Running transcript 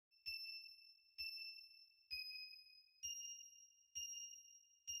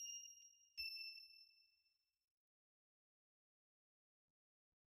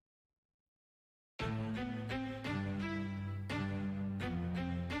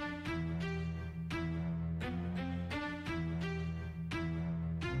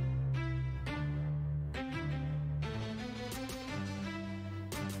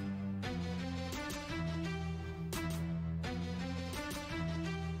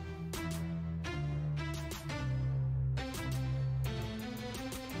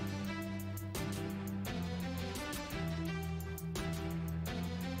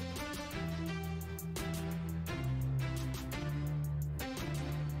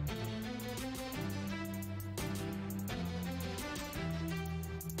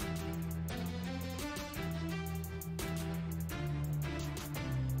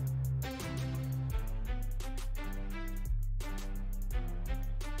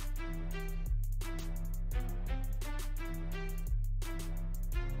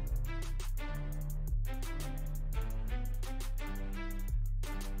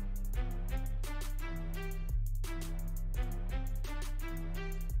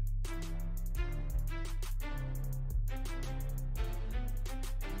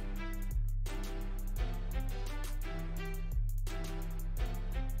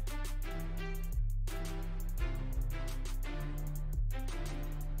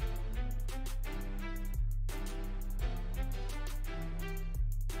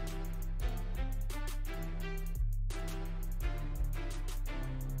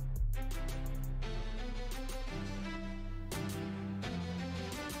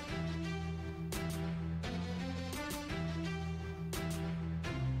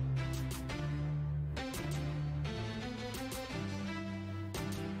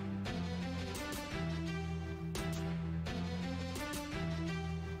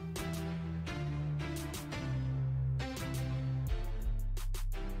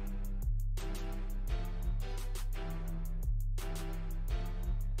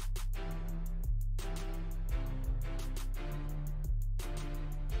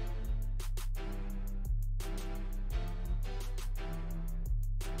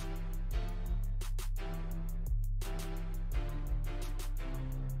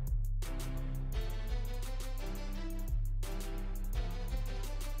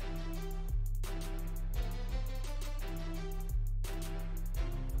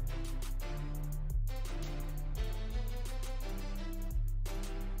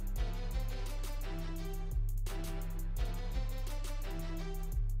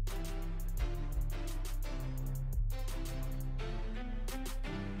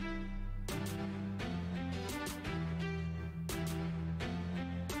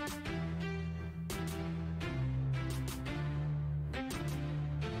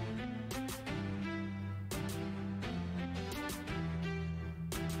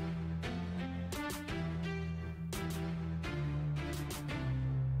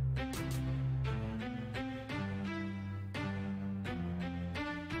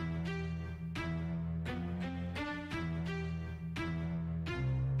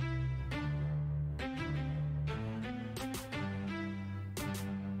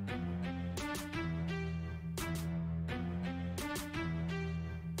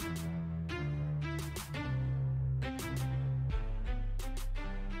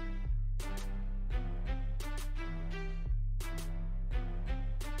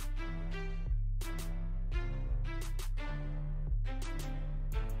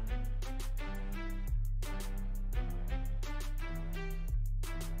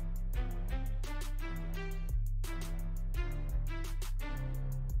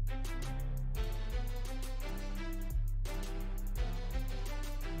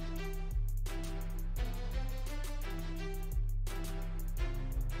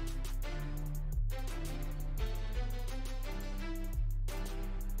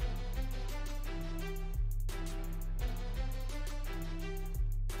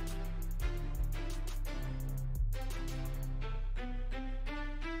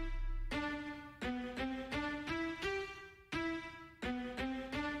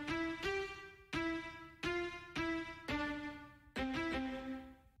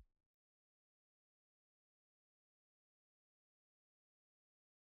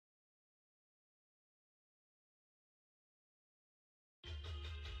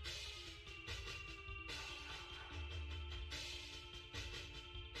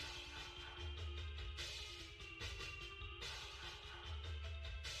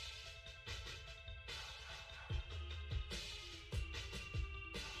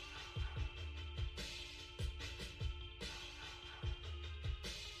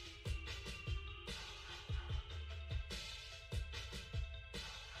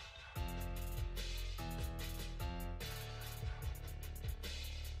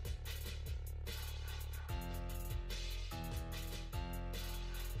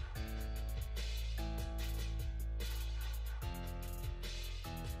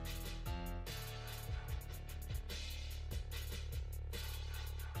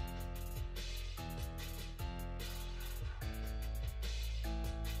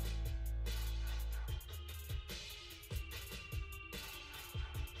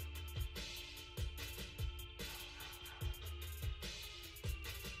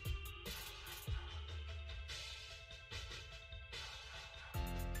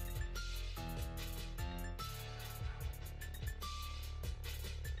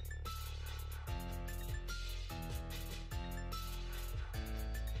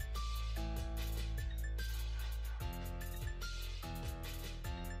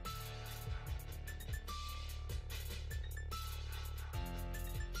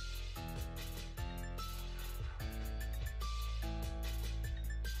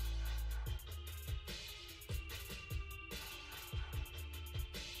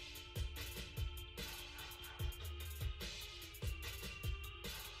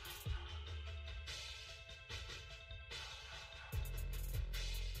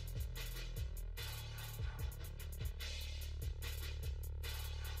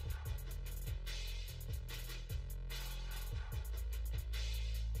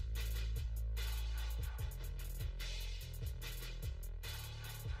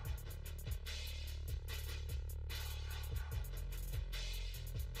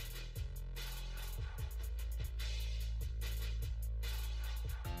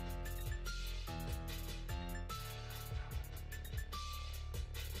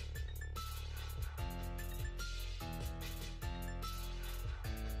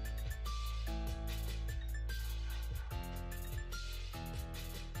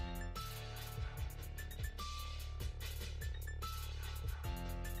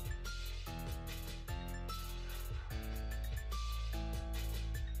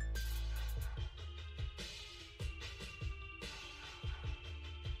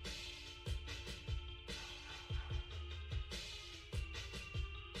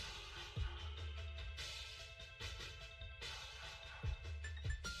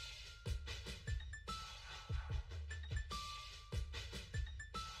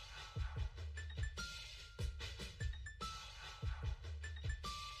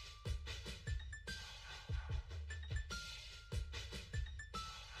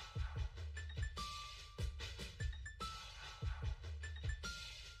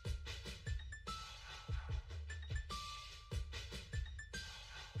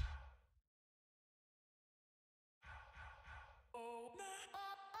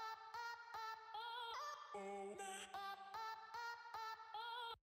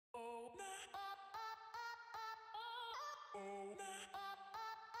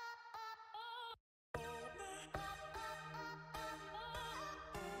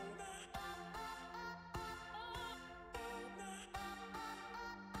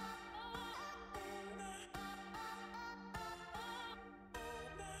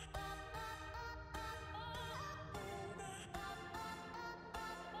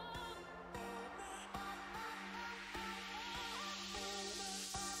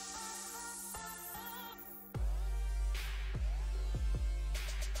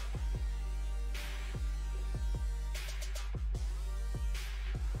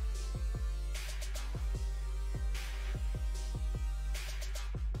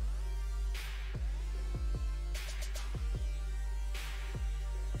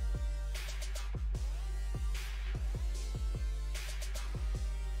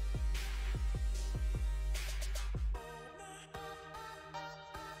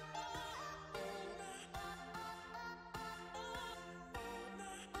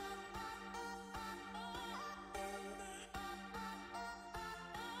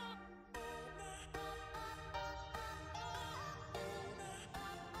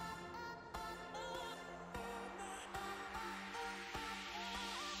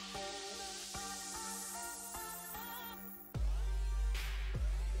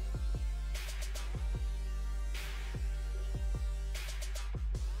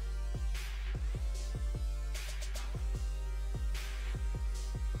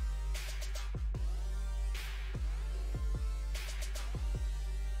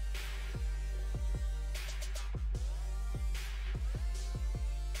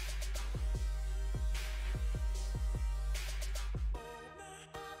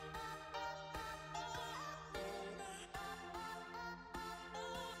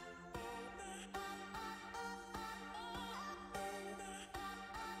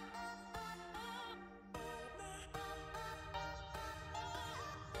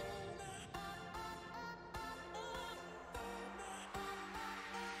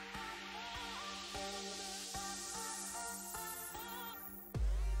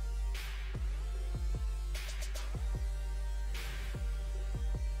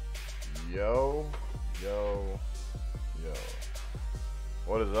Yo, yo, yo.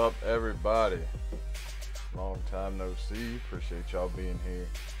 What is up, everybody? Long time no see. Appreciate y'all being here.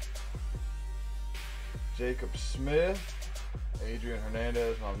 Jacob Smith, Adrian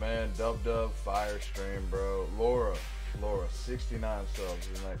Hernandez, my man, Dub, fire stream, bro. Laura, 69 subs.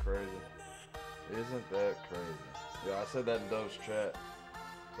 Isn't that crazy? Isn't that crazy? Yeah, I said that in Dove's chat.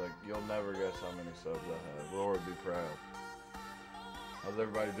 It's like, you'll never guess how many subs I have. Laura would be proud. How's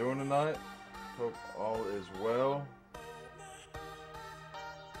everybody doing tonight? Hope all is well.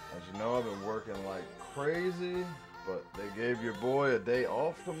 As you know, I've been working like crazy, but they gave your boy a day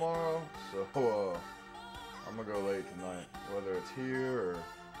off tomorrow, so I'm gonna go late tonight. Whether it's here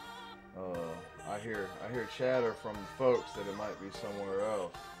or I hear chatter from folks that it might be somewhere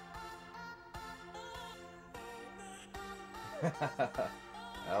else.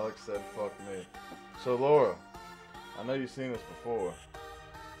 Alex said, "Fuck me." So Laura, I know you've seen this before.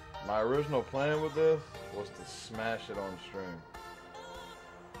 My original plan with this was to smash it on stream,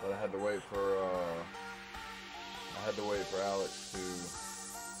 but I had to wait for Alex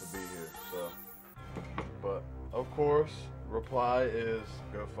to be here. So, but of course, reply is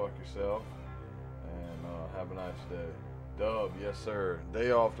go fuck yourself and have a nice day. Dub, yes sir.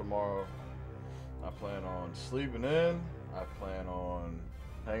 Day off tomorrow. I plan on sleeping in. I plan on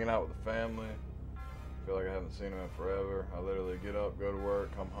hanging out with the family. Feel like I haven't seen him in forever. I literally get up, go to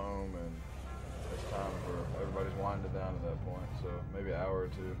work, come home, and it's time for everybody's winding down at that point. So maybe an hour or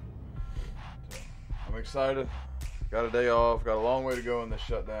two. So I'm excited. Got a day off. Got a long way to go in this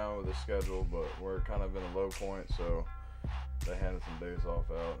shutdown with the schedule, but we're kind of in a low point, so they handed some days off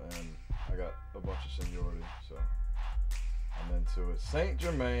out, and I got a bunch of seniority, so I'm into it. Saint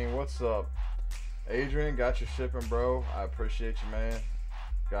Germain, what's up? Adrian, got your shipping, bro. I appreciate you, man.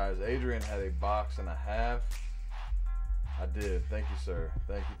 Guys, Adrian had a box and a half. I did. Thank you, sir.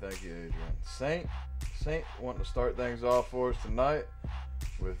 Thank you, Adrian. Saint wanting to start things off for us tonight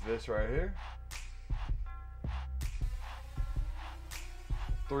with this right here.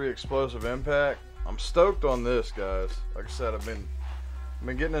 3 explosive impact. I'm stoked on this, guys. Like I said, I've been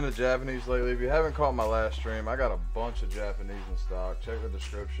getting into Japanese lately. If you haven't caught my last stream, I got a bunch of Japanese in stock. Check the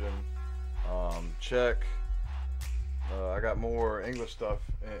description. I got more English stuff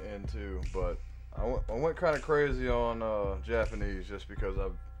in too, but I went kind of crazy on Japanese just because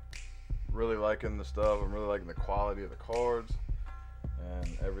I'm really liking the stuff. I'm really liking the quality of the cards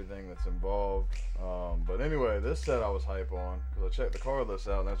and everything that's involved. But anyway, this set I was hype on because I checked the card list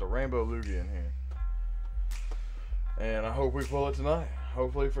out and there's a Rainbow Lugia in here. And I hope we pull it tonight.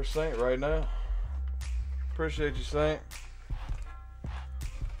 Hopefully for Saint right now. Appreciate you, Saint.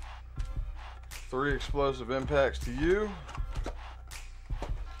 3 explosive impacts to you.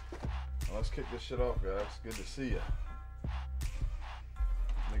 Let's kick this shit off, guys. Good to see you.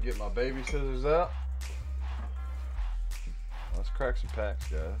 Let me get my baby scissors out. Let's crack some packs,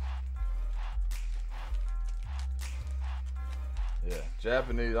 guys. Yeah,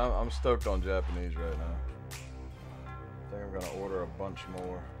 Japanese. I'm stoked on Japanese right now. I think I'm gonna order a bunch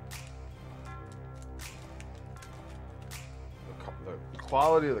more. The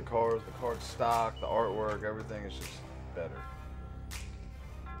quality of the cards, the card stock, the artwork, everything is just better.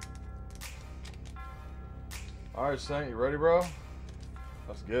 Alright, Saint, you ready, bro?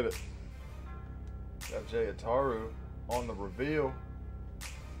 Let's get it. Got Jay Ataru on the reveal.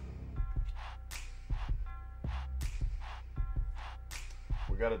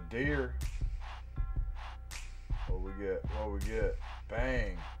 We got a deer. What we get?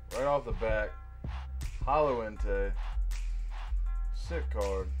 Bang. Right off the back. Hollow Entei. Sick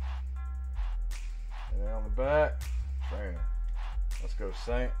card. And then on the back, trainer. Let's go,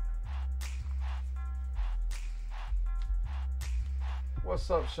 Saint. What's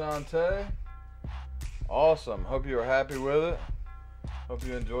up, Shantae? Awesome. Hope you were happy with it. Hope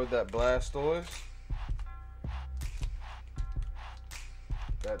you enjoyed that Blastoise.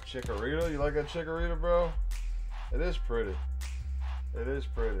 That Chikorita. You like that Chikorita, bro? It is pretty. It is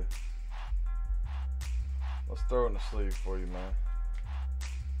pretty. Let's throw it in the sleeve for you, man.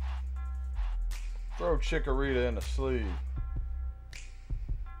 Throw Chikorita in the sleeve.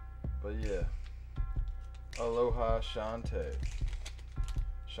 But yeah. Aloha, Shantae.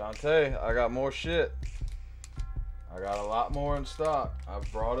 Shantae, I got more shit. I got a lot more in stock.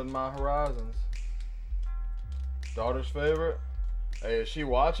 I've broadened my horizons. Daughter's favorite. Hey, is she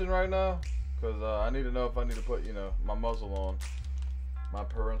watching right now? Because I need to know if I need to put, my muzzle on. My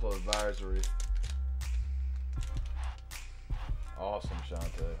parental advisory. Awesome,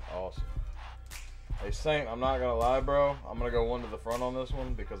 Shantae. Awesome. Hey, Saint, I'm not going to lie, bro. I'm going to go one to the front on this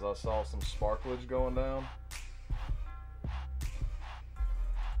one because I saw some sparklage going down.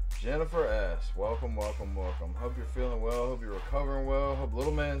 Jennifer S. Welcome, welcome, welcome. Hope you're feeling well. Hope you're recovering well. Hope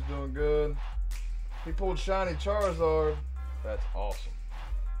little man's doing good. He pulled shiny Charizard. That's awesome.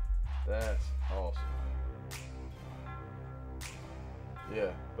 That's awesome. Yeah,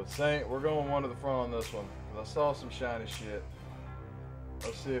 but Saint, we're going one to the front on this one. Cause I saw some shiny shit.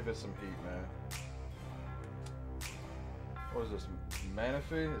 Let's see if it's some heat, man. What is this?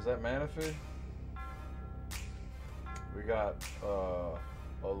 Manaphy? Is that Manaphy? We got a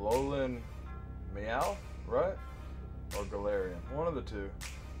Alolan Meow, right? Or Galarian. One of the two.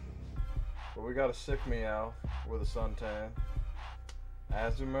 But we got a sick Meow with a suntan.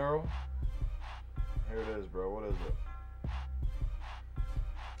 Azumarill. Here it is, bro. What is it?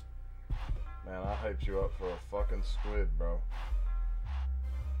 Man, I hyped you up for a fucking squid, bro.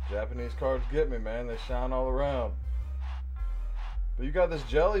 Japanese cards get me, man. They shine all around. But you got this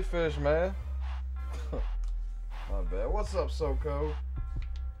jellyfish, man. My bad. What's up, Soko?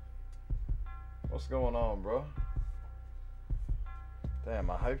 What's going on, bro? Damn,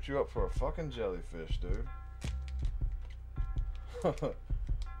 I hyped you up for a fucking jellyfish, dude.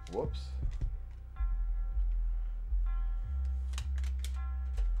 Whoops.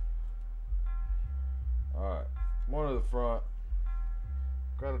 Alright, one to the front.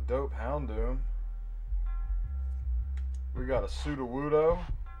 Got a dope Houndoom. We got a Sudowoodo.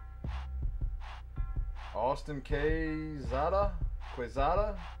 Austin Quezada? Is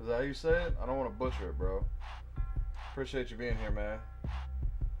that how you say it? I don't want to butcher it, bro. Appreciate you being here, man.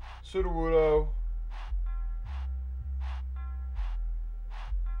 Sudowoodo.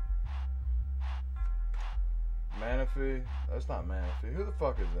 Manaphy. That's not Manaphy. Who the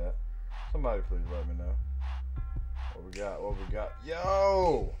fuck is that? Somebody please let me know. What we got? What we got?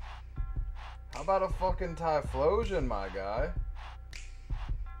 Yo! How about a fucking Typhlosion, my guy?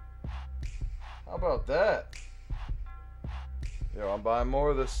 How about that? Yo, I'm buying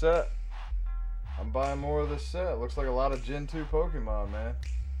more of this set. I'm buying more of this set. Looks like a lot of Gen 2 Pokemon, man.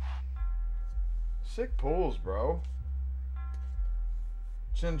 Sick pulls, bro.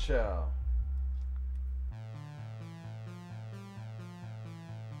 Chinchou.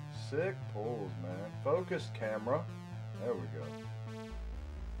 Sick pulls, man. Focused camera. There we go.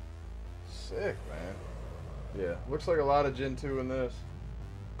 Sick, man. Yeah, looks like a lot of Gen 2 in this.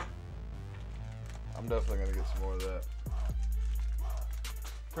 I'm definitely gonna get some more of that.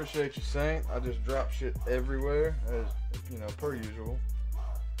 Appreciate you, Saint. I just drop shit everywhere, as you know, per usual.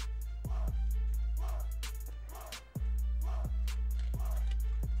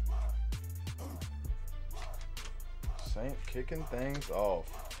 Saint kicking things off.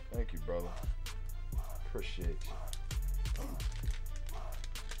 Thank you, brother. Appreciate you.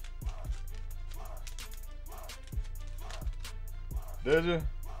 Did you?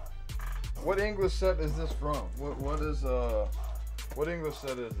 What English set is this from? What English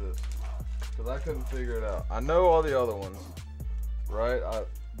set is this? Because I couldn't figure it out. I know all the other ones, right?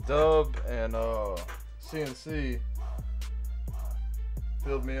 Dub and CNC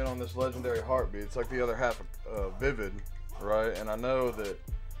filled me in on this legendary Heartbeat. It's like the other half of Vivid, right? And I know that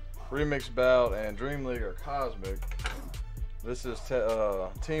Remix Bout and Dream League are Cosmic. This is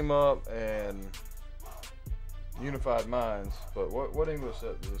Team Up and Unified Minds. But what English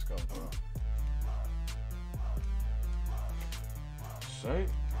set does this come from? Saint?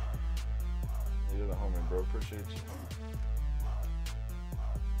 You're the homie, bro. Appreciate you.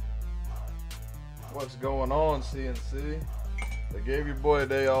 What's going on, CNC? They gave your boy a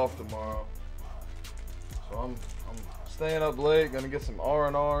day off tomorrow. So I'm staying up late, gonna get some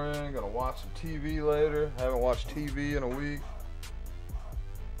R&R in, gonna watch some TV later. Haven't watched TV in a week.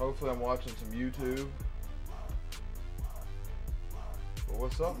 Hopefully I'm watching some YouTube. But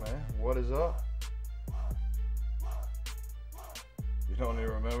what's up, man? What is up? You don't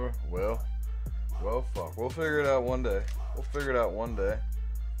even remember? Well, fuck. We'll figure it out one day. We'll figure it out one day.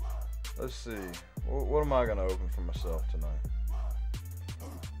 Let's see. What am I gonna open for myself tonight?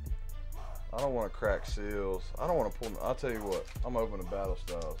 I don't want to crack seals. I don't want to pull. I'll tell you what. I'm opening Battle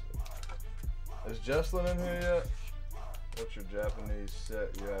Styles. Is Jesslyn in here yet? What's your Japanese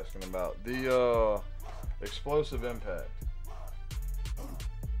set you're asking about? The Explosive Impact.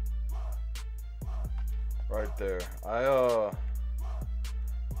 Right there. I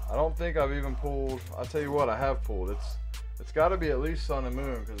don't think I've even pulled. I'll tell you what. I have pulled. It's got to be at least Sun and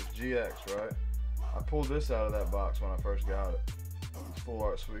Moon because it's GX, right? I pulled this out of that box when I first got it. It's Full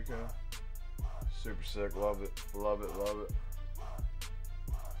Art Suicune. Super sick, love it, love it, love it.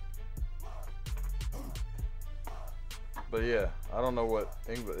 But yeah, I don't know what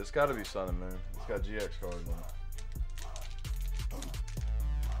English. It's got to be Sun and Moon. It's got GX cards in it.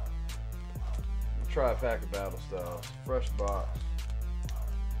 Try a pack of Battle Styles. Fresh box.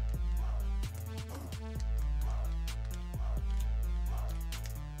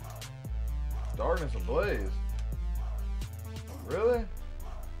 Darkness Ablaze. Really?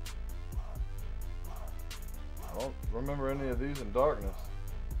 I don't remember any of these in Darkness.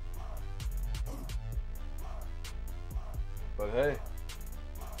 But hey,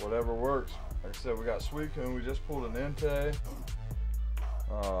 whatever works. Like I said, we got Suicune. We just pulled an Entei.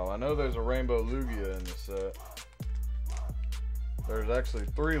 I know there's a Rainbow Lugia in the set. There's actually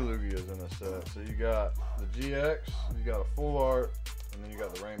 3 Lugias in the set. So you got the GX, you got a full art, and then you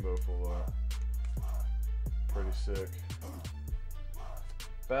got the Rainbow full art. Pretty sick.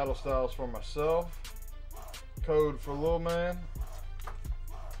 Battle styles for myself. Code for Lil Man.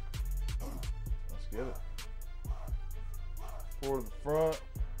 Let's get it. 4 to the front.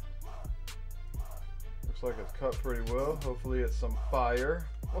 Looks like it's cut pretty well. Hopefully it's some fire.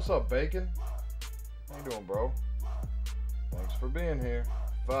 What's up, Bacon? How you doing, bro? Thanks for being here.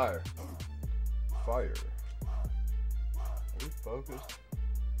 Fire. Fire. Are we focused?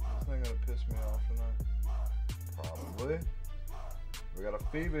 Is this thing gonna piss me off tonight? Probably. We got a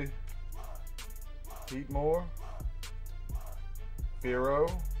Phoebe. Heatmore.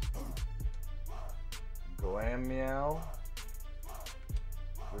 Firo. Glameow.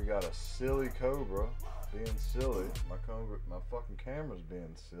 We got a silly Cobra. Being silly. My fucking camera's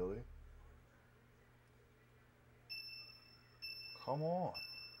being silly. Come on.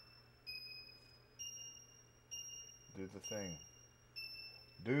 Do the thing.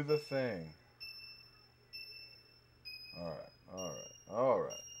 Do the thing. Alright, alright,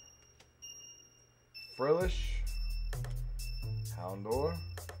 alright. Frillish. Houndour.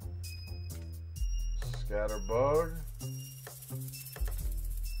 Scatterbug.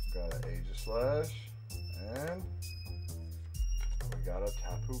 Got an Aegislash. And we got a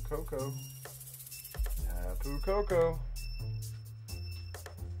Tapu Koko. Tapu Koko.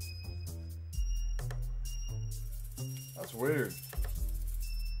 That's weird.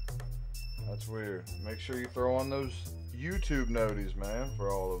 That's weird. Make sure you throw on those YouTube noties, man,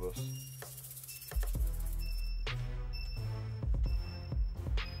 for all of us.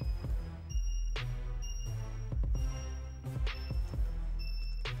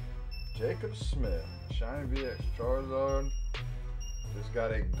 Jacob Smith, Shiny VX Charizard. Just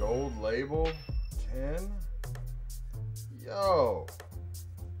got a gold label. 10. Yo.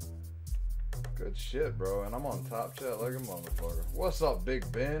 Good shit, bro. And I'm on top chat like a motherfucker. What's up,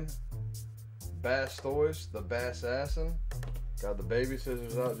 Big Ben? Bastoise, the Bass Assin. Got the baby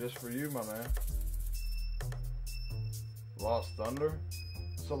scissors out just for you, my man. Lost Thunder.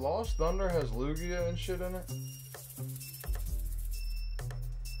 So Lost Thunder has Lugia and shit in it?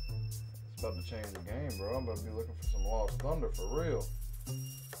 It's about to change the game, bro. I'm about to be looking for some Lost Thunder for real.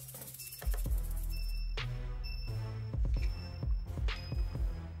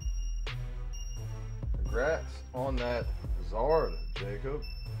 Congrats on that Zard, Jacob.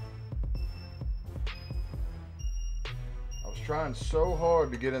 I was trying so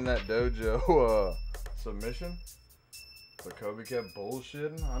hard to get in that dojo submission, but Kobe kept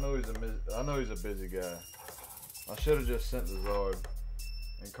bullshitting. I know he's a busy guy. I should have just sent the Zard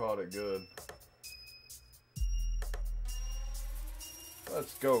and called it good.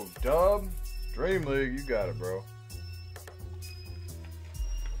 Let's go, Dub. Dream League, you got it, bro.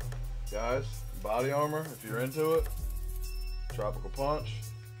 Guys, body armor, if you're into it. Tropical Punch.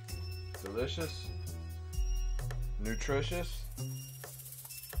 Delicious. Nutritious.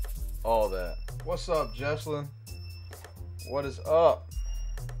 All that. What's up, Jesslyn? What is up?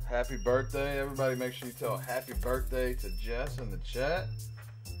 Happy birthday. Everybody make sure you tell happy birthday to Jess in the chat.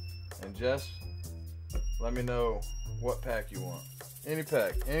 And Jess, let me know what pack you want. Any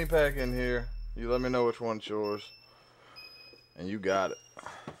pack in here. You let me know which one's yours. And you got it.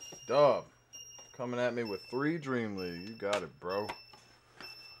 Dub. Coming at me with 3 Dream League. You got it, bro.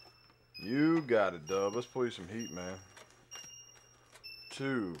 You got it, Dub. Let's pull you some heat, man.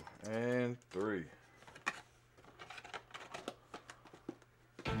 2 and 3.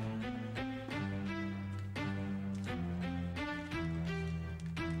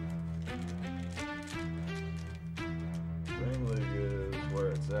 Dream League is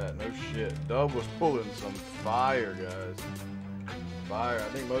where it's at. No shit. Dub was pulling some fire, guys. Fire. I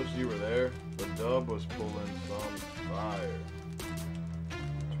think most of you were there, but Dub was pulling some fire.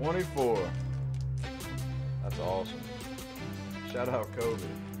 24. That's awesome. Shout out Kobe.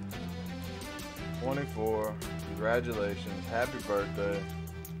 24. Congratulations. Happy birthday.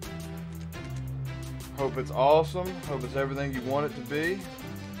 Hope it's awesome. Hope it's everything you want it to be.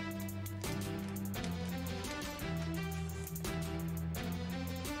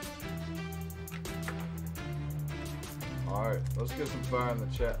 Alright, let's get some fire in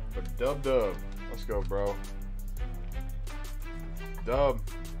the chat for Dub. Let's go, bro. Dub.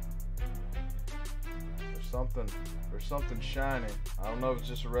 There's something shiny. I don't know if it's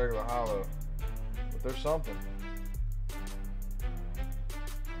just a regular hollow, but there's something.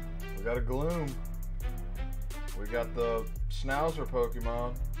 We got a Gloom. We got the Schnauzer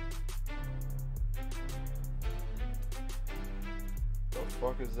Pokemon. The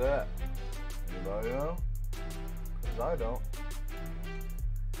fuck is that? Anybody know? 'Cause I don't.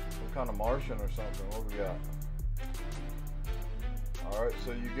 Some kind of Martian or something. What we got? Alright,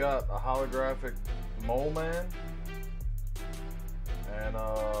 so you got a holographic Mole Man and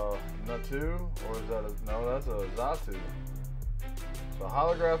Natu, or is that a, no, that's a Xatu. So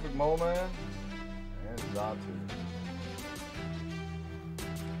holographic Mole Man and Xatu.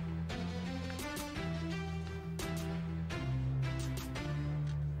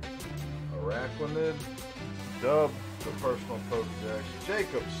 Araquanid, Dub, the personal Pokedex,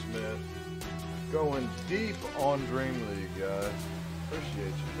 Jacob Smith, going deep on Dream League, guys. Appreciate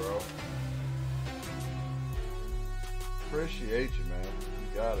you, bro. Appreciate you, man.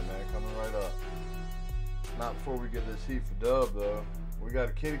 You got it, man. Coming right up. Not before we get this heat for Dub, though. We got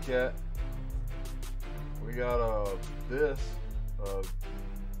a Kitty Cat. We got this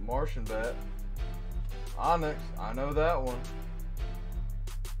Martian Bat. Onyx, I know that one.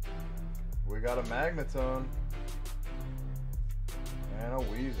 We got a Magneton and a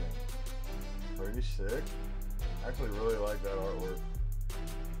Weezing. Pretty sick. Actually really like that artwork.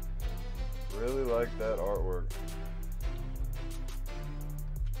 Really like that artwork.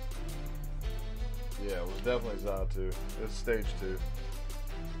 Yeah, it was definitely Xatu. It's stage 2.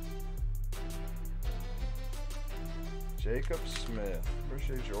 Jacob Smith.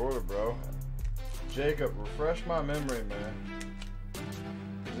 Appreciate your order, bro. Jacob, refresh my memory, man.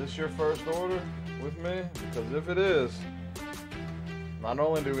 Is this your first order with me? Because if it is, not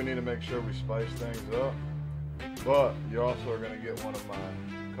only do we need to make sure we spice things up, but you also are going to get one of my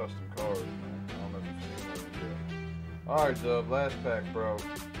custom cards, man. I don't know if you've seen those yet. Alright, Dub, last pack, bro.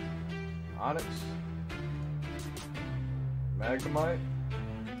 Onyx, Magnemite,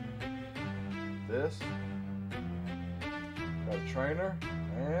 this, got a Trainer,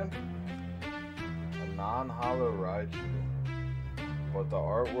 and a non-hollow Raichu. But the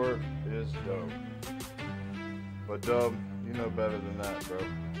artwork is dope. But Dub, you know better than that, bro.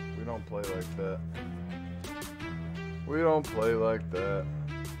 We don't play like that. We don't play like that.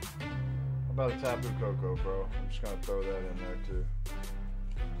 How about a Tapu Koko, bro? I'm just gonna throw that in there too.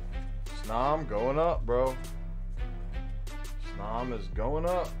 Snom going up, bro. Snom is going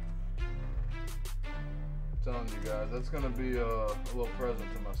up. I'm telling you guys, that's gonna be a little present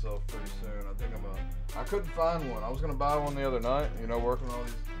to myself pretty soon. I think I couldn't find one. I was gonna buy one the other night, you know, working all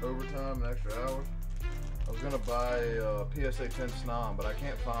these overtime and extra hours. I was gonna buy a PSA 10 Snom, but I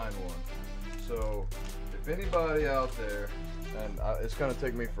can't find one. So if anybody out there, and it's gonna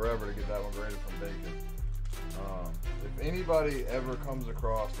take me forever to get that one graded from Bacon. If anybody ever comes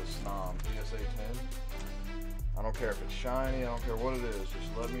across a Snom PSA 10, I don't care if it's shiny, I don't care what it is,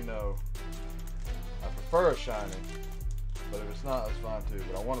 just let me know. I prefer a shiny, but if it's not, that's fine too.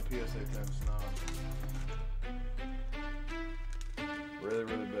 But I want a PSA 10 Snom. Really,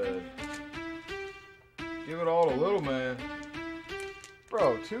 really bad. Give it all to Little Man.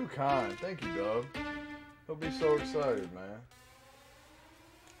 Bro, too kind. Thank you, Dub. He'll be so excited, man.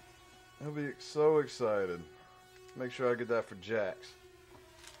 He'll be so excited. Make sure I get that for Jax.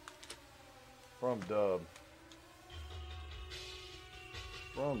 From Dub.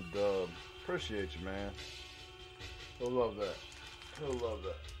 From Dub. Appreciate you, man. He'll love that. He'll love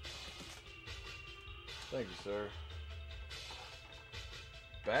that. Thank you, sir.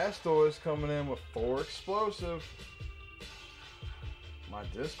 Bastoi's coming in with 4 explosive. My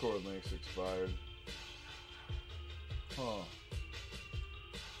Discord link's expired. Huh.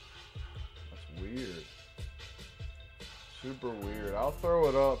 That's weird. Super weird. I'll throw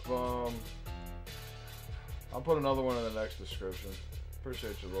it up. I'll put another one in the next description.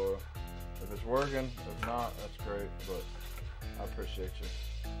 Appreciate you, Laura. If it's working, if not, that's great, but I appreciate you.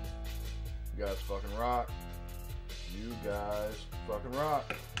 You guys fucking rock. You guys fucking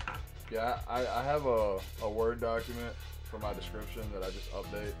rock. Yeah, I have a Word document for my description that I just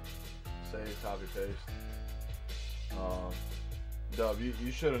update, save, copy, paste. Dub,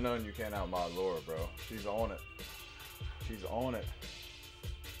 you should have known you can't outmod Laura, bro. She's on it. She's on it.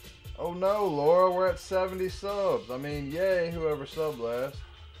 Oh no, Laura, we're at 70 subs. I mean, yay, whoever subbed last.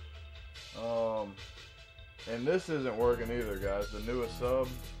 And this isn't working either, guys. The newest sub,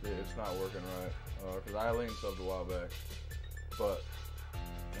 it's not working right. Because Eileen subbed a while back. But,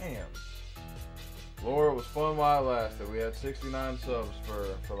 damn. Laura, it was fun while it lasted. We had 69 subs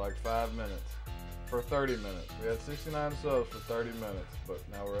for like 5 minutes. For 30 minutes. We had 69 subs for 30 minutes. But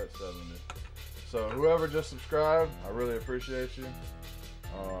now we're at 70. So whoever just subscribed, I really appreciate you.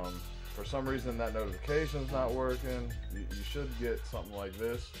 For some reason that notification's not working. You should get something like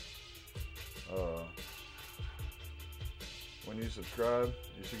this. When you subscribe,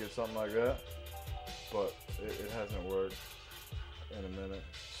 you should get something like that. But it hasn't worked in a minute.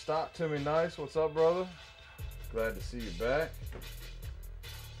 Stock to me nice. What's up, brother? Glad to see you back.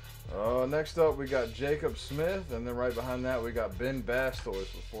 Next up, we got Jacob Smith, and then right behind that, we got Ben Bastos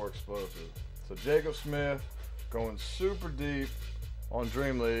with 4 explosive. So Jacob Smith going super deep on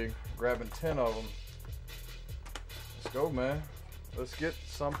Dream League, grabbing 10 of them. Let's go, man. Let's get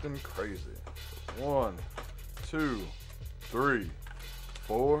something crazy. 1, 2, 3,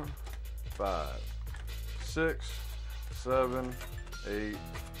 4, 5, 6, 7, 8,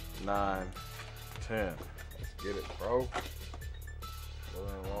 9, 10. Let's get it, bro.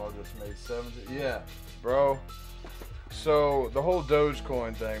 Brother-in-law just made 17. Yeah, bro. So the whole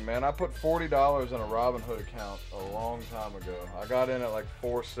Dogecoin thing, man. I put $40 in a Robinhood account a long time ago. I got in at like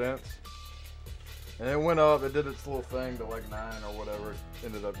 4 cents, and it went up. It did its little thing to like 9 or whatever. It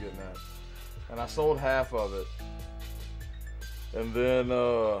ended up getting that, and I sold half of it. And then,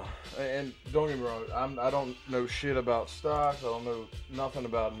 and don't get me wrong, I don't know shit about stocks. I don't know nothing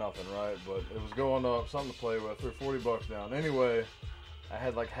about nothing, right? But it was going up, something to play with. Threw 40 bucks down. Anyway, I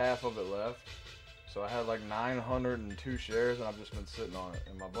had like half of it left. So I had like 902 shares, and I've just been sitting on it.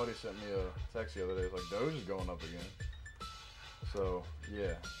 And my buddy sent me a text the other day. It's like, Doge is going up again. So,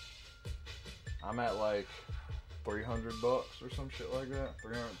 yeah. I'm at like 300 bucks or some shit like that.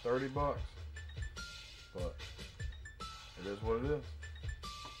 330 bucks. But it is what it is.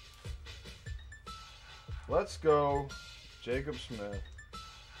 Let's go, Jacob Smith.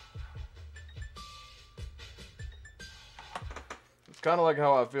 It's kind of like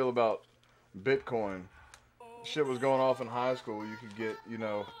how I feel about Bitcoin. Shit was going off in high school. You could get, you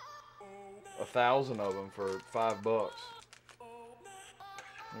know, 1,000 of them for $5.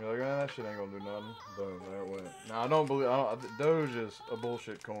 You're like, man, that shit ain't gonna do nothing. Boom, there it went. Now I don't believe. Doge is a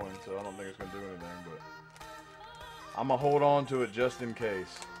bullshit coin, so I don't think it's gonna do anything. But I'm gonna hold on to it just in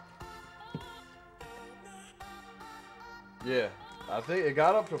case. Yeah, I think it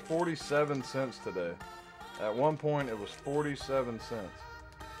got up to 47 cents today. At one point, it was 47 cents.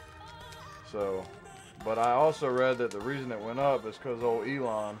 So, but I also read that the reason it went up is because old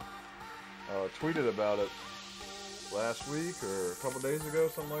Elon tweeted about it last week or a couple days ago,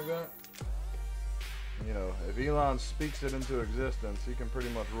 something like that. You know, if Elon speaks it into existence, he can pretty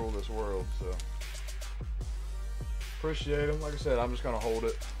much rule this world, so. Appreciate him. Like I said, I'm just going to hold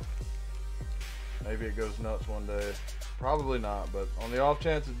it. Maybe it goes nuts one day. Probably not, but on the off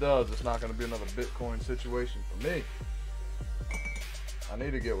chance it does, it's not going to be another Bitcoin situation for me. I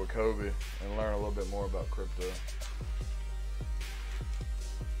need to get with Kobe and learn a little bit more about crypto.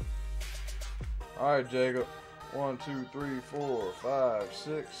 Alright, Jacob. 1, 2, 3, 4, 5,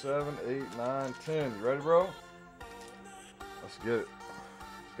 6, 7, 8, 9, 10. You ready, bro? Let's get it.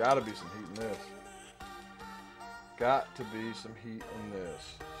 There's got to be some heat in this. Got to be some heat in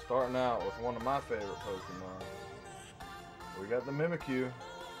this. Starting out with one of my favorite Pokemon. We got the Mimikyu.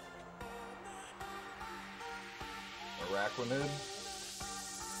 Araquanid.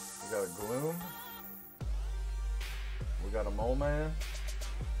 We got a Gloom. We got a Mole Man.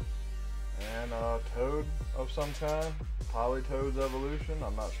 And a Toad of some kind. Polytoad's evolution.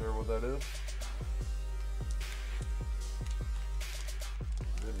 I'm not sure what that is.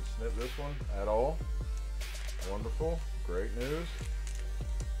 Didn't snip this one at all. Wonderful. Great news.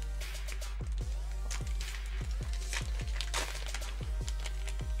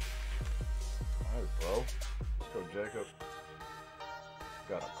 Alright, bro. Let's go, Jacob.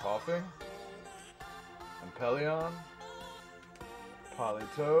 Got a Coughing. Impeleon.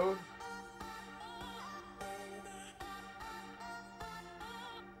 Polytoad.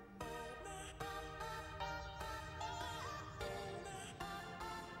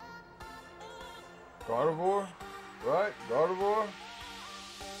 Gardevoir, right? Gardevoir.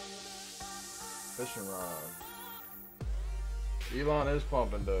 Fishing rod. Elon is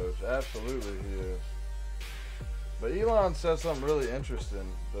pumping Doge. Absolutely he is. But Elon said something really interesting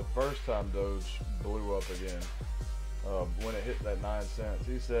the first time Doge blew up again. When it hit that 9 cents.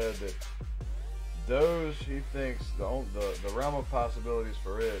 He said that Doge, he thinks the realm of possibilities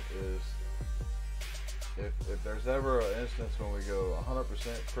for it is if there's ever an instance when we go 100%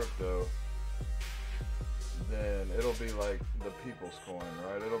 crypto, then it'll be like the people's coin,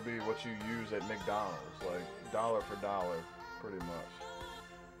 right? It'll be what you use at McDonald's, like dollar for dollar, pretty much.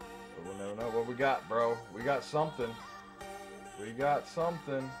 But we'll never know what we got, bro. We got something. We got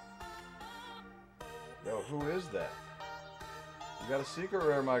something. Yo, who is that? You got a secret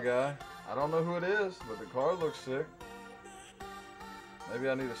rare, my guy. I don't know who it is, but the card looks sick. Maybe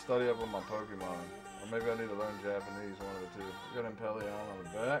I need to study up on my Pokemon. Or maybe I need to learn Japanese, one of the two. We got Impeleon on the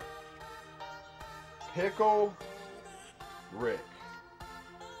back. Pickle Rick.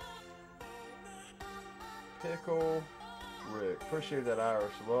 Pickle Rick. Appreciate that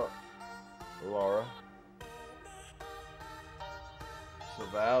Irish look, Laura.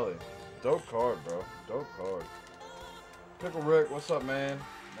 Savali. Dope card, bro. Dope card. Pickle Rick, what's up, man?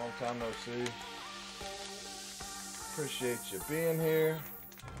 Long time no see. Appreciate you being here.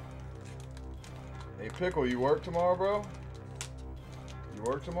 Hey, Pickle, you work tomorrow, bro? You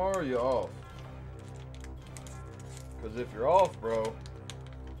work tomorrow or you off? Because if you're off, bro,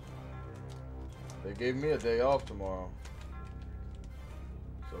 they gave me a day off tomorrow.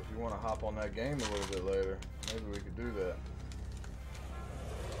 So if you want to hop on that game a little bit later, maybe we could do that.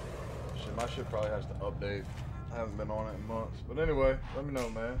 Shit, my shit probably has to update. I haven't been on it in months. But anyway, let me know,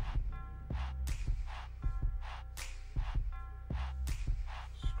 man.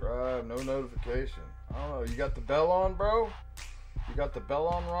 Subscribe, no notification. I don't know. You got the bell on, bro? You got the bell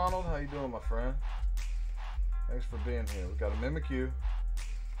on, Ronald? How you doing, my friend? Thanks for being here. We got a Mimikyu.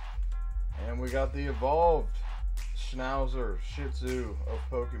 And we got the evolved Schnauzer Shih Tzu of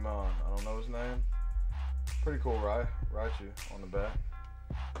Pokemon. I don't know his name. Pretty cool, right? Raichu on the back.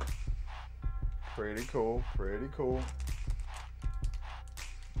 Pretty cool. Pretty cool.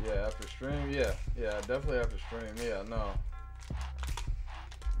 Yeah, after stream. Yeah, definitely after stream. Yeah, no.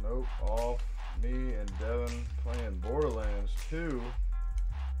 Nope, off. Me and Devin playing Borderlands 2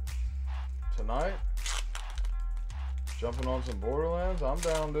 tonight. Jumping on some Borderlands? I'm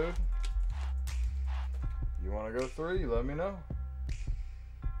down, dude. You want to go 3? Let me know.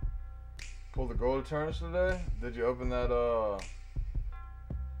 Pull the gold Eternus today. Did you open that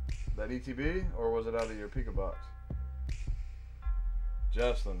that ETB, or was it out of your Pika box?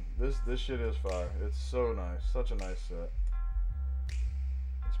 Justin, this shit is fire. It's so nice. Such a nice set.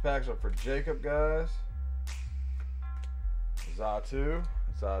 Packs are for Jacob, guys. Zatu.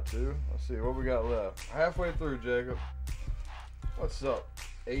 Let's see what we got left. Halfway through, Jacob. What's up?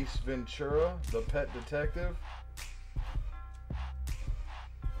 Ace Ventura, the pet detective.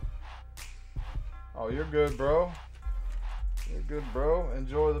 Oh, you're good, bro. You're good, bro.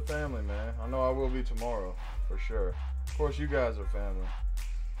 Enjoy the family, man. I know I will be tomorrow, for sure. Of course, you guys are family.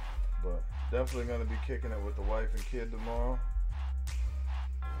 But definitely going to be kicking it with the wife and kid tomorrow.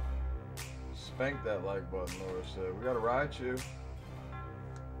 Spank that like button, Laura said. We got to Raichu.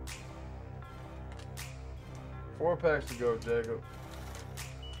 4 packs to go, Jacob.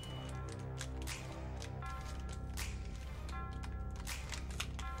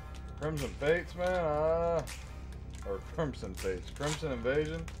 Crimson Fates, man. Or Crimson Fates. Crimson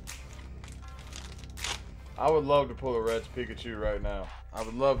Invasion. I would love to pull a Red's Pikachu right now. I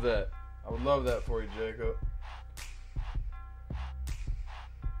would love that. I would love that for you, Jacob.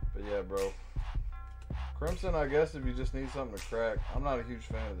 But yeah, bro. Crimson, I guess, if you just need something to crack. I'm not a huge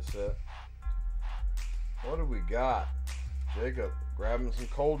fan of the set. What do we got? Jacob, grabbing some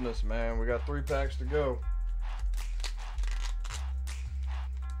coldness, man. We got 3 packs to go.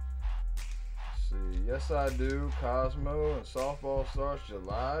 Let's see. Yes, I do. Cosmo and softball starts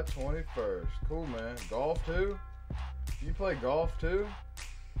July 21st. Cool, man. Golf, too? You play golf, too?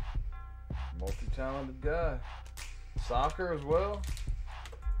 Multi-talented guy. Soccer as well?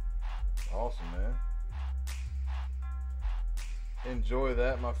 Awesome, man. Enjoy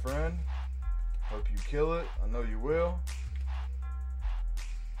that, my friend. Hope you kill it. I know you will.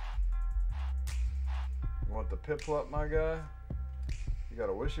 You want the Piplup, my guy? You got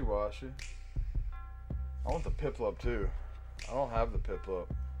a wishy-washy. I want the Piplup too. I don't have the Piplup.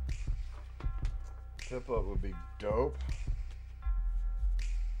 Piplup would be dope.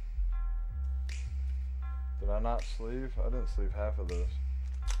 Did I not sleeve? I didn't sleeve half of those.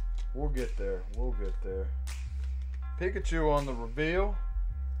 We'll get there. We'll get there. Pikachu on the reveal.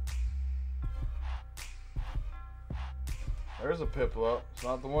 There's a Piplup. It's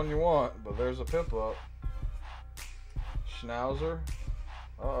not the one you want, but there's a Piplup. Schnauzer.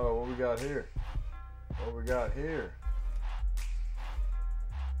 Uh-oh, what we got here? What we got here?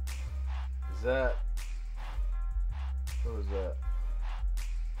 Is that... Who is that?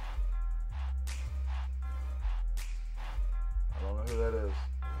 I don't know who that is.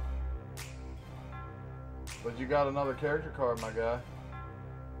 But you got another character card, my guy.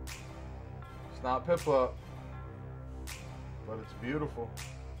 It's not Piplup. But it's beautiful.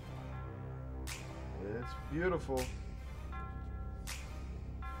 It's beautiful.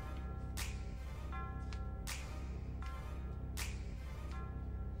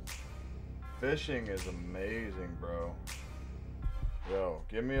 Fishing is amazing, bro. Yo,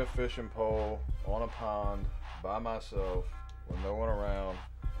 give me a fishing pole on a pond by myself with no one around,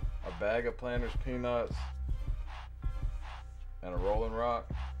 a bag of Planters peanuts, and a rolling rock.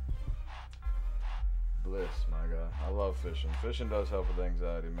 Bliss, my guy. I love fishing. Fishing does help with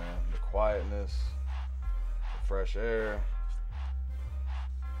anxiety, man. The quietness, the fresh air.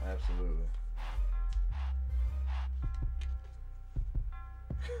 Absolutely.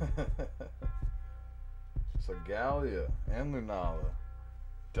 Sagalia and Lunala.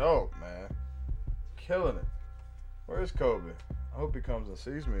 Dope, man. Killing it. Where's Kobe? I hope he comes and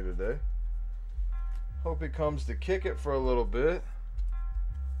sees me today. Hope he comes to kick it for a little bit.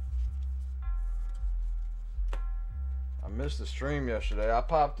 I missed the stream yesterday. I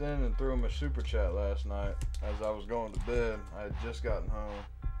popped in and threw him a super chat last night as I was going to bed. I had just gotten home.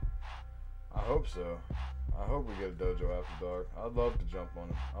 I hope so. I hope we get a dojo after dark. I'd love to jump on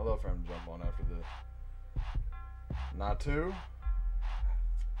him. I'd love for him to jump on after this. Natu?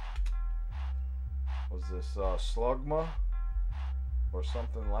 Was this Slugma? Or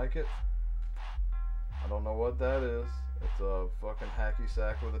something like it? I don't know what that is. It's a fucking hacky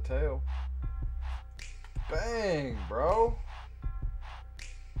sack with a tail. Bang, bro.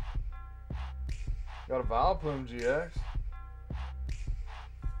 Got a Vileplume GX.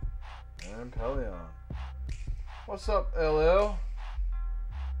 And Pelion. What's up, LL?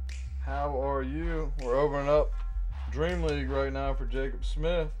 How are you? We're opening up Dream League right now for Jacob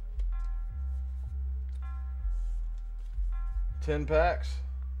Smith. 10 packs.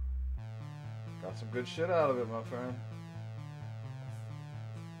 Got some good shit out of it, my friend.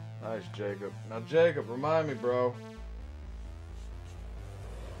 Nice, Jacob. Now, Jacob, remind me, bro.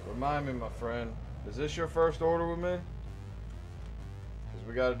 Remind me, my friend. Is this your first order with me? Because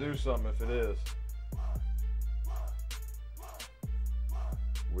we got to do something if it is.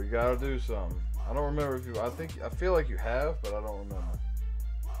 We got to do something. I don't remember if you... I feel like you have, but I don't remember.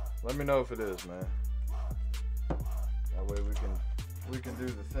 Let me know if it is, man. That way we can do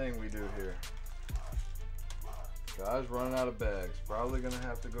the thing we do here. Guys running out of bags. Probably gonna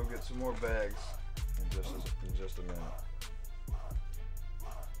have to go get some more bags in just a minute.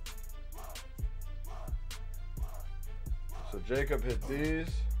 So Jacob hit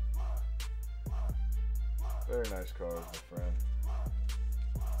these. Very nice cards, my friend.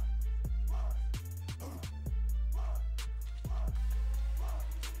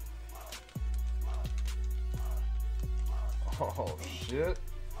 Oh shit.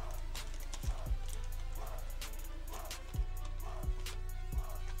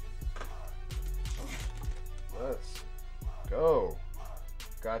 Let's go.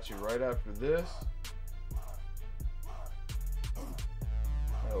 Got you right after this.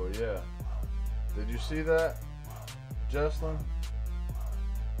 Oh yeah. Did you see that, Jesslyn?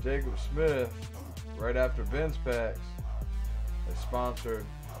 Jacob Smith, right after Ben's packs, they sponsored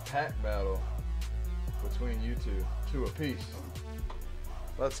a pack battle between you two apiece.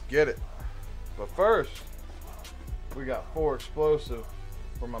 Let's get it. But first, we got 4 explosive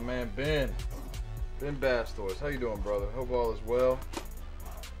for my man Ben. Ben Bastos. How you doing, brother? Hope all is well.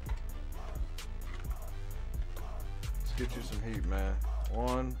 Let's get you some heat, man.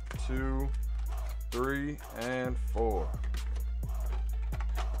 1, 2, 3, and 4.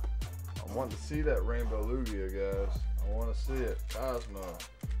 I want to see that Rainbow Lugia, guys. I want to see it. Cosmo.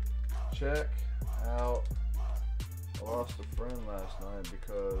 Check out. I lost a friend last night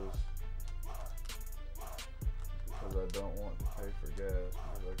because I don't want to pay for gas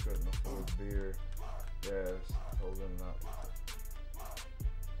because I couldn't afford beer. Gas. I told them not to.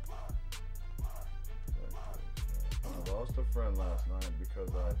 I lost a friend last night because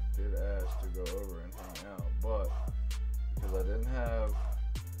I did ask to go over and hang out, but because I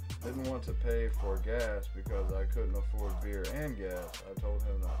didn't want to pay for gas because I couldn't afford beer and gas, I told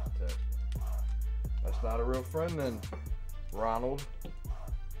him not to text me. That's not a real friend then, Ronald.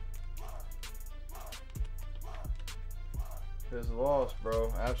 His loss,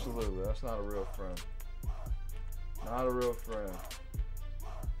 bro. Absolutely. That's not a real friend. Not a real friend.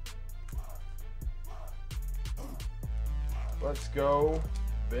 Let's go,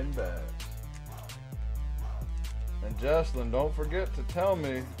 Ben Bass. And Jocelyn, don't forget to tell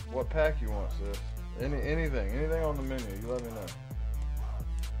me what pack you want, sis. Anything on the menu, you let me know.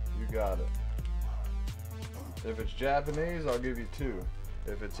 You got it. If it's Japanese, I'll give you 2.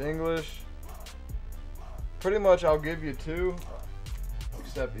 If it's English, pretty much I'll give you 2,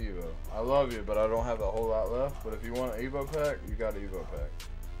 except Evo. I love you, but I don't have a whole lot left. But if you want an Evo pack, you got an Evo pack.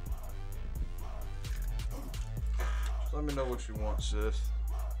 Just let me know what you want, sis.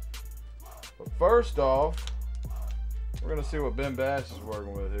 But first off, we're gonna see what Ben Bass is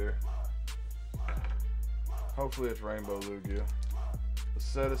working with here. Hopefully it's Rainbow Lugia.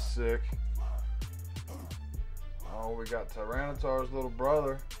 set is sick. Oh, we got Tyranitar's little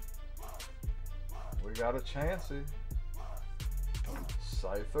brother. We got a Chansey.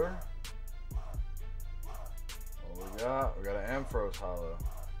 Scyther. What we got? We got an Ampharos Hollow.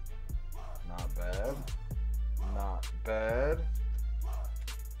 Not bad. Not bad.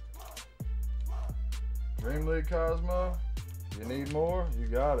 Dream League Cosmo. You need more? You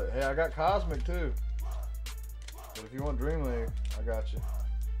got it. Hey, I got Cosmic too. But if you want Dream League, I got you.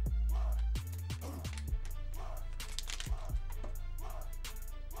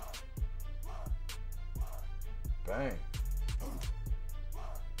 Bang.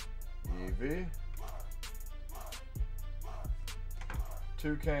 Eevee.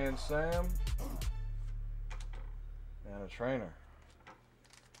 Toucan Sam. And a trainer.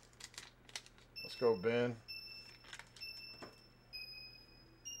 Let's go, Ben.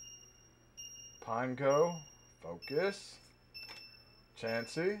 Pineco. Focus.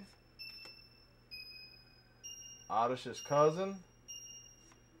 Chansey. Oddish's cousin.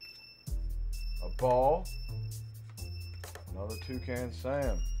 A ball. Another Toucan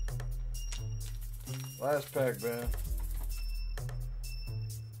Sam. Last pack, Ben.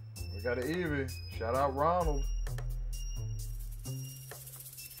 We got an Eevee. Shout out Ronald.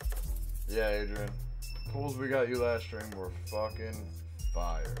 Yeah, Adrian. Pulls we got you last stream were fucking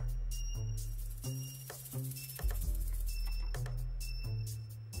fire.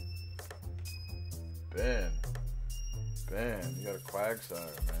 Ben, you got a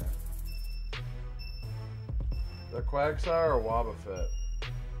Quagsire, man. Is that Quagsire or Wobbuffet?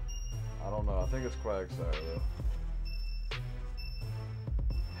 I don't know. I think it's Quagsire, though.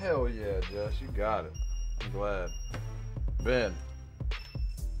 Hell yeah, Jess. You got it. I'm glad. Ben,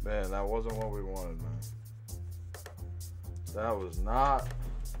 that wasn't what we wanted, man. That was not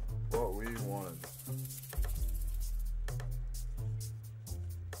what we wanted.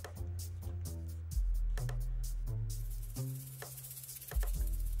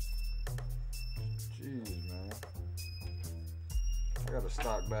 Jeez, man. I gotta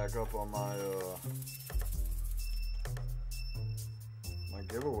stock back up on my my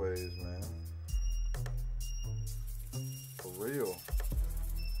giveaways, man. For real.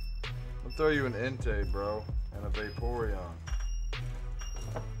 I'll throw you an Entei, bro, and a Vaporeon.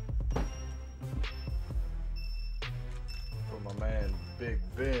 For my man, Big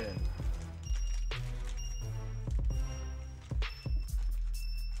Ben.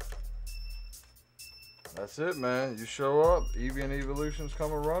 That's it, man. You show up, Eevee and Evolution's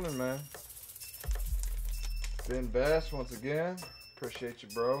coming running, man. Ben Bass, once again. Appreciate you,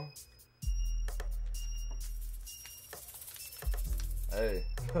 bro. Hey,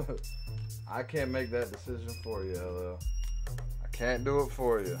 I can't make that decision for you, LL. I can't do it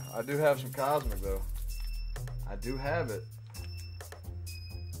for you. I do have some Cosmic, though. I do have it.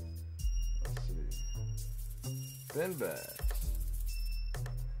 Let's see. Ben Bass.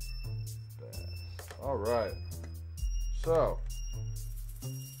 Alright, so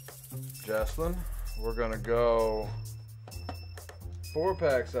Jesslyn, we're gonna go 4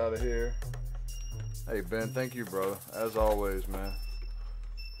 packs out of here. Hey Ben, thank you, brother, as always, man.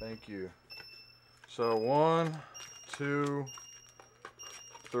 Thank you. So 1, 2,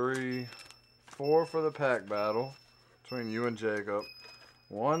 3, 4 for the pack battle between you and Jacob.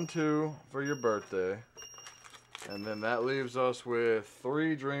 1, 2 for your birthday. And then that leaves us with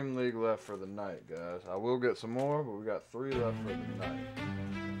 3 Dream League left for the night, guys. I will get some more, but we got 3 left for the night.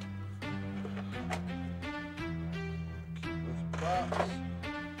 Keep this box.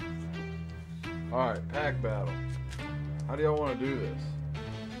 Alright, pack battle. How do y'all want to do this?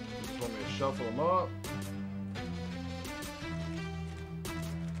 You just want me to shuffle them up?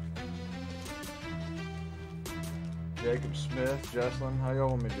 Jacob Smith, Jesslyn, how y'all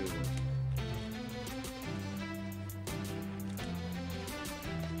want me to do this?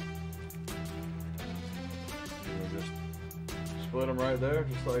 Split them right there,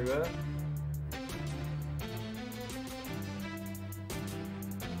 just like that.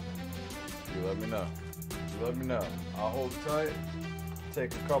 You let me know. You let me know. I'll hold it tight.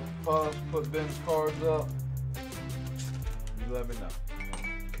 Take a couple puffs, put Ben's cards up. You let me know.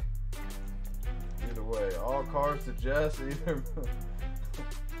 Either way, all cards to Jess, either.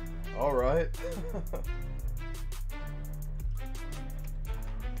 All right.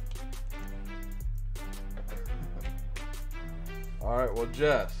 Alright, well,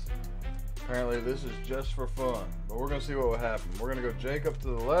 Jess, apparently this is just for fun, but we're going to see what will happen. We're going to go Jacob to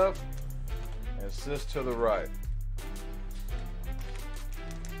the left and Sis to the right.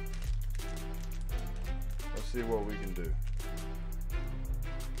 Let's see what we can do.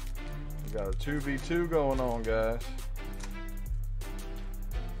 We got a 2v2 going on, guys.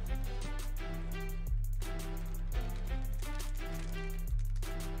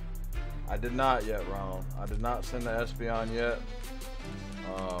 I did not yet, Ronald. I did not send the Espeon yet.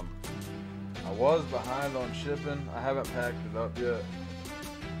 I was behind on shipping. I haven't packed it up yet.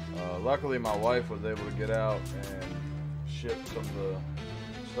 Luckily, my wife was able to get out and ship some of the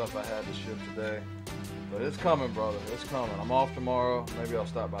stuff I had to ship today. But it's coming, brother. It's coming. I'm off tomorrow. Maybe I'll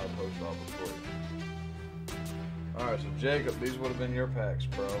stop by the post office for you. Alright, so Jacob, these would have been your packs,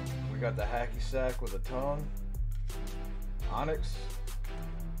 bro. We got the Hacky Sack with a tongue, Onyx,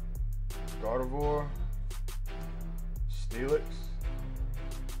 Gardevoir, Steelix,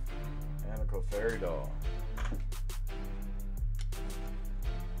 and a Clefairy doll.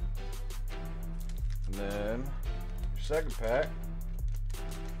 And then your second pack,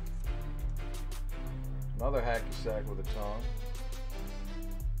 another Hacky Sack with a tongue,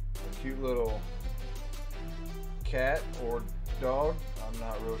 a cute little cat or dog, I'm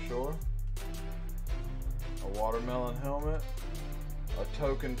not real sure, a watermelon helmet, a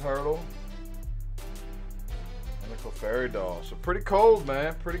token turtle, and a Clefairy doll. So pretty cold,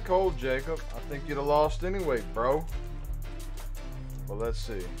 man. Pretty cold, Jacob. I think you'd have lost anyway, bro. But let's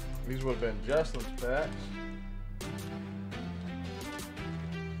see. These would have been Jesslyn's packs.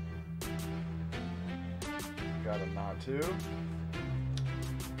 Got a Natu,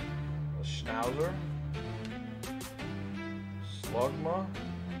 a Schnauzer, Slugma,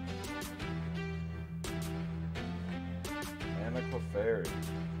 and a Clefairy.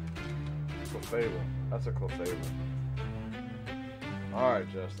 Clefable. That's a Clefable. Alright,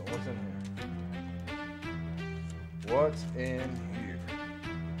 Justin, what's in here? What's in here?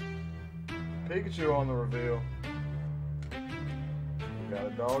 Pikachu on the reveal. We got a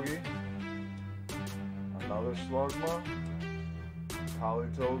doggy. Another Slugma.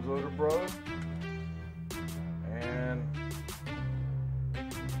 Politoed's older brother. And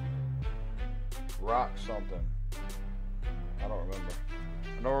Rock something. I don't remember.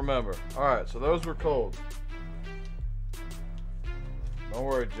 I don't remember. Alright, so those were cold. Don't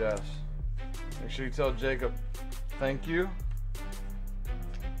worry, Jess. Make sure you tell Jacob thank you.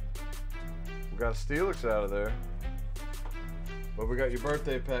 We got a Steelix out of there. But we got your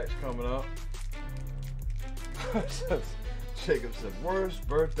birthday packs coming up. Jacob said, worst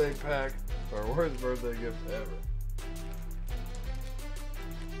birthday pack or worst birthday gift ever.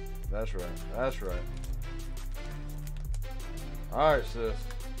 That's right. That's right. Alright, sis.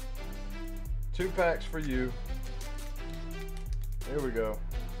 2 packs for you. Here we go.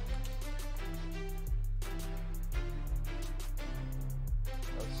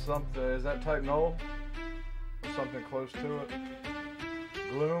 That's something. Is that type null? Or something close to it?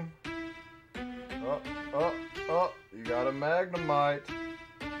 Gloom. You got a Magnemite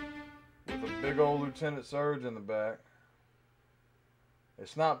with a big old Lieutenant Surge in the back.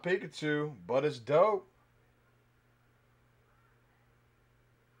 It's not Pikachu, but it's dope.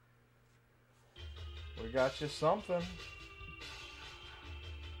 We got you something.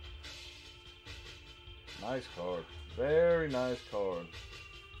 Nice card. Very nice card.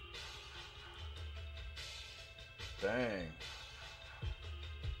 Dang.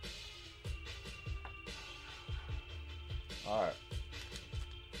 Alright.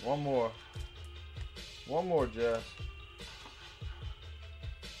 One more. One more, Jess.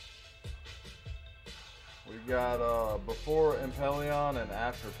 We got before Impeleon and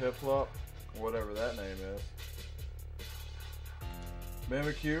after Piplup, whatever that name is.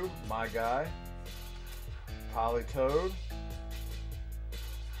 Mimikyu, my guy. Politoed.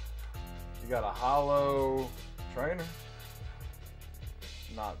 You got a hollow trainer.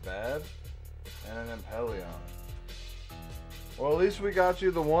 Not bad. And an Impeleon. Well, at least we got you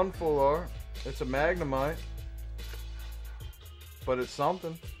the one full art. It's a Magnemite. But it's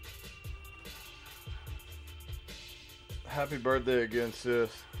something. Happy birthday again, sis.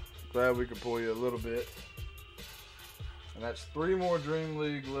 Glad we could pull you a little bit. And that's 3 more Dream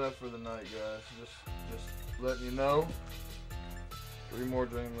League left for the night, guys. Just letting you know. 3 more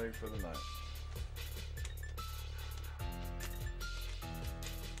Dream League for the night.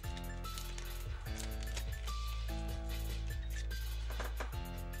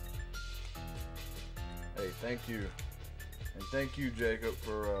 Hey, thank you. And thank you, Jacob,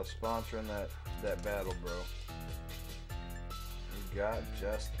 for sponsoring that battle, bro. We got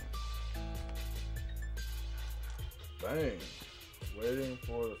Justin. Bang. Waiting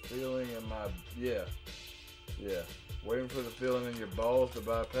for the feeling in my... Yeah. Waiting for the feeling in your balls to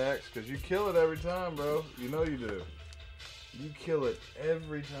buy packs. Because you kill it every time, bro. You know you do. You kill it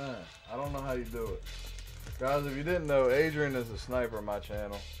every time. I don't know how you do it. Guys, if you didn't know, Adrian is a sniper on my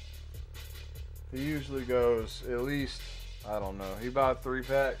channel. He usually goes at least, I don't know, he buys 3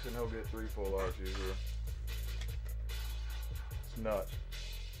 packs and he'll get 3 full arts usually. It's nuts.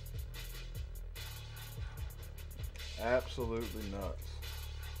 Absolutely nuts.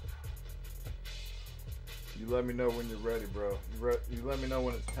 You let me know when you're ready, bro. You let me know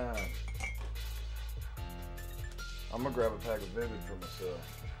when it's time. I'm gonna grab a pack of Vivid for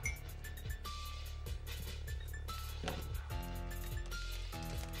myself.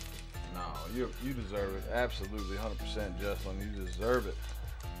 No, you deserve it. Absolutely, 100%, Jesslyn. You deserve it.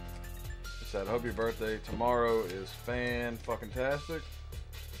 I said, hope your birthday tomorrow is fan-fucking-tastic.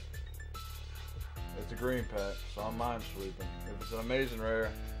 It's a green pack, so I'm mind sweeping. If it's an amazing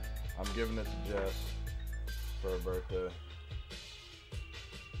rare, I'm giving it to Jess for her birthday.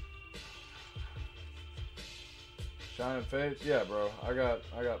 Shining Fates? Yeah, bro. I got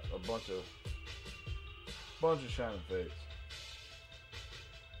a bunch of Shining Fates.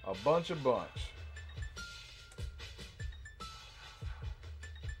 A bunch.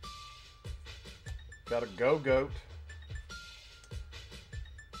 Got a Go-Goat,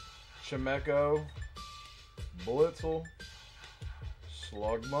 Chimecho, Blitzel,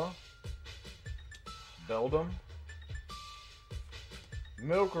 Slugma, Beldum,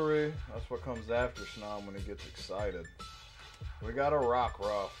 Milcery. That's what comes after Snom when he gets excited. We got a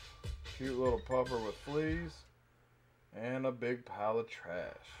Rockruff, cute little puffer with fleas, and a big pile of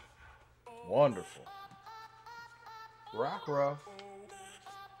trash. Wonderful. Rockruff.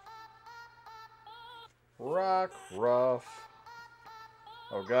 Rockruff.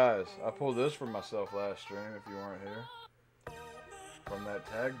 Oh, guys, I pulled this for myself last stream, if you weren't here. From that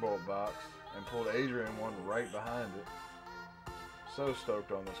Tag Bolt box, and pulled Adrian one right behind it. So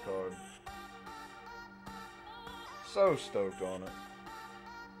stoked on this card. So stoked on it.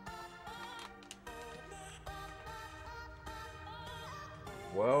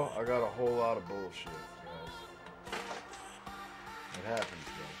 Well, I got a whole lot of bullshit, guys. It happens,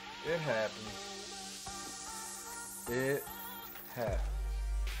 though. It happens. It happens.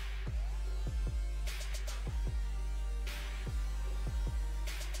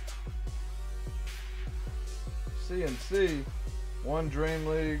 CNC, one Dream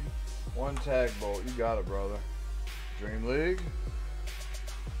League, one Tag Bolt. You got it, brother. Dream League,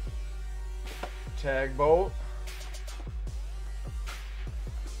 Tag Bolt,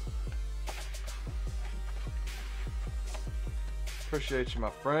 appreciate you, my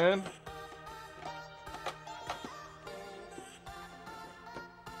friend.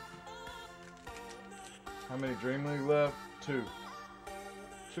 How many Dream League left? Two.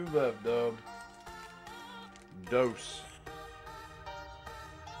 Two left, dub. Dose.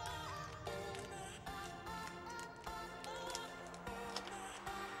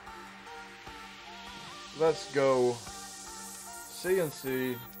 Let's go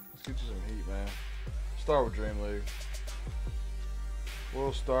CNC. Let's get you some heat, man. Start with Dream League.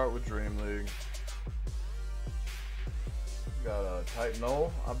 We'll start with Dream League. Got a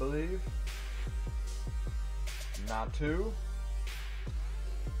Titanol, I believe. Natu.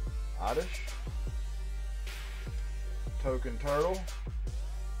 Oddish. Token Turtle.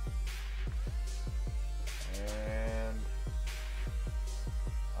 And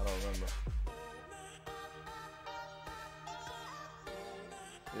I don't remember.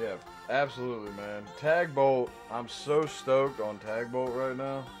 Yeah, absolutely, man. Tag Bolt, I'm so stoked on Tag Bolt right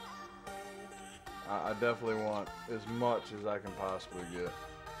now. I definitely want as much as I can possibly get.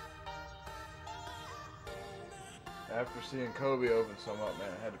 After seeing Kobe open some up, man,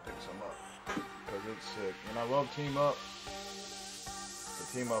 I had to pick some up. Because it's sick. And I love Team Up. The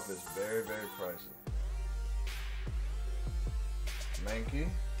Team Up is very, very pricey. Mankey.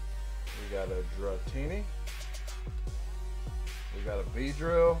 We got a Dratini. We got a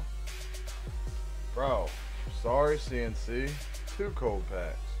B-Drill. Bro, sorry CNC. 2 cold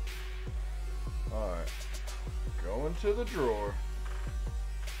packs. Alright. Going to the drawer.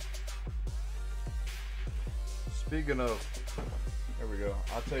 Speaking of, here we go.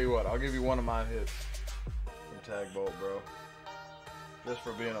 I'll tell you what, I'll give you one of my hits from Tag Bolt, bro. Just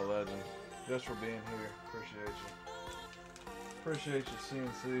for being a legend. Just for being here. Appreciate you. Appreciate you,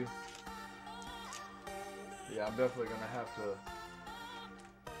 CNC. Yeah, I'm definitely going to have to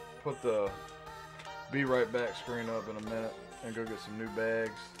put the Be Right Back screen up in a minute and go get some new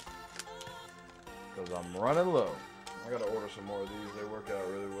bags. Because I'm running low. I got to order some more of these. They work out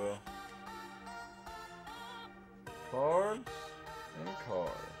really well. Cards and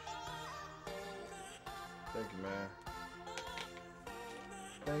cards. Thank you, man.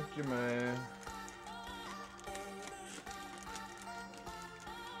 Thank you, man.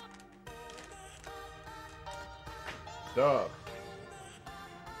 Dub.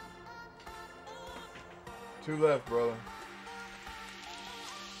 2 left, brother.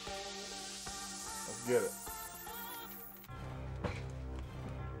 Let's get it.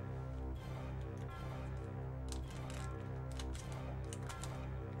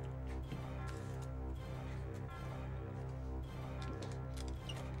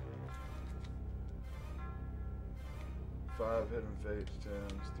 5 hidden fates,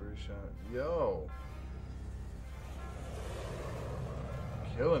 10s, 3 shine. Yo!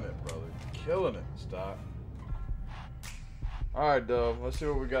 Killing it, brother. Killing it. Stop. Alright, Dub. Let's see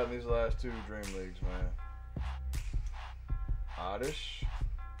what we got in these last 2 Dream Leagues, man. Oddish.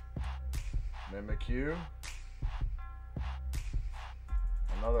 Mimikyu.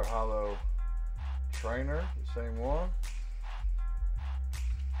 Another Hollow Trainer. The same one.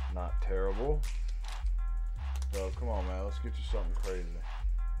 Not terrible. Dub, come on, man. Let's get you something crazy.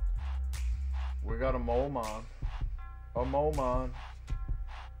 We got a Molmon. A Molmon.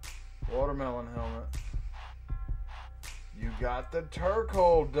 Watermelon helmet. You got the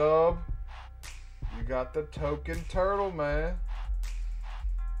Turkle, Dub. You got the token turtle, man.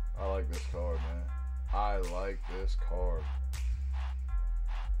 I like this card, man. I like this card.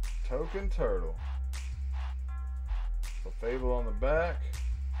 Token turtle. A Fable on the back.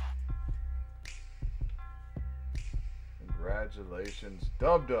 Congratulations,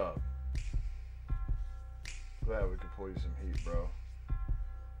 Dub. Glad we could pull you some heat, bro.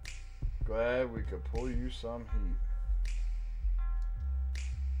 Glad we could pull you some heat.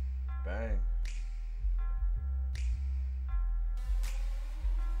 Bang.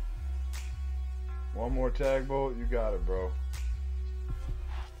 One more tag bolt. You got it, bro.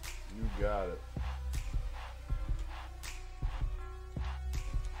 You got it.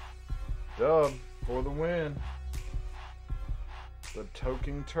 Dub for the win. The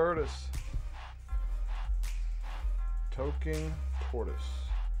Toking Tortoise. Toking Tortoise.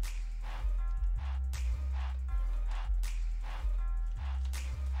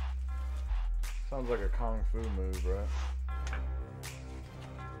 Sounds like a kung fu move, right?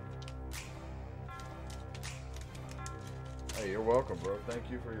 Hey, you're welcome, bro. Thank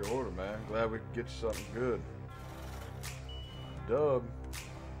you for your order, man. Glad we could get you something good. Dub.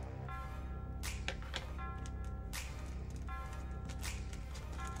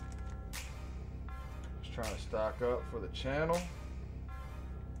 Just trying to stock up for the channel.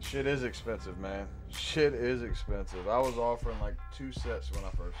 Shit is expensive, man. Shit is expensive. I was offering like 2 sets when I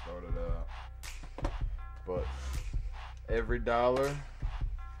first started out. But every dollar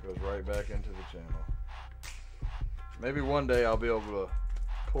goes right back into the channel. Maybe one day I'll be able to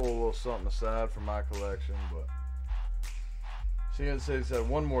pull a little something aside for my collection, but CNC said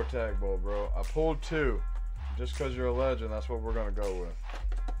one more tag bolt, bro. I pulled 2. Just because you're a legend, that's what we're going to go with.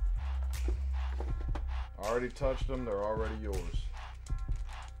 I already touched them. They're already yours.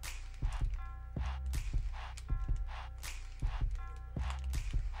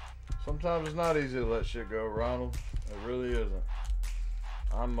 Sometimes it's not easy to let shit go, Ronald. It really isn't.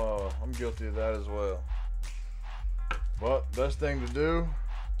 I'm guilty of that as well. But best thing to do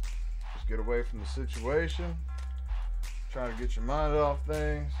is get away from the situation. Try to get your mind off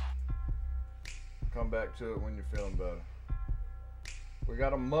things. Come back to it when you're feeling better. We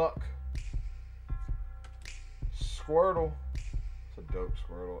got a Muck. Squirtle. It's a dope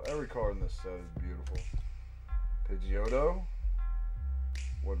Squirtle. Every card in this set is beautiful. Pidgeotto.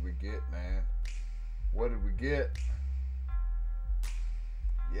 What did we get, man? What did we get?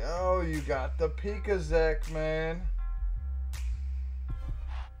 Yo, you got the Pikazek, man.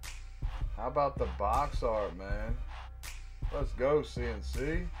 How about the box art, man? Let's go,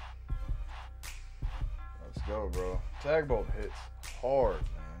 CNC. Let's go, bro. Tag bolt hits hard,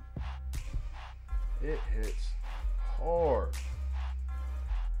 man. It hits hard.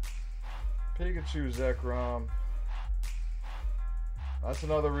 Pikachu Zekrom. That's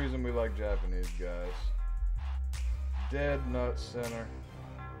another reason we like Japanese guys. Dead nut center.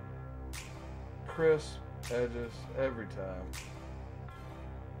 Crisp edges every time.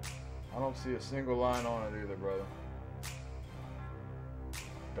 I don't see a single line on it either, brother.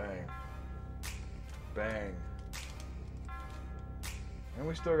 Bang. Bang. And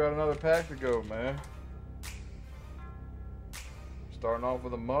we still got another pack to go, man. Starting off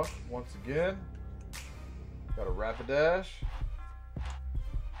with a Muck once again. Got a Rapidash.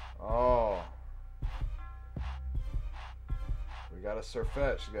 Oh. We got a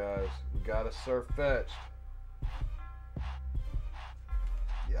Sirfetch'd, guys. We got a Sirfetch'd.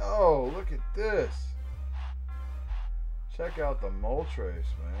 Yo, look at this. Check out the Moltres,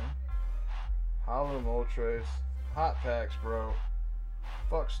 man. Hollow Moltres. Hot packs, bro.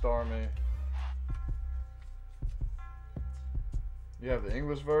 Fuck Starmie. You have the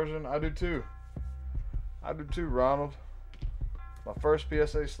English version? I do too. I do too, Ronald. My first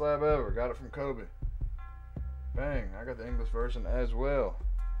PSA slab ever. Got it from Kobe. Bang. I got the English version as well.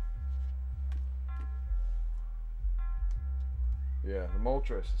 Yeah, the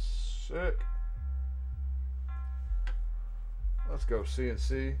Moltres is sick. Let's go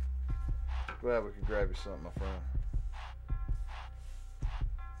CNC. Glad we could grab you something, my friend.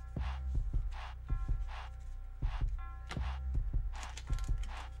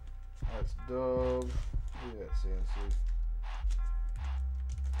 Dub. Where you at, CNC?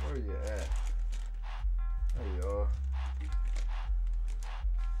 Where you at? There you are.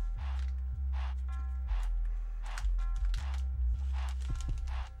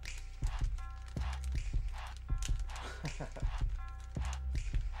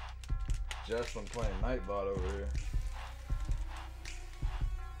 Jesslyn playing Nightbot over here.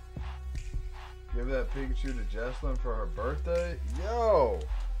 Give that Pikachu to Jesslyn for her birthday? Yo!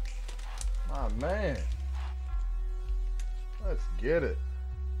 My man. Let's get it.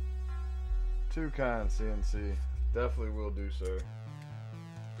 Too kind, CNC. Definitely will do, sir.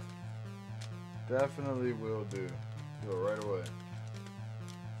 Definitely will do. Do it right away.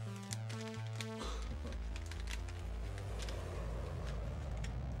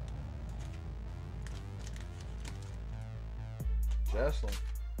 Jesslyn.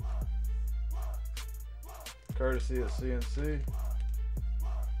 Courtesy of CNC.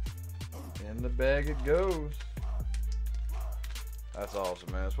 In the bag it goes. That's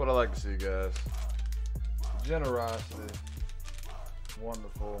awesome, man. That's what I like to see, guys. Generosity.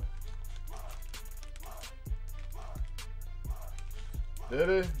 Wonderful.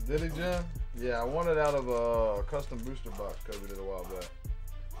 Did he? Did he, Jen? Yeah, I won it out of a custom booster box Kobe did a while back.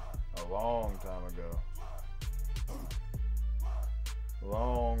 A long time ago.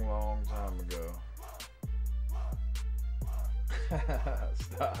 Long time ago.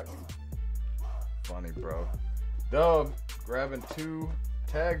 Stock. Funny, bro. Dub grabbing 2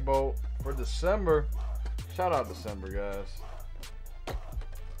 tag bolt for December. Shout out December, guys.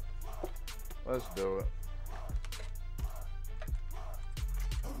 Let's do it.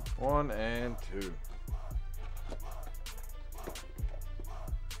 1 and 2.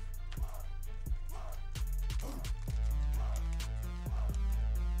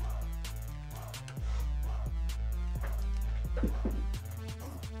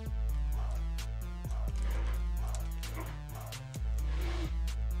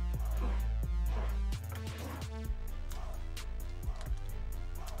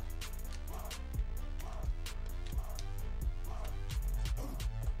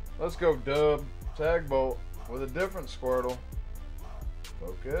 Let's go, Dub. Tag bolt with a different Squirtle.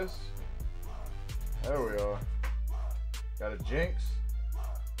 Focus. There we are. Got a Jinx.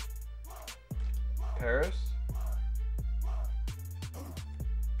 Paris.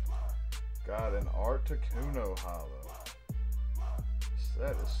 Got an Articuno Hollow.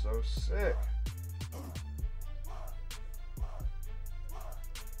 That is so sick.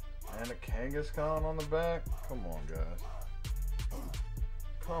 And a Kangaskhan on the back. Come on, guys.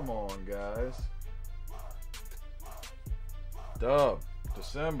 Come on, guys. Dub,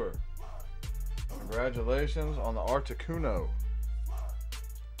 December. Congratulations on the Articuno.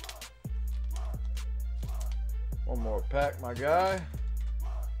 One more pack, my guy.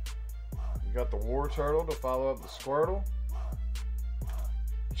 You got the War Turtle to follow up the Squirtle.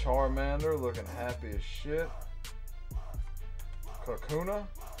 Charmander looking happy as shit. Kakuna.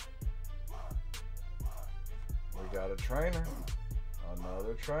 We got a trainer.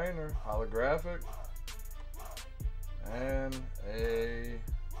 Another trainer, holographic, and a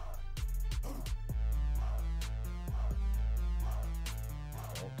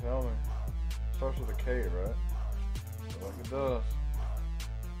don't tell me. Starts with a K, right? Feel like it does.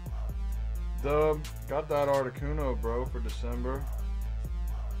 Dub, got that Articuno, bro, for December.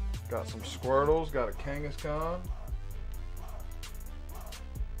 Got some Squirtles, got a Kangaskhan.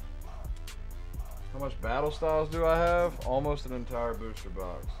 How much battle styles do I have? Almost an entire booster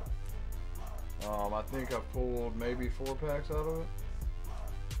box. I think I've pulled maybe 4 packs out of it.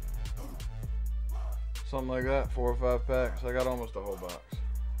 Something like that, 4 or 5 packs. I got almost a whole box.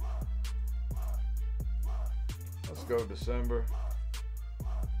 Let's go December.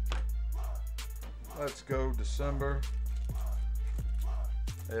 Let's go December.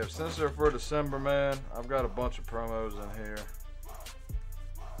 Hey, since they're for December, man, I've got a bunch of promos in here.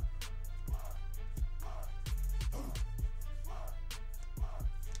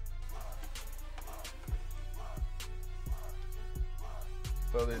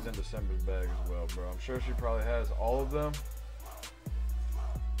 Throw these in December's bag as well, bro. I'm sure she probably has all of them,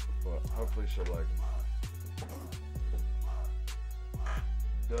 but hopefully she'll like them.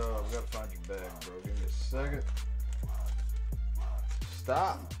 Duh, we gotta find your bag, bro. Give me a second.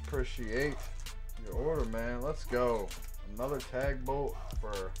 Stop. Appreciate your order, man. Let's go. Another tag bolt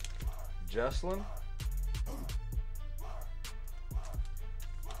for Jesslyn.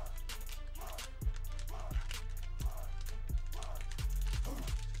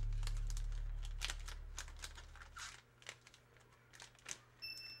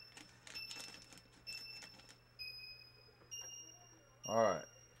 Alright.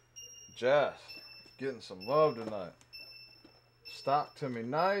 Jess, getting some love tonight. Stock to me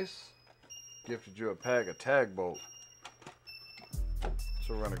nice. Gifted you a pack of tag bolt.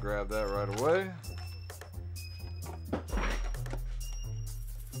 So we're gonna grab that right away.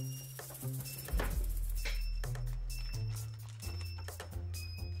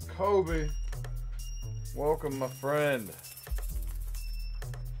 Kobe, welcome my friend.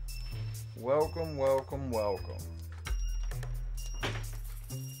 Welcome, welcome, welcome.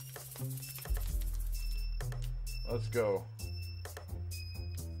 Let's go.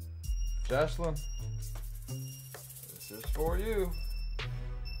 Jesslyn, this is for you.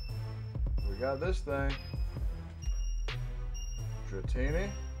 We got this thing. Dratini.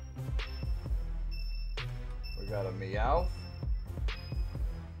 We got a Meowth.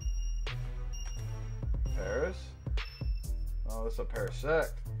 Paris. Oh, it's a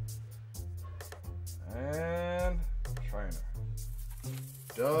Parasect. And Trainer.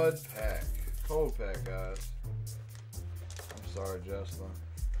 Dud pack. Cold pack, guys. I'm sorry, Jesslyn.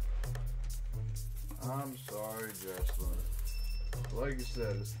 I'm sorry, Jesslyn. Like you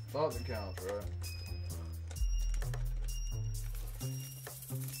said, it's the thought that counts, right?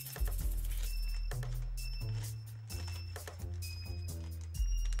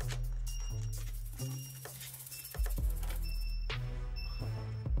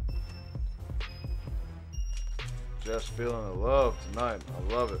 Just feeling the love tonight.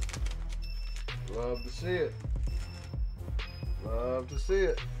 I love it. Love to see it. Love to see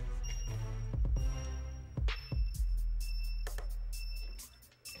it.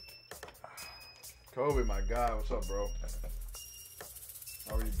 Kobe, my guy, what's up, bro?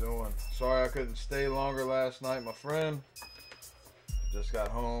 How are you doing? Sorry I couldn't stay longer last night, my friend. Just got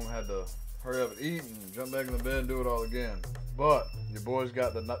home, had to hurry up and eat and jump back in the bed and do it all again. But your boys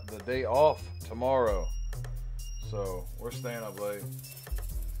got the day off tomorrow. So we're staying up late.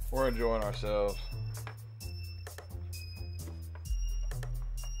 We're enjoying ourselves.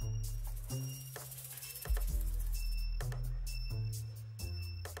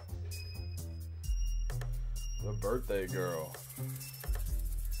 The birthday girl.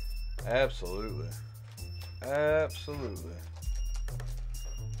 Absolutely. Absolutely.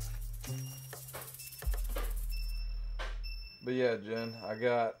 But yeah, Jen, I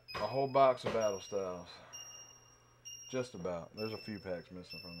got a whole box of Battle Styles. Just about. There's a few packs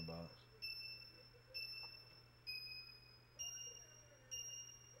missing from the box.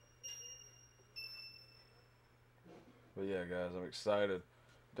 But yeah, guys, I'm excited.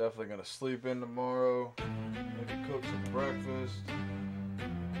 Definitely gonna sleep in tomorrow. Maybe cook some breakfast.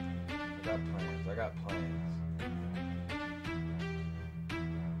 I got plans. I got plans.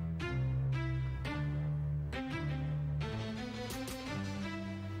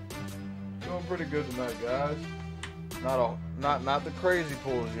 Doing pretty good tonight, guys. Not the crazy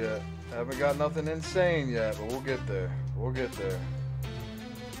pulls yet. Haven't got nothing insane yet, but we'll get there. We'll get there.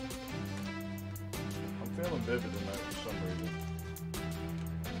 I'm feeling vivid tonight for some reason.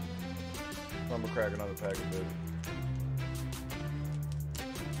 I'm gonna crack another pack of vivid.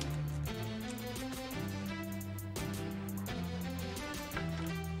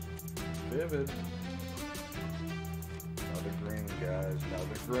 Vivid. Another green, guys.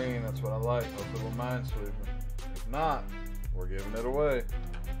 Another green. That's what I like. Hopefully we'll mind sweeping. If not, we're giving it away.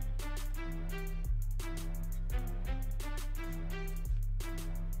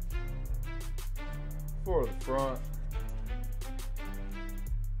 For the front.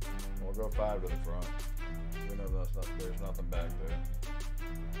 We'll go 5 to the front. We know there's nothing back there.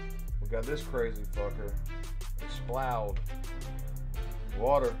 We got this crazy fucker. Explode.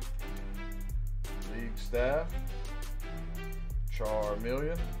 Water. League Staff.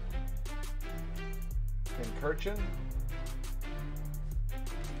 Charmeleon. Pincurchin.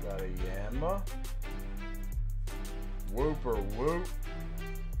 Got a Yanma. Whooper Whoop.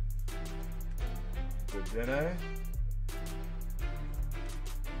 Dedenne.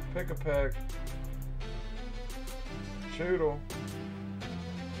 Pick-a-Peck. Choodle.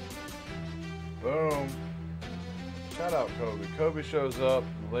 Boom. Shout out Kobe. Kobe shows up.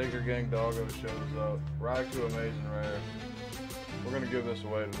 Laker Gang Doggo shows up. Raikou Amazing Rare. We're going to give this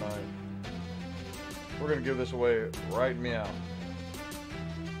away tonight. We're going to give this away right meow.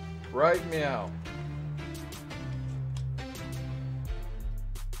 Right meow.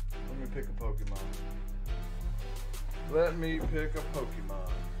 Let me pick a Pokemon. Let me pick a Pokemon.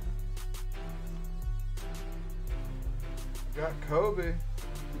 Got Kobe.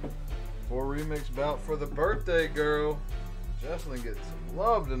 4 remix bout for the birthday girl. Jesslyn getting some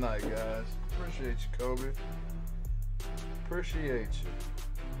love tonight, guys. Appreciate you, Kobe. Appreciate you.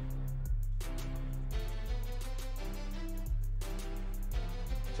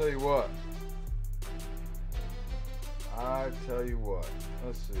 Tell you what. I tell you what.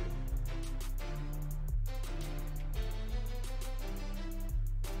 Let's see.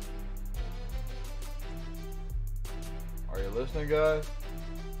 Are you listening, guys?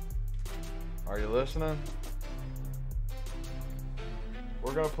 Are you listening?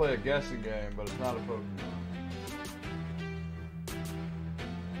 We're gonna play a guessing game, but it's not a Pokemon.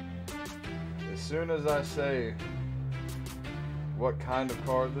 As soon as I say what kind of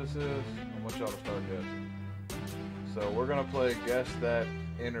card this is, I want y'all to start guessing. So we're gonna play Guess That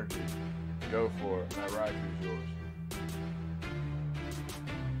Energy. Go for it. That Raikou's yours.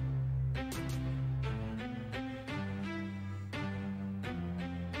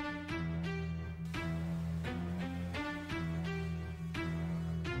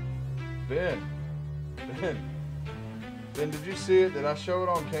 Ben, did you see it? Did I show it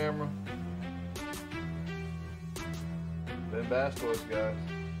on camera? Ben Blastoise, guys.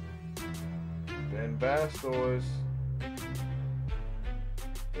 Ben Blastoise.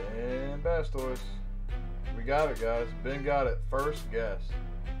 Ben Blastoise. We got it, guys. Ben got it. First guess.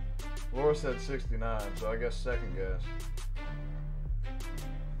 Laura said 69, so I guess second guess.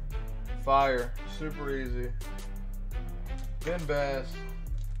 Fire. Super easy. Ben Bass.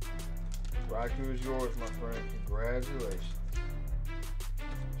 Raikou is yours, my friend. Congratulations.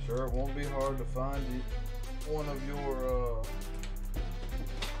 Sure, it won't be hard to find one of your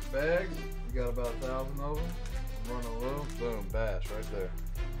bags. You got about 1,000 of them. I'm running low. Boom, Bass right there.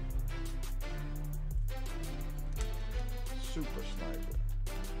 Super sniper.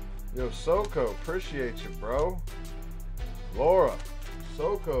 Yo, Soko, appreciate you, bro. Laura,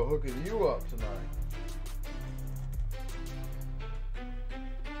 Soko hooking you up tonight.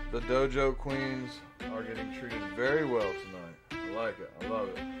 The Dojo Queens are getting treated very well tonight. I like it. I love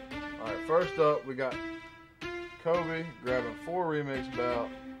it. Alright, first up, we got Kobe grabbing 4 remix bout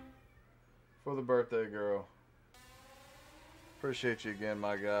for the birthday girl. Appreciate you again,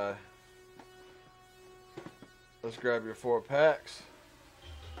 my guy. Let's grab your 4 packs.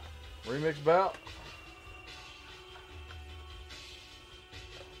 Remix bout.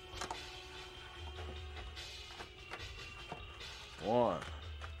 One,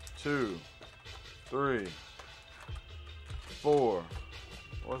 2, 3, 4.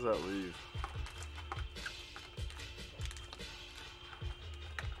 What does that leave?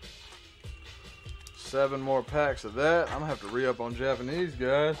 7 more packs of that. I'm gonna have to re-up on Japanese,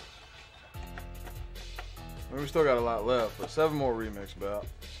 guys. I mean, we still got a lot left, but 7 more remix bout.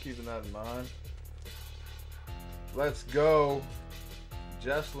 Just keeping that in mind. Let's go,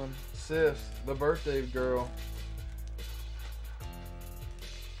 Jesslyn, sis, the birthday girl.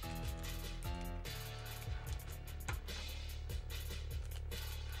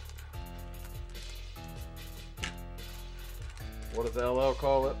 What does LL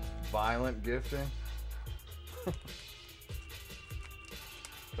call it? Violent gifting?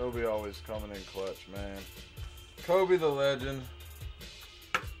 Kobe always coming in clutch, man. Kobe the legend.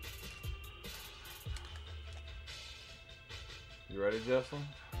 You ready, Jesslyn?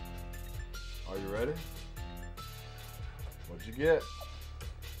 Are you ready? What'd you get?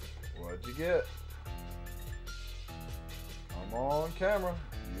 What'd you get? I'm on camera.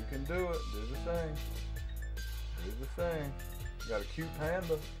 You can do it. Do the thing. Do the thing. You got a cute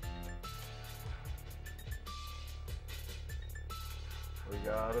panda. We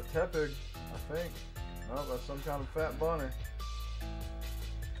got a Tepig, I think. No, that's some kind of fat bunny.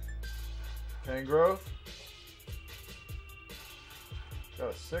 Tangrowth.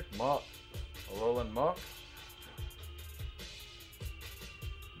 Got a sick muck. A rolling muck.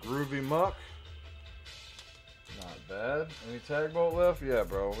 Groovy muck. Not bad. Any tag bolt left? Yeah,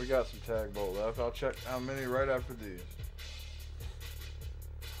 bro. We got some tag bolt left. I'll check how many right after these.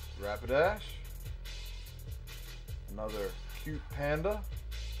 Rapidash. Another cute panda.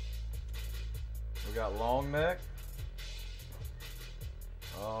 We got long neck.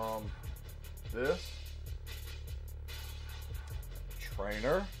 This.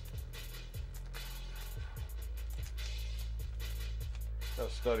 Trainer.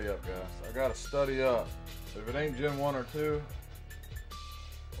 Gotta study up, guys. I gotta study up. If it ain't Gen 1 or 2,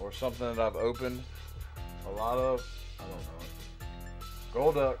 or something that I've opened a lot of, I don't know.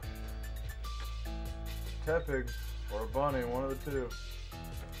 Golduck, Tepig, or a bunny, one of the two.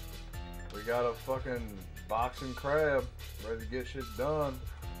 We got a fucking boxing crab ready to get shit done.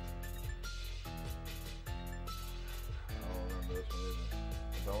 I don't remember this one either.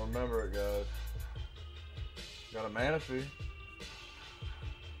 I don't remember it, guys. Got a Manaphy.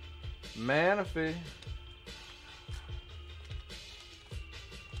 Manaphy.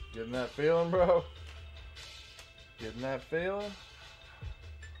 Getting that feeling, bro? Getting that feeling?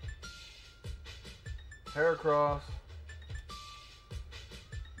 Heracross.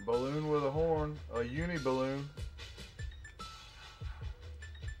 Balloon with a horn. A uni balloon.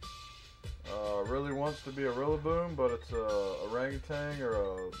 Really wants to be a Rillaboom, but it's a orangutan or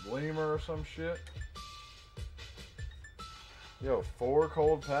a lemur or some shit. Yo, 4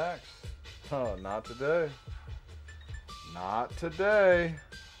 cold packs? Huh, not today. Not today.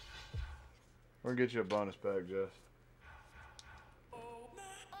 We're gonna get you a bonus pack, Jess.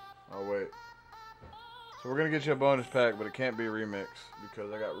 Oh, wait. So we're gonna get you a bonus pack, but it can't be remix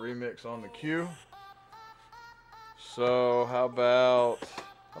because I got remix on the queue. So how about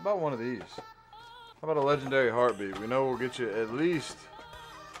one of these? How about a legendary heartbeat? We know we'll get you at least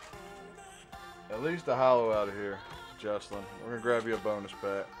a hollow out of here, Jocelyn. We're gonna grab you a bonus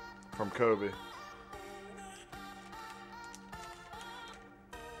pack from Kobe.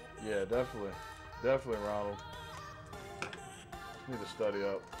 Yeah, definitely, Ronald. Need to study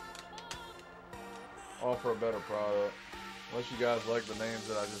up. Offer a better product. Unless you guys like the names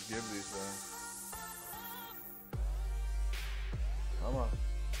that I just give these things. Come on.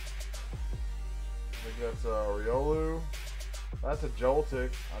 I think that's Riolu. That's a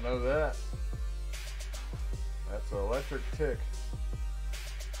Joltik. I know that. That's an Electric Tick.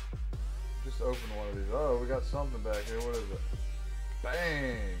 Just open one of these. Oh, we got something back here. What is it?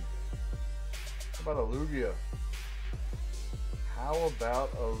 Bang! How about a Lugia? How about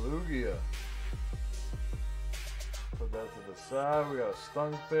a Lugia? Put that to the side. We got a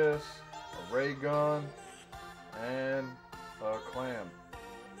Stunfisk, a Ray Gun, and a Clam.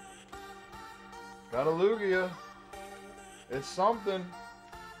 Got a Lugia. It's something.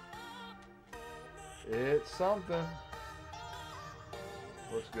 It's something.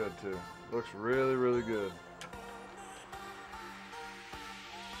 Looks good too. Looks really, really good.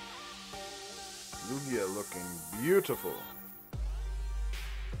 Lugia looking beautiful.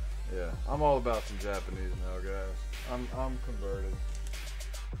 Yeah, I'm all about some Japanese now, guys. I'm converted.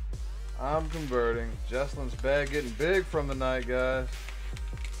 I'm converting. Jesslyn's bag getting big from the night, guys.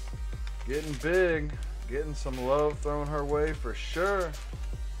 Getting big. Getting some love thrown her way for sure.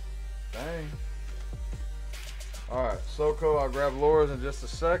 Dang. Alright, Soko, I'll grab Laura's in just a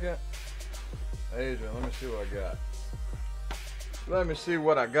second. Adrian, let me see what I got. Let me see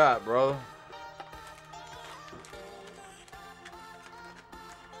what I got, brother.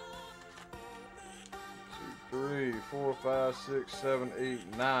 3, 4, 5, 6, 7,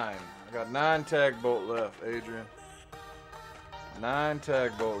 8, 9. I got 9 tag bolt left, Adrian. 9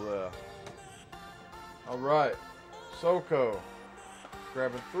 tag bolt left. Alright. Soko.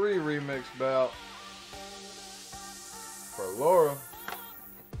 Grabbing 3 remix bout for Laura.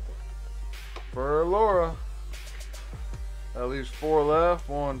 For Laura. That leaves 4 left.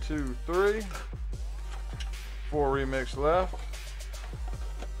 1, 2, 3. 4 remix left.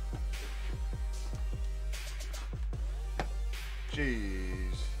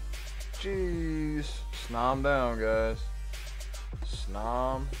 Jeez. Jeez. Snom down, guys.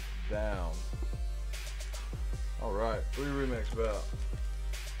 Snom down. Alright, 3 remix bout.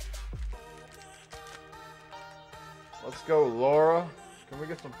 Let's go, Laura. Can we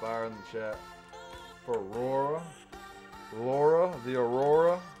get some fire in the chat for Aurora? Laura, the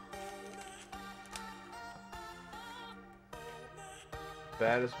Aurora.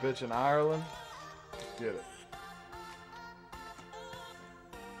 Baddest bitch in Ireland. Let's get it.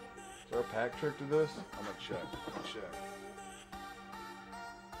 Is there a pack trick to this? I'm gonna check.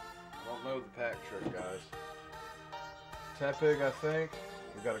 I don't know the pack trick, guys. Tepig, I think.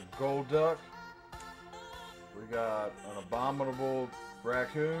 We got a gold duck. We got an abominable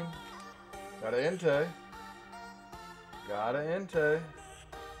raccoon. Got an Entei. Got an Entei.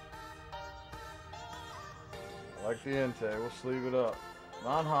 I like the Entei. We'll sleeve it up.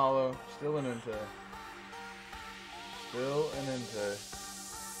 Non-hollow. Still an Entei. Still an Entei.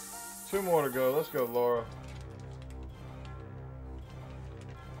 2 more to go. Let's go, Laura.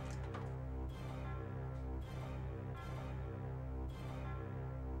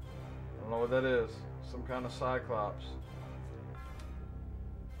 I don't know what that is. Some kind of Cyclops.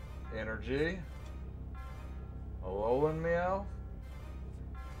 Energy. A Alolan Meow.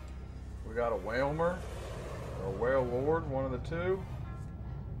 We got a Whalmer. Or a Whale Lord, one of the 2.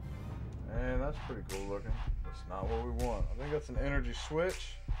 And that's pretty cool looking. That's not what we want. I think that's an energy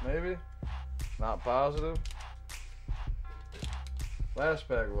switch, maybe. Not positive. Last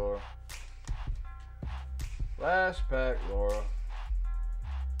pack, Laura. Last pack, Laura.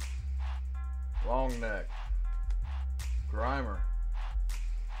 Long neck. Grimer.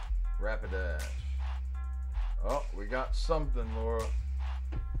 Rapidash. Oh, we got something, Laura.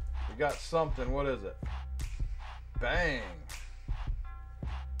 We got something. What is it? Bang.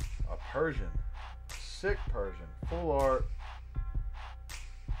 A Persian. Sick Persian. Full art.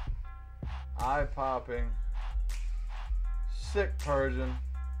 Eye popping. Sick Persian.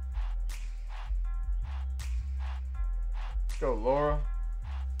 Let's go, Laura.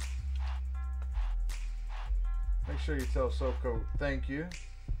 Make sure you tell Soko thank you.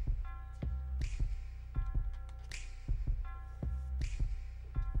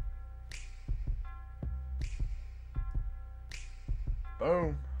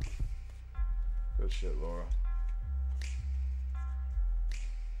 Boom. Good shit, Laura.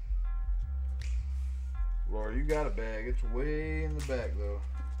 Laura, you got a bag. It's way in the back, though.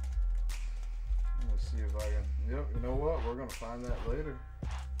 Let's see if I can... Yep, you know what? We're going to find that later.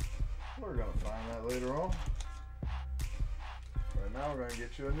 We're going to find that later on. Right now, we're going to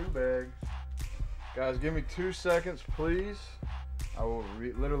get you a new bag. Guys, give me 2 seconds, please. I will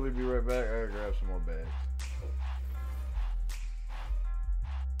literally be right back. I gotta grab some more bags.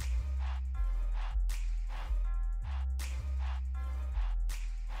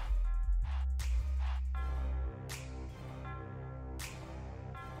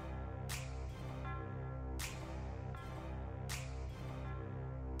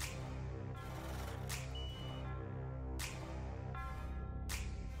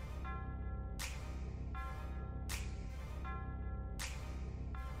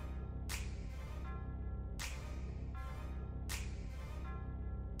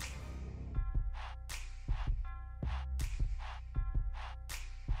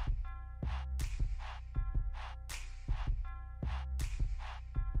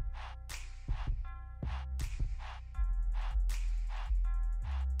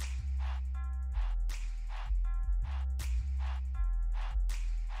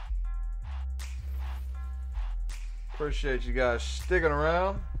 Appreciate you guys sticking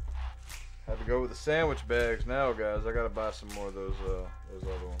around. Have to go with the sandwich bags now, guys. I gotta buy some more of those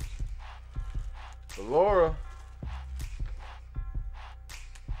other ones. But Laura,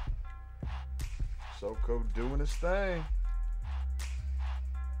 Soko doing his thing.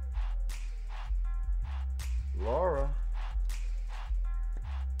 Laura.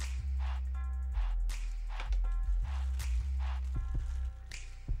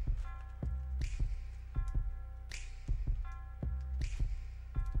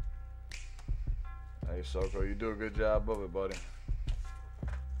 Hey, Soko, you do a good job of it, buddy.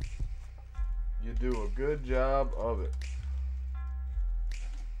 You do a good job of it.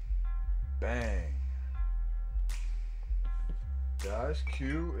 Bang. Guys,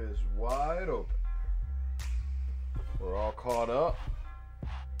 Q is wide open. We're all caught up.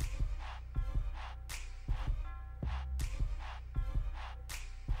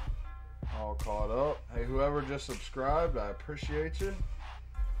 All caught up. Hey, whoever just subscribed, I appreciate you.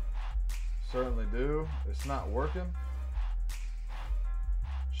 Certainly do. It's not working.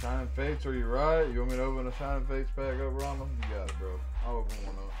 Shining Fates, are you right? You want me to open a Shining Fates pack up, Rama? You got it, bro. I'll open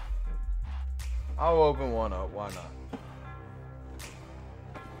one up. I'll open one up. Why not?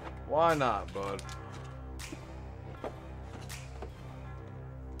 Why not, bud?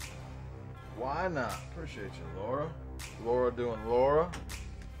 Why not? Appreciate you, Laura. Laura doing Laura.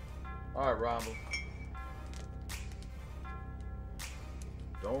 All right, Rama.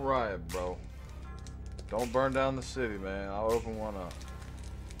 Don't riot, bro. Don't burn down the city, man. I'll open one up.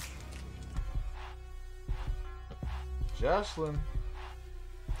 Jocelyn.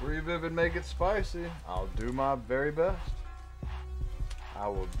 3 Vivid, make it spicy. I'll do my very best. I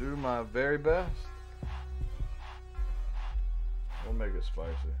will do my very best. We'll make it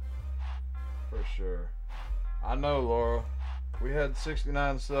spicy. For sure. I know, Laura. We had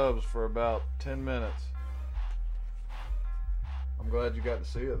 69 subs for about 10 minutes. I'm glad you got to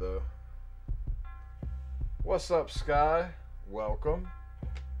see it, though. What's up, Sky? Welcome.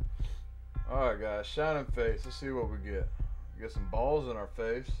 Alright, guys. Shining Face. Let's see what we get. We get some balls in our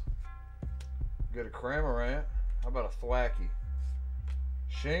face. We get a Cramorant. How about a Thwacky?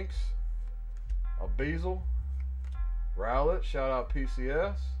 Shinx. A Beazle. Rowlet. Shout out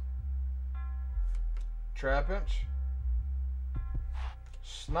PCS. Trapinch.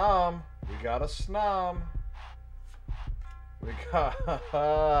 Snom. We got a Snom. We got...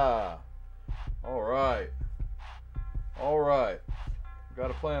 Alright. Alright. Got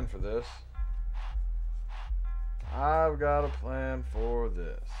a plan for this. I've got a plan for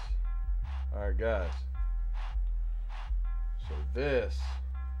this. Alright, guys. So this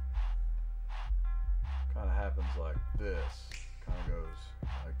kind of happens like this. Kind of goes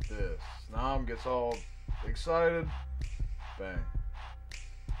like this. Snom gets all excited. Bang.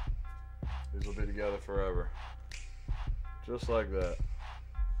 These will be together forever. Just like that.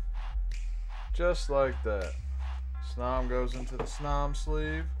 Just like that. Snom goes into the Snom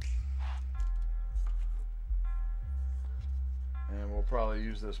sleeve. probably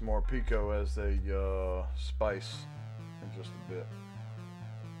use this more pico as a spice in just a bit.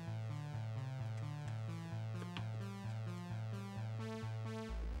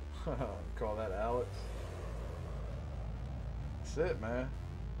 Call that Alex. That's it, man.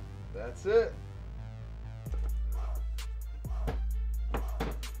 That's it.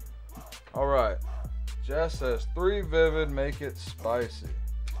 Alright. Jess says 3 vivid, make it spicy.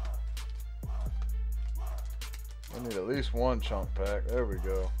 We need at least 1 chunk pack. There we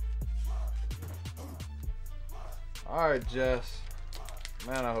go. Alright, Jess.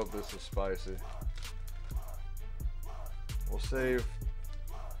 Man, I hope this is spicy. We'll save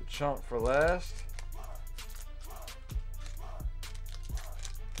the chunk for last.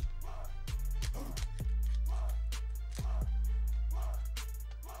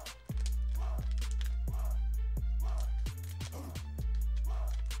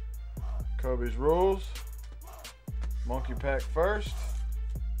 Kobe's rules. Monkey pack first.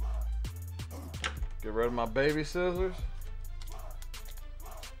 Get rid of my baby scissors.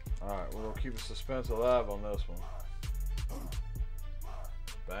 Alright, we're going to keep the suspense alive on this one.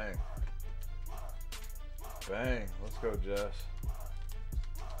 Bang. Bang. Let's go, Jess.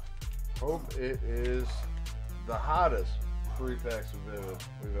 Hope it is the hottest 3 packs of Vivid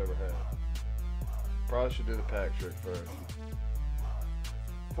we've ever had. Probably should do the pack trick first.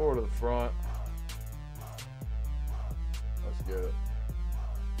 4 to the front. Let's get it.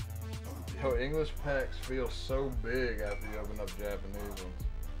 Yo, English packs feel so big after you open up Japanese ones.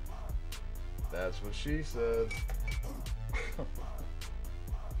 That's what she said. Yeah,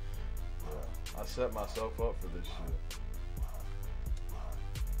 I set myself up for this shit.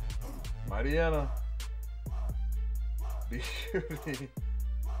 Mighty Anna. Beauty.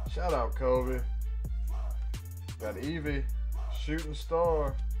 Shout out Kobe. Got Evie. Shooting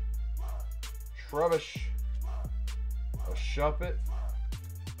Star. Trubbish. A Shuppet.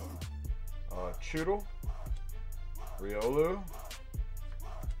 Choodle. Riolu.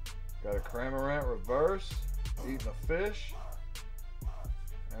 Got a Cramorant reverse. Eating a fish.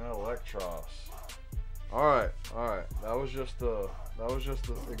 And an Electros. Alright, alright. That was just the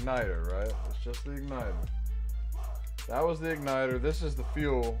igniter, right? It's just the igniter. That was the igniter. This is the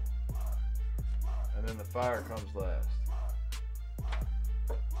fuel. And then the fire comes last.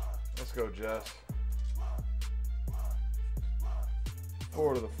 Let's go, Jess.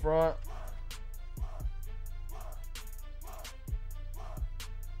 4 to the front.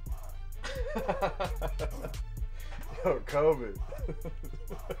 Yo, Kobe.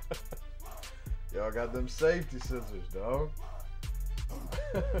 Y'all got them safety scissors, dog.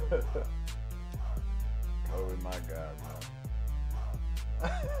 Kobe, my God,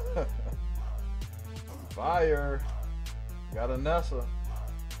 man. Fire. Got a Nessa.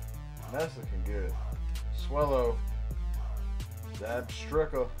 Nessa can get it. Swellow. Dab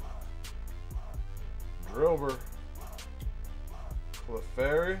Stricka. Drilber.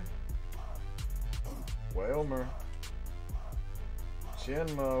 Clefairy. Whalmer.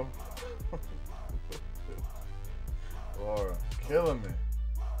 Chinmo. Laura. Killing me.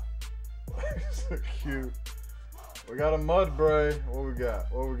 So cute. We got a Mudbray. What we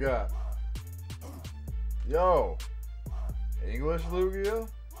got? What we got? Yo. English Lugia?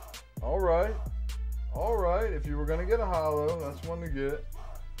 Alright. Alright. If you were going to get a holo, that's one to get.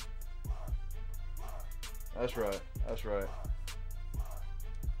 That's right. That's right.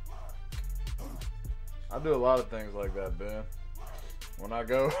 I do a lot of things like that, Ben. When I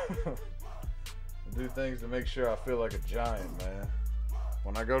go do things to make sure I feel like a giant, man.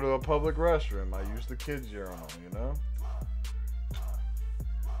 When I go to a public restroom, I use the kids' urinal, you know?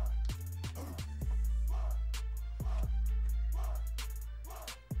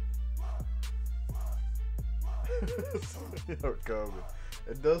 Yo, Kobe.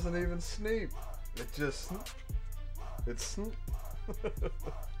 It doesn't even sneep. It just it's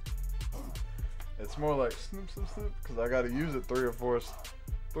it's more like snoop snoop snoop because I got to use it three or four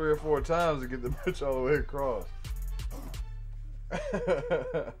times to get the bitch all the way across.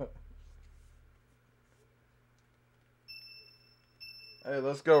 Hey,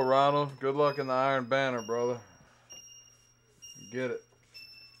 let's go, Ronald. Good luck in the Iron Banner, brother. Get it.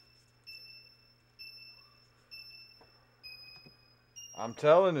 I'm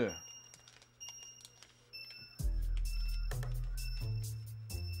telling you.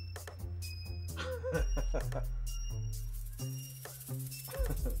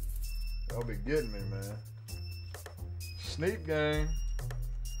 Y'all be getting me, man. Sneak gang.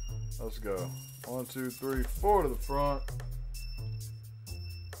 Let's go. 1, 2, 3, 4 to the front.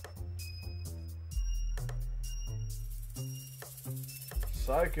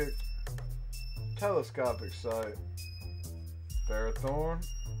 Psychic. Telescopic sight. Ferrothorn,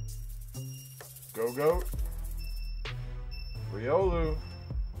 Go-Goat, Riolu,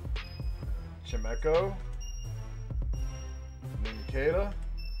 Chimecho, Nincada,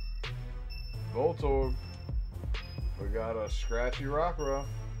 Voltorb. We got a Scratchy Rockruff,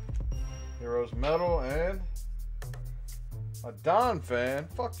 Heroes Metal, and a Donphan.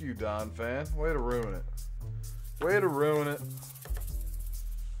 Fuck you, Donphan. Way to ruin it. Way to ruin it.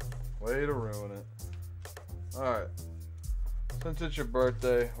 Way to ruin it. Alright. Since it's your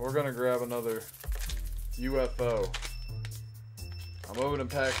birthday, we're going to grab another UFO. I'm opening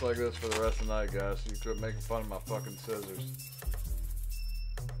packs like this for the rest of the night, guys, so you quit making fun of my fucking scissors.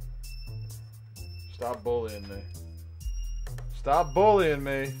 Stop bullying me. Stop bullying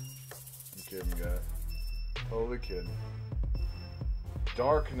me. I'm kidding, guys. Totally kidding.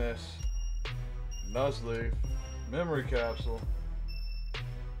 Darkness, Nuzleaf, Memory Capsule,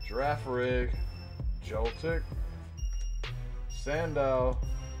 Girafarig, Joltik, Sandile,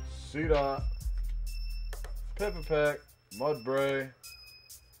 Seedot, Pippapeck, Mudbray,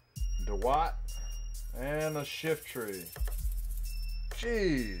 DeWatt, and a Shiftry.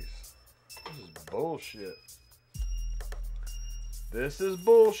 Jeez. This is bullshit. This is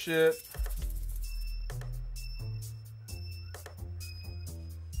bullshit.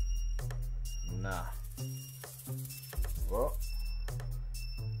 Nah. Well,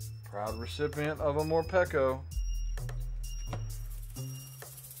 proud recipient of a Morpeko.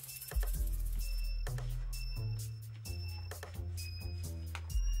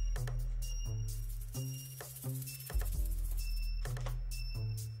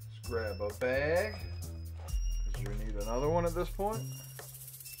 Let's grab a bag, because you need another one at this point.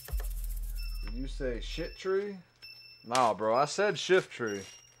 Did you say shit tree? Nah, bro, I said shift tree.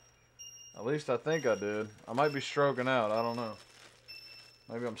 At least I think I did. I might be stroking out. I don't know.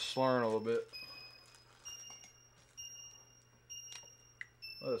 Maybe I'm slurring a little bit.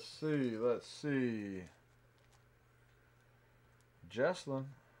 Let's see. Let's see. Jesslyn.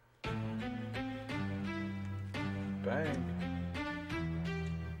 Bang.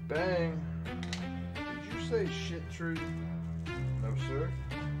 Bang. Did you say shit tree? No, sir.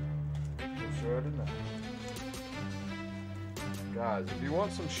 No, sir, I did not. Guys, if you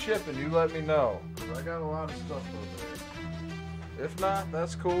want some shipping, you let me know, because I got a lot of stuff over there. If not,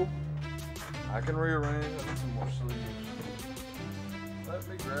 that's cool. I can rearrange. I need some more sleeves. Let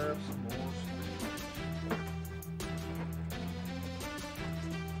me grab some more sleeves.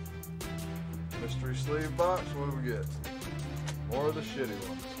 Mystery sleeve box, what do we get? More of the shitty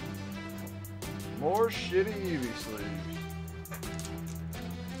ones. More shitty Eevee sleeves.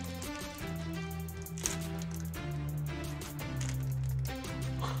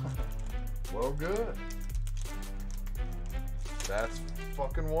 Well, good. That's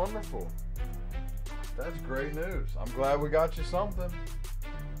fucking wonderful. That's great news. I'm glad we got you something.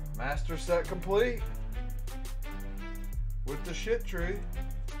 Master set complete. With the shit tree.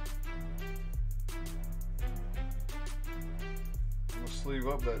 I'm gonna sleeve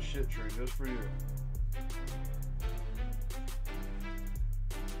up that shit tree just for you.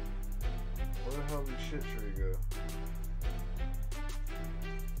 Where the hell did shit tree go?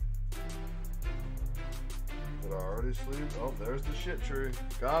 Did I already sleeve? Oh, there's the shit tree.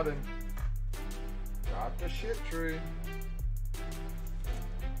 Got him. Got the shit tree.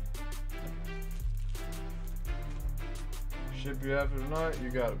 Ship you after tonight? You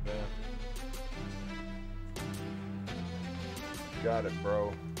got it, man. Got it,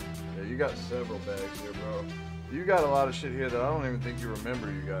 bro. Yeah, you got several bags here, bro. You got a lot of shit here that I don't even think you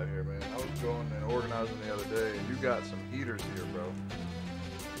remember you got here, man. I was going and organizing the other day, and you got some heaters here, bro.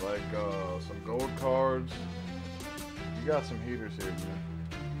 Like, some gold cards. You got some heaters here, man.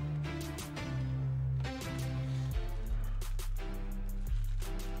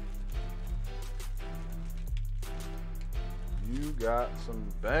 You got some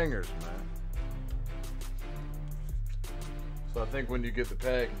bangers, man. So I think when you get the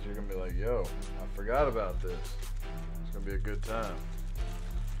package, you're gonna be like, yo, I forgot about this. It's gonna be a good time.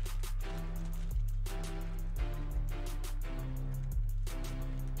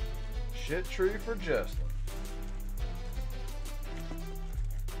 Shit tree for Jesslyn.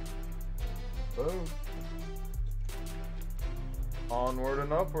 Boom. Onward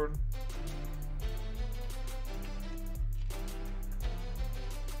and upward.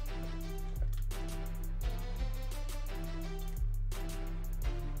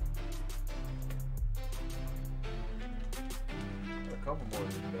 A couple more of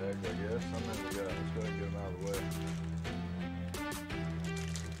these bags, I guess. How many we got? Let's go ahead and get them out of the way.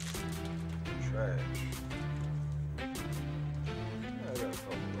 Trash. Yeah, I got a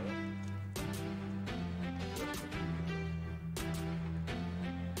couple left.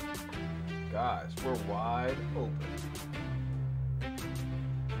 Guys, we're wide open.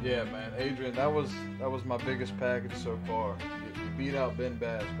 Yeah, man, Adrian, that was my biggest package so far. You beat out Ben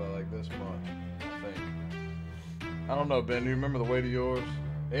Bass by like this much, I think. I don't know, Ben. Do you remember the weight of yours?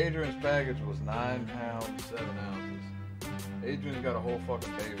 Adrian's package was 9 pounds 7 ounces. Adrian's got a whole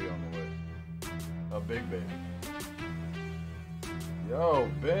fucking baby on the way. A big baby. Yo,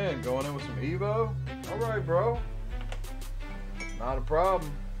 Ben, going in with some Evo? All right, bro. Not a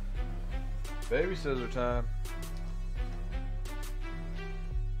problem. Baby scissor time.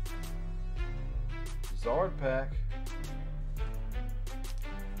 Zard pack.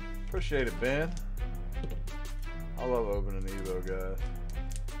 Appreciate it, Ben. I love opening Evo, guys.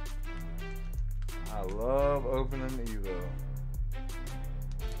 I love opening Evo.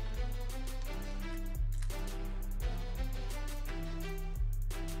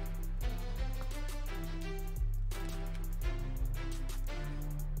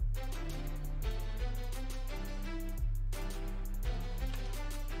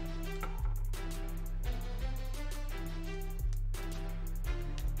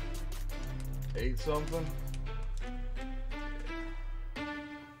 Ate something?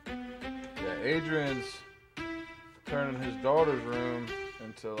 Yeah, Adrian's turning his daughter's room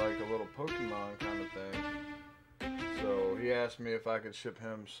into like a little Pokemon kind of thing. So he asked me if I could ship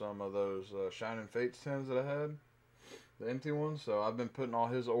him some of those Shining Fates tins that I had. The empty ones. So I've been putting all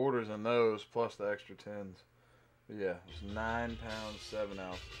his orders in those plus the extra tins. But yeah, it's 9 pounds 7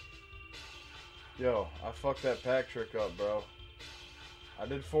 ounces. Yo, I fucked that pack trick up, bro. I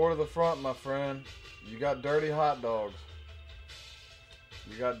did 4 to the front, my friend. You got dirty hot dogs.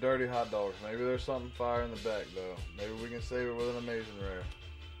 You got dirty hot dogs. Maybe there's something fire in the back, though. Maybe we can save it with an amazing rare.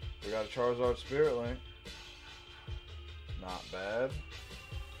 We got a Charizard Spirit Link. Not bad.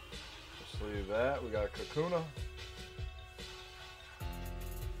 We'll sleeve that. We got a Kakuna.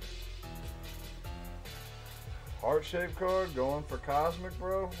 Heart-shaped card going for Cosmic,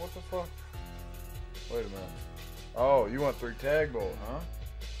 bro? What the fuck? Wait a minute. Oh, you want 3 Tag Bolt, huh?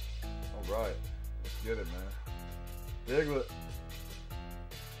 Alright. Let's get it, man. Diglett.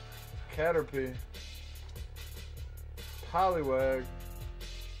 Caterpie. Poliwag.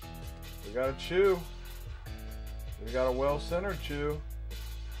 We got a Chew. We got a well-centered Chew.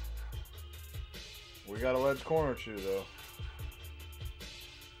 We got a Ledge Corner Chew, though.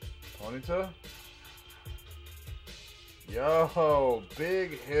 Ponyta. Yo,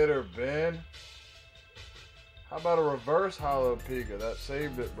 big hitter, Ben. How about a reverse Hollow Pika? That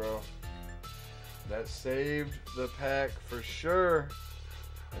saved it, bro. That saved the pack for sure.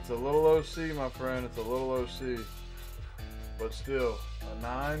 It's a little OC, my friend. It's a little OC. But still, a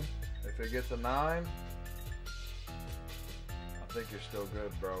 9. If it gets a 9, I think you're still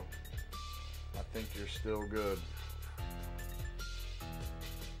good, bro. I think you're still good.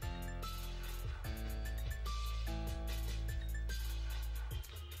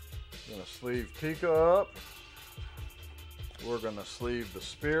 Gonna sleeve Pika up. We're gonna sleeve the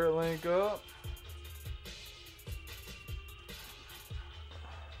Spirit Link up.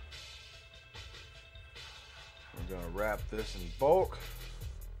 We're gonna wrap this in bulk.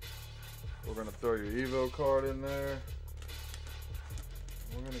 We're gonna throw your Evo card in there.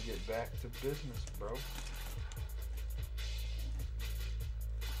 We're gonna get back to business, bro.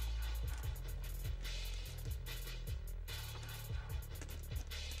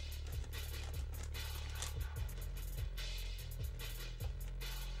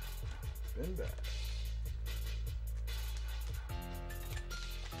 Been back.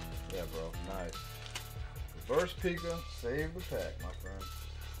 Yeah, bro. Nice. Reverse Pika. Save the pack, my friend.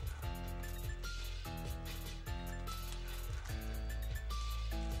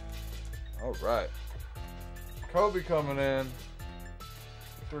 All right. Kobe coming in.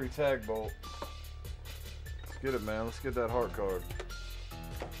 3 Tag Bolt. Let's get it, man. Let's get that heart card.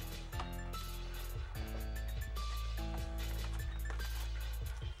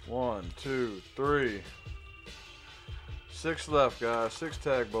 One, 2, 3. 6 left, guys. 6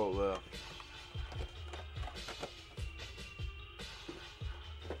 Tag Bolt left.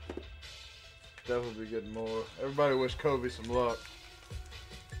 Definitely getting more. Everybody wish Kobe some luck.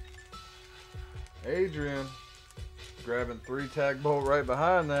 Adrian grabbing 3 Tag Bolt right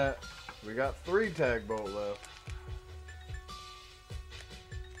behind that. We got 3 Tag Bolt left.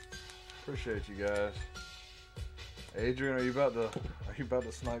 Appreciate you guys. Adrian, are you about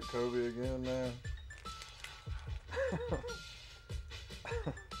to snipe Kobe again, man?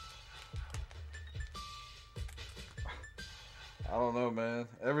 I don't know, man.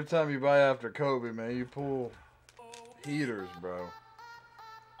 Every time you buy after Kobe, man, you pull heaters, bro.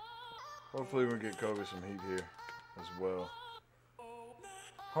 Hopefully we can get Kobe some heat here as well.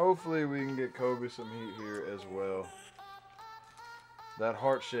 Hopefully we can get Kobe some heat here as well. That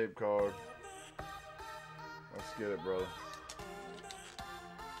heart-shaped card. Let's get it, brother.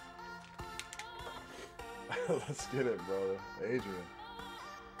 Let's get it, brother. Adrian.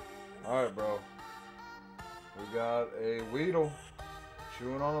 Alright, bro. We got a Weedle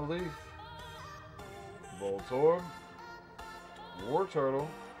chewing on a leaf. Voltorb. War Turtle.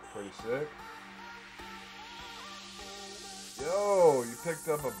 Pretty sick. Yo, you picked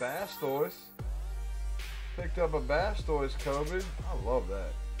up a Blastoise. Picked up a Blastoise, Kobe. I love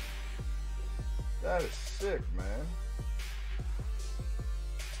that. That is sick, man.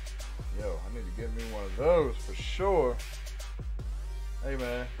 Yo, I need to get me one of those for sure. Hey,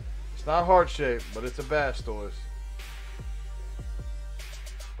 man. It's not heart-shaped, but it's a Blastoise.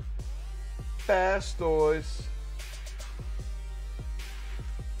 Blastoise.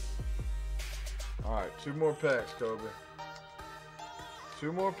 Alright, 2 more packs, Kobe.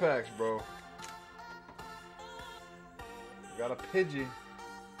 2 more packs, bro. We got a Pidgey.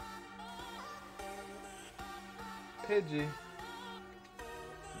 We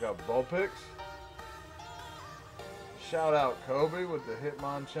got Vulpix. Shout out Kobe with the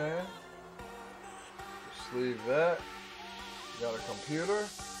Hitmonchan. Sleeve that. We got a computer.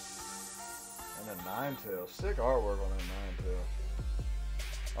 And a Ninetales. Sick artwork on that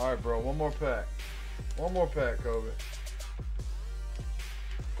Ninetales. Alright, bro. 1 more pack. 1 more pack, Kobe.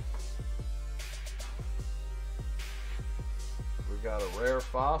 We got a rare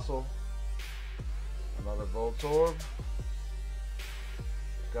fossil. Another Voltorb.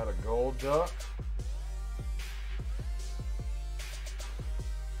 Got a gold duck.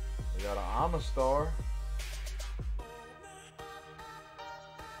 We got an Amistar.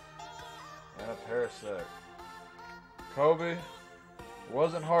 And a Parasect. Kobe,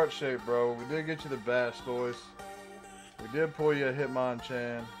 wasn't heart-shaped, bro. We did get you the Blastoise. We did pull you a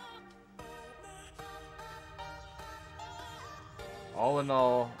Hitmonchan. All in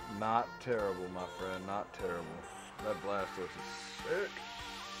all, not terrible, my friend. Not terrible. That Blastoise is sick.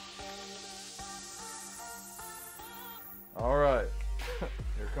 Alright.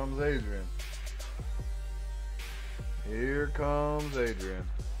 Here comes Adrian. Here comes Adrian.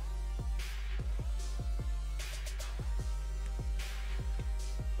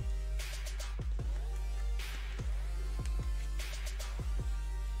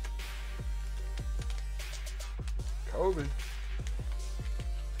 Kobe.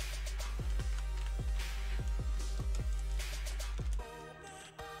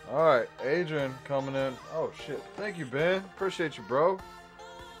 Alright, Adrian coming in. Oh shit. Thank you, Ben. Appreciate you, bro.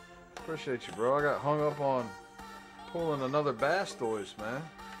 Appreciate you, bro. I got hung up on pulling another Blastoise, man.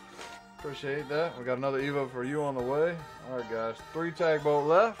 Appreciate that. We got another Evo for you on the way. Alright, guys. 3 tag bolt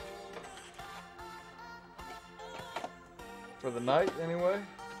left. For the night, anyway.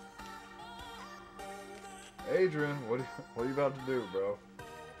 Adrian, what are you about to do, bro?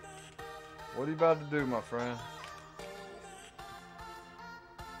 What are you about to do, my friend?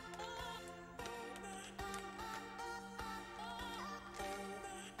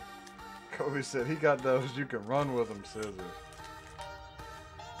 Kobe said he got those you can run with them scissors.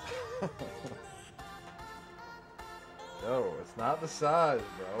 Yo, it's not the size,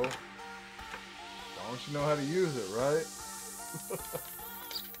 bro. Don't you know how to use it, right?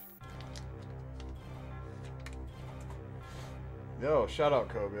 Yo, shout out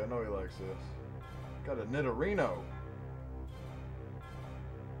Kobe. I know he likes this. Got a Nidorino.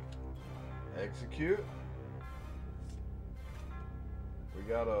 Execute. We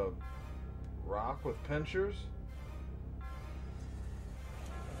got a Rock with pinchers.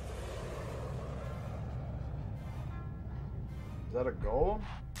 Is that a golem?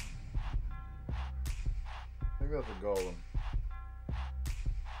 I think that's a golem.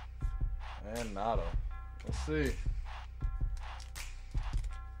 And nada. Let's see.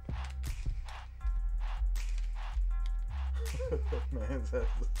 Man,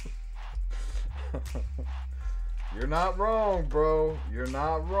 you're not wrong, bro. You're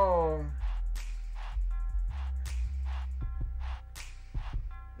not wrong.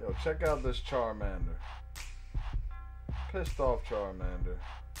 Yo, check out this Charmander. Pissed off Charmander.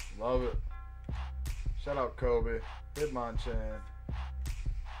 Love it. Shout out Kobe. Hitmonchan.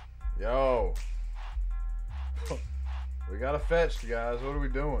 Yo. We got a fetched, guys. What are we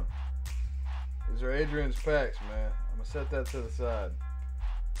doing? These are Adrian's packs, man. I'm gonna set that to the side.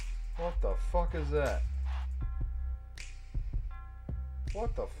 What the fuck is that?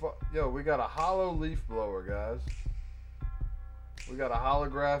 What the fuck? Yo, we got a hollow leaf blower, guys. We got a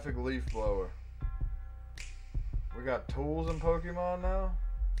holographic leaf blower. We got tools in Pokemon now.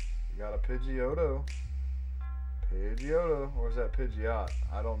 We got a Pidgeotto. Pidgeotto, or is that Pidgeot?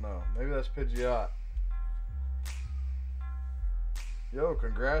 I don't know. Maybe that's Pidgeot. Yo,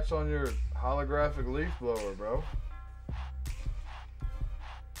 congrats on your holographic leaf blower, bro.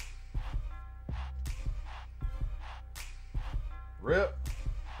 Rip.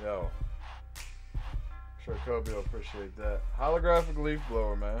 Yo. Sure Kobe will appreciate that. Holographic leaf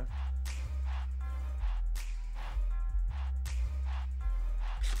blower, man.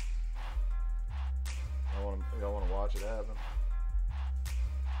 Y'all want to watch it happen?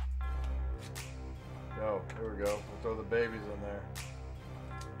 Yo, here we go. We'll throw the babies in there.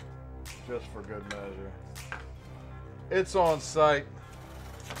 Just for good measure. It's on site.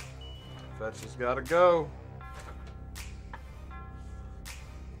 Fetch has got to go.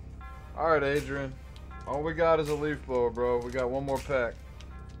 Alright, Adrian. All we got is a leaf blower, bro. We got one more pack.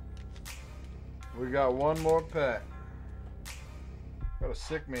 We got one more pack. Got a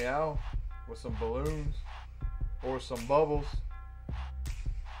sick meow with some balloons or some bubbles.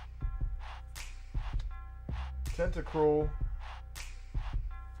 Tentacruel.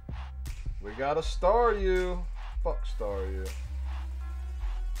 We got a Staryu. Fuck Staryu.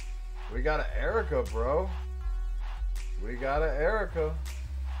 We got an Erica, bro. We got an Erica.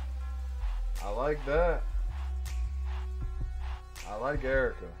 I like that. I like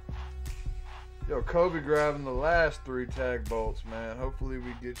Erica. Yo, Kobe grabbing the last 3 tag bolts, man. Hopefully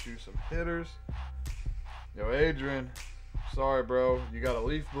we get you some hitters. Yo, Adrian. Sorry, bro. You got a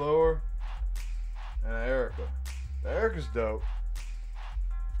leaf blower and an Erica. The Erica's dope.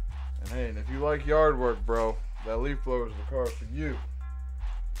 And hey, and if you like yard work, bro, that leaf blower is the card for you.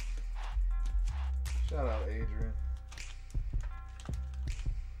 Shout out, Adrian.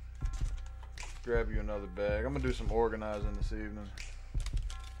 Grab you another bag. I'm gonna do some organizing this evening.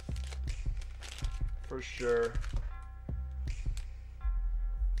 For sure.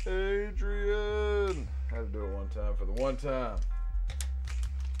 Adrian! Had to do it one time for the one time.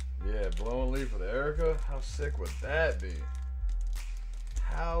 Yeah, blowing leaf with Erica. How sick would that be?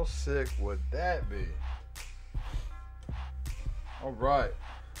 How sick would that be? Alright.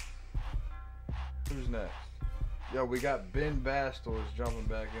 Who's next? Yo, we got Ben Bastos jumping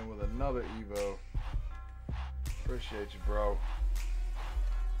back in with another Evo. Appreciate you, bro.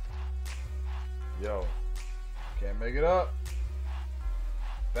 Yo, can't make it up.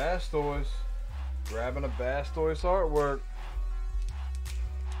 Bastos. Grabbing a Bastos artwork.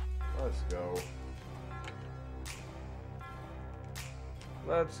 Let's go.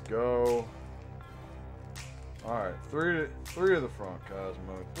 Let's go. Alright, three to the front,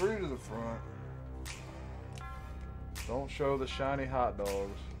 Cosmo. 3 to the front. Don't show the shiny hot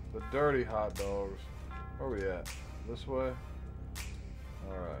dogs. The dirty hot dogs. Where we at? This way?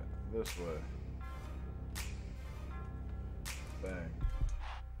 Alright, this way. Bang.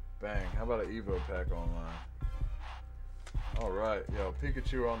 Bang. How about an Evo pack online? Alright, yo,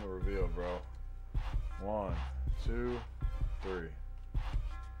 Pikachu on the reveal, bro. 1, 2, 3.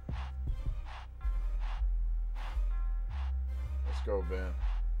 Let's go, Ben.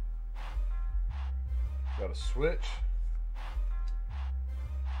 Got a switch.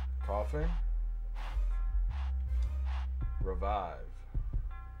 Coughing. Revive.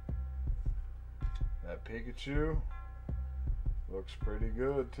 That Pikachu looks pretty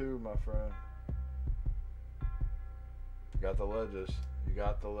good too, my friend. You got the ledges. You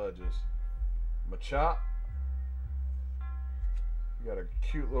got the ledges. Machop. You got a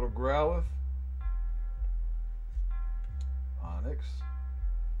cute little Growlithe. Onyx.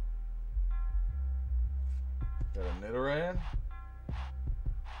 Got a Nidoran.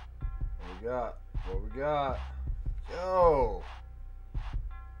 What we got? What we got? Yo!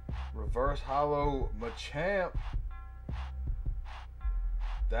 Reverse Hollow Machamp.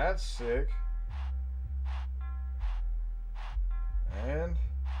 That's sick. And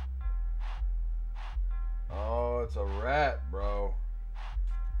oh, it's a rat, bro.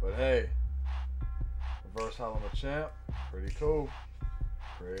 But hey, Reverse Hollow Machamp, pretty cool.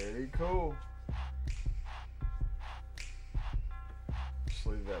 Pretty cool. Just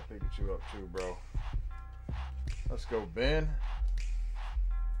leave that Pikachu up too, bro. Let's go, Ben.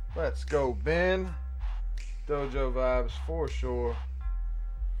 Let's go, Ben. Dojo vibes for sure.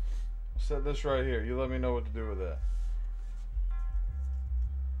 Set this right here. You let me know what to do with that.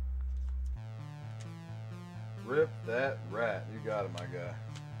 Rip that rat. You got it, my guy.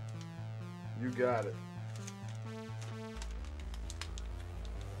 You got it.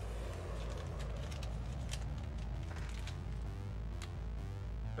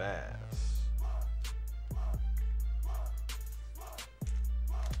 Bass.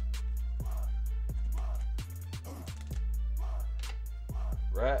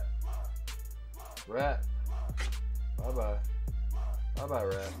 Rat. Rat. Bye-bye. Bye-bye,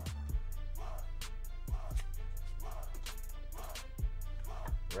 rat.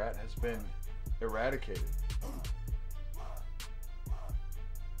 Rat has been eradicated.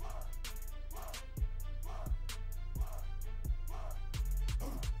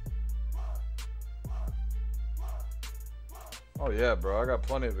 Oh yeah, bro, I got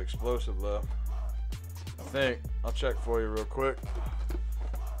plenty of explosive left. I think. I'll check for you real quick.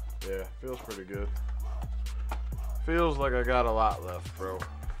 Yeah, feels pretty good. Feels like I got a lot left, bro.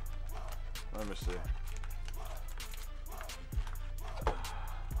 Let me see.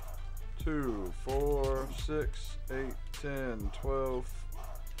 2, 4, 6, 8, 10, 12,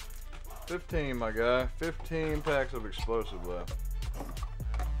 15, my guy. 15 packs of explosive left.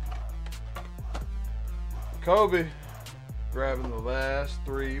 Kobe grabbing the last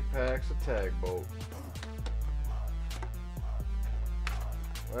 3 packs of tag bolt.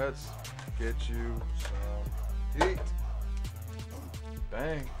 Let's get you some heat.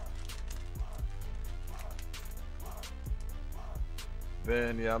 Bang.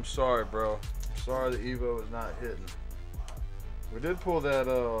 Ben, yeah, I'm sorry, bro. I'm sorry the Evo is not hitting. We did pull that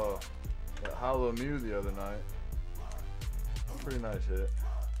Hollow Mew the other night. Pretty nice hit.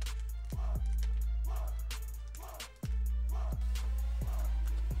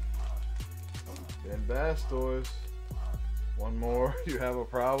 Ben Bastois. One more. You have a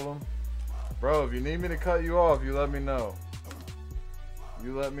problem? Bro, if you need me to cut you off, you let me know.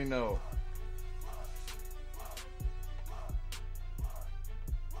 You let me know.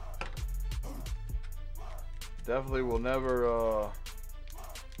 Definitely will never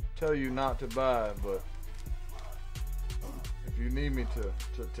tell you not to buy, but if you need me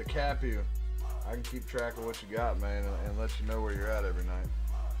to cap you, I can keep track of what you got, man, and let you know where you're at every night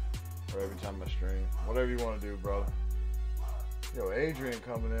or every time I stream. Whatever you want to do, brother. Yo, Adrian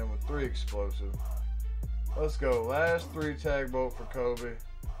coming in with 3 explosive. Let's go. Last 3 tag bolt for Kobe.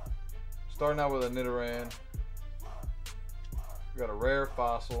 Starting out with a Nidoran. We got a rare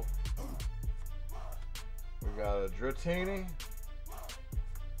fossil. We got a Dratini.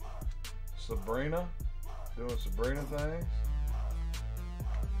 Sabrina. Doing Sabrina things.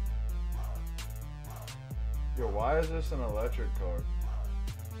 Yo, why is this an electric card?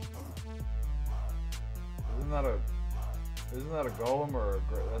 Isn't that a golem or a...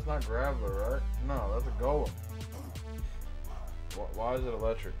 That's not Graveler, right? No, that's a golem. Why is it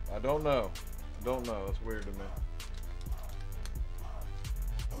electric? I don't know. I don't know. That's weird to me.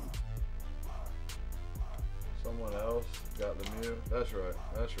 Someone else got the Mew. That's right.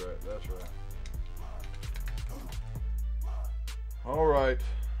 That's right. That's right. All right.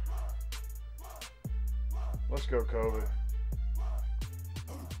 Let's go, Kobe.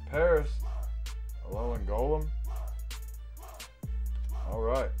 Paris. Alolan Golem. All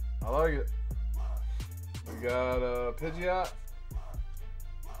right. I like it. We got Pidgeot.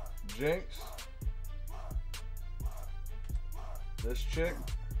 Jinx. This chick.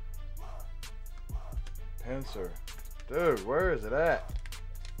 Pinsir. Dude, where is it at?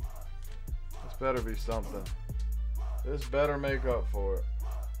 This better be something. This better make up for it.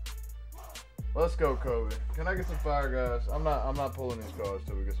 Let's go, Kobe. Can I get some fire, guys? I'm not pulling these cards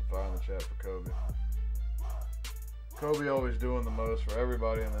till we get some fire in the chat for Kobe. Kobe always doing the most for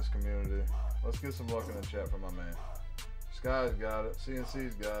everybody in this community. Let's get some luck in the chat for my man. Sky's got it.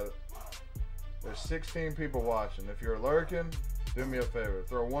 CNC's got it. There's 16 people watching. If you're lurking, do me a favor.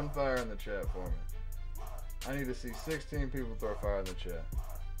 Throw 1 fire in the chat for me. I need to see 16 people throw fire in the chat.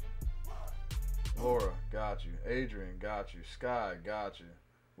 Laura, got you. Adrian, got you. Sky, got you.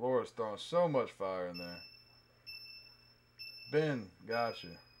 Laura's throwing so much fire in there. Ben, got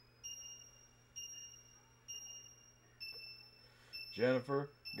you. Jennifer,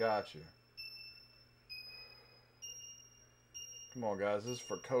 got you. Come on, guys. This is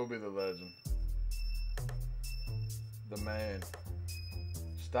for Kobe the legend. The man.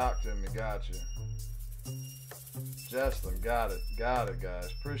 Stockton, we got you. Jesslyn, got it. Got it,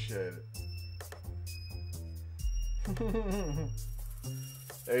 guys. Appreciate it.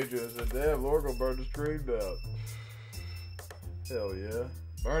 Adrian said, damn, Lord gonna burn the stream down. Hell yeah.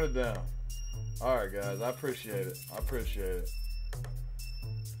 Burn it down. Alright, guys. I appreciate it. I appreciate it.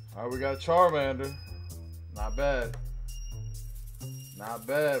 Alright, we got Charmander. Not bad. Not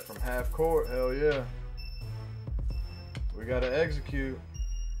bad from half court. Hell yeah. We got to execute.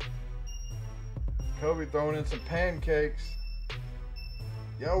 Kobe throwing in some pancakes.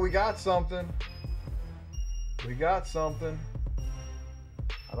 Yo, we got something. We got something.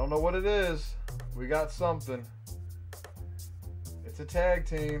 I don't know what it is. We got something. It's a tag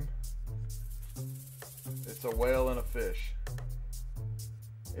team. It's a whale and a fish.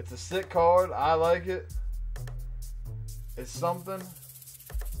 It's a sick card. I like it. It's something.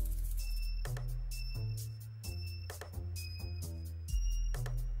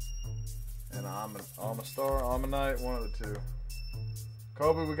 And I'm a star, I'm a knight, one of the two.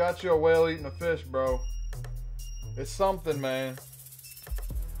 Kobe, we got you a whale eating a fish, bro. It's something, man.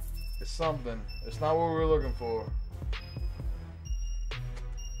 It's something. It's not what we were looking for.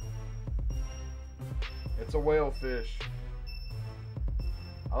 It's a whale fish.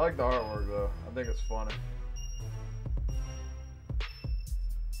 I like the artwork though. I think it's funny.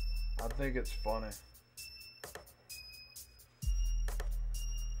 I think it's funny.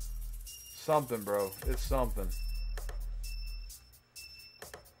 Something, bro. It's something.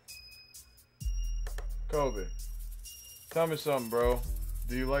 Kobe, tell me something, bro.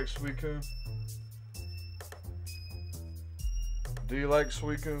 Do you like Suicune? Do you like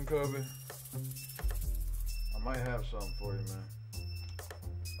Suicune, Kobe? I might have something for you, man.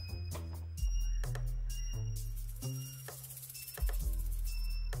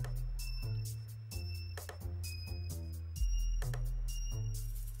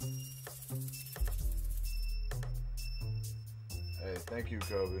 Hey, thank you,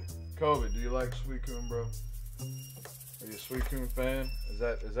 Kobe. Kobe, do you like Suicune, bro? Are you a Suicune fan? Is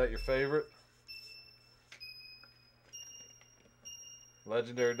that your favorite?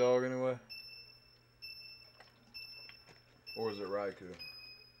 Legendary dog, anyway? Or is it Raikou?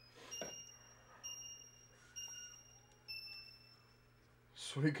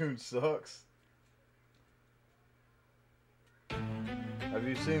 Suicune sucks. Have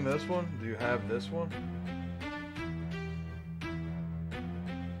you seen this one? Do you have this one?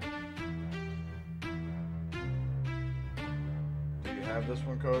 Do you have this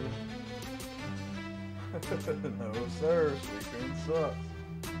one, Kobe? No, sir. Suicune sucks.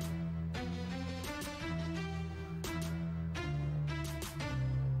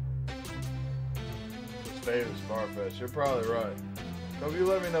 His fate is far-fetched. You're probably right. Kobe, you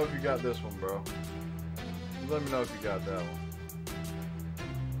let me know if you got this one, bro. You let me know if you got that one.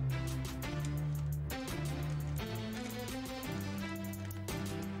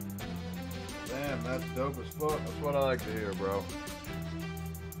 Damn, that's dope as fuck. That's what I like to hear, bro.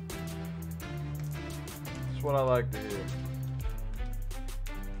 That's what I like to hear.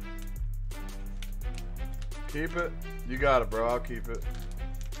 Keep it? You got it, bro. I'll keep it.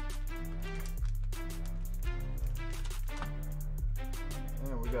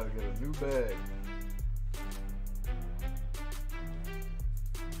 Man, we gotta get a new bag.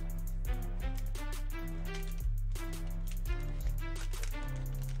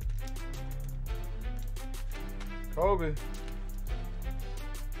 Kobe.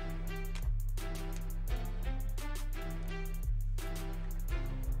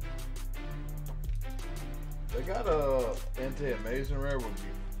 They got a anti-amazing rare would be,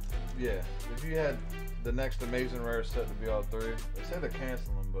 yeah. If you had the next amazing rare set to be all three, they say they're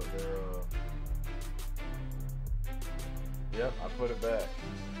canceling them, but they're yep, I put it back.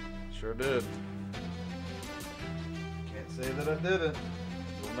 Sure did. Can't say that I didn't.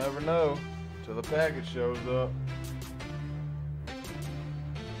 You'll never know till the package shows up.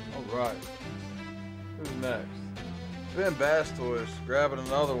 All right. Who's next? Ben Bass Toys grabbing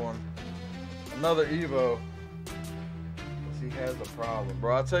another one, another Evo. He has a problem,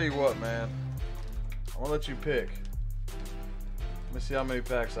 bro. I'll tell you what, man. I'm gonna let you pick. Let me see how many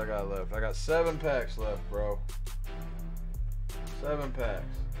packs I got left. I got 7 packs left, bro. 7 packs.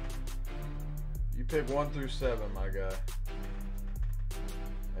 You pick 1 through 7, my guy.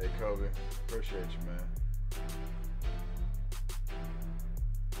 Hey, Kobe. Appreciate you, man.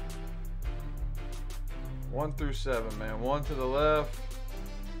 1 through 7, man. 1 to the left,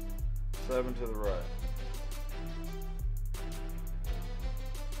 7 to the right.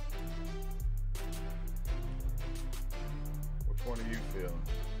 Which one are you feeling?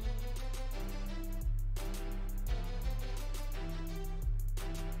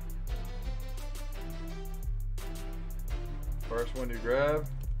 First one you grab?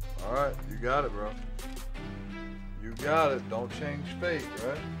 Alright, you got it, bro. You got it. Don't change fate,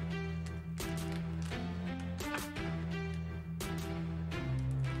 right?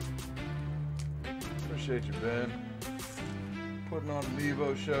 Appreciate you, Ben. Putting on an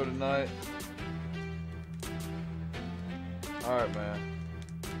Evo show tonight. Alright, man.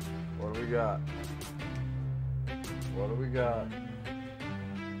 What do we got? What do we got?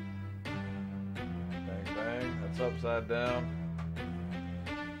 Bang, bang. That's upside down.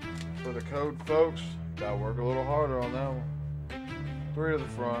 For the code, folks, gotta work a little harder on that one. 3 to the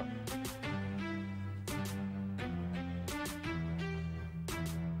front.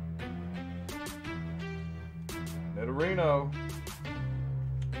 Nidorino.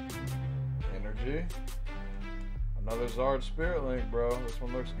 Energy. Another Zard Spirit Link, bro. This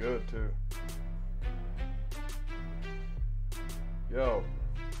one looks good, too. Yo.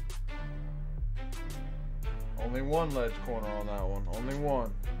 Only one ledge corner on that one. Only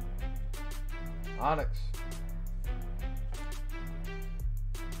one. Onyx.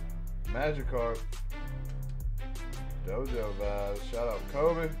 Magikarp. Dojo vibes. Shout out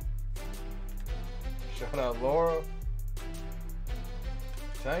Kobe. Shout out Laura.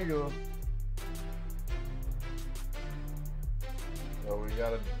 Tangela. So we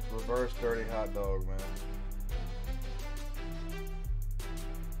got a reverse dirty hot dog, man.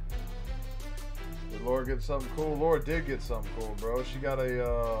 Did Laura get something cool? Laura did get something cool, bro. She got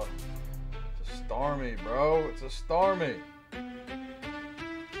a Starmie, bro. It's a Starmie.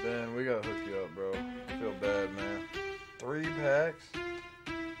 Ben, we gotta hook you up, bro. I feel bad, man. 3 packs?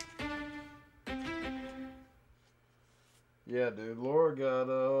 Yeah, dude. Laura got,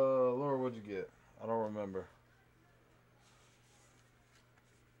 Laura, what'd you get? I don't remember.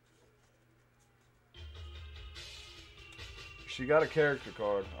 She got a character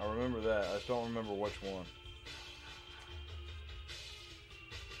card. I remember that. I just don't remember which one.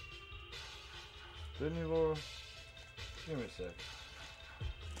 Didn't you, Laura? Give me a sec.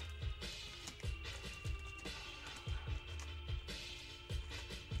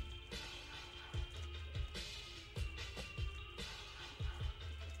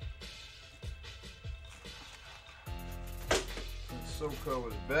 SoCo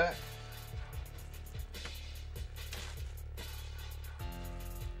is back.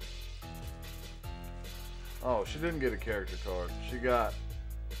 Oh, she didn't get a character card. She got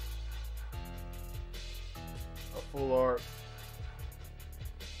a full art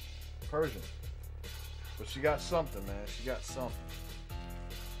Persian. But she got something, man. She got something.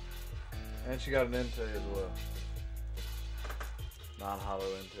 And she got an Entei as well. Non-hollow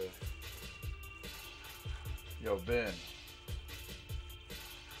Entei. Yo, Ben.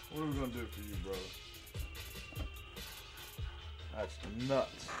 What are we gonna do for you, brother? That's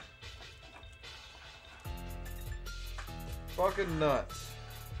nuts. Fucking nuts.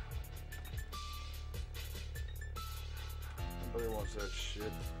 Nobody wants that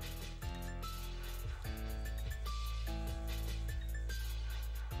shit.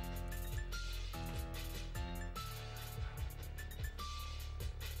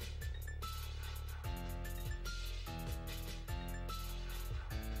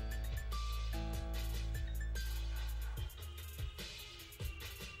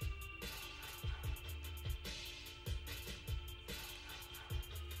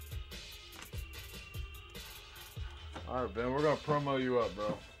 Alright, Ben, we're gonna promo you up,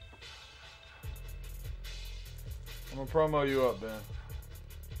 bro. I'm gonna promo you up, Ben.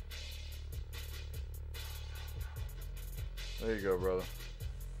 There you go, brother.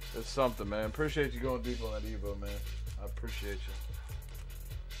 It's something, man. Appreciate you going deep on that Evo, man. I appreciate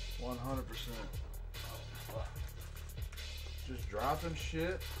you. 100%. Oh, fuck. Just dropping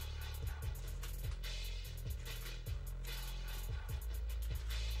shit.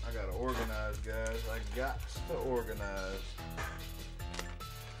 I gotta organize, guys. I got to organize.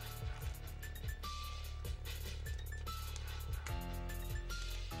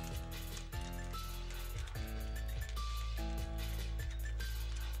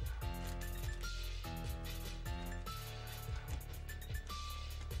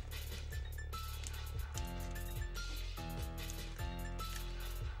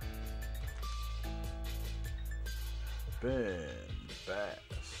 Ben Bass.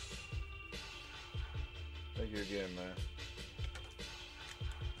 Thank you again, man.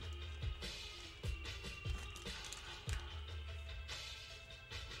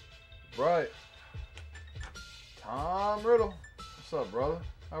 Right. Tom Riddle. What's up, brother?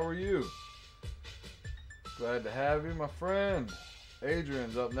 How are you? Glad to have you, my friend.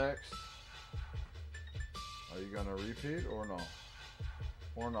 Adrian's up next. Are you gonna repeat or no?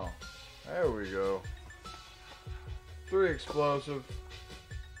 Or no? There we go. 3 explosive.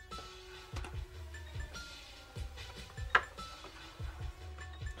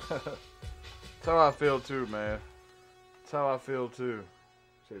 That's how I feel too, man. That's how I feel too.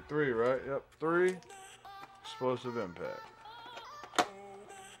 Say 3, right? Yep, 3. Explosive impact.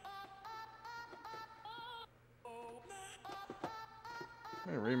 How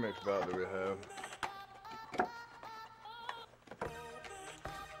many remix bout do we have?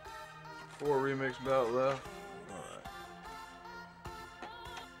 4 remix bout left.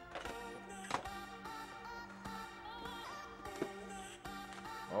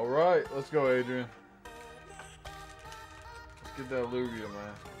 All right, let's go, Adrian. Let's get that Lugia,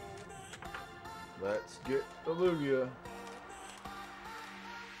 man. Let's get the Lugia.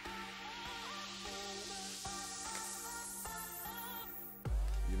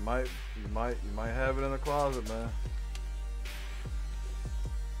 You might have it in the closet, man.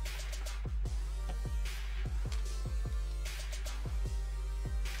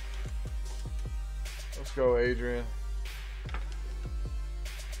 Let's go, Adrian.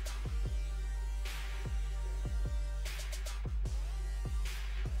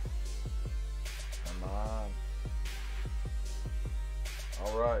 Come on.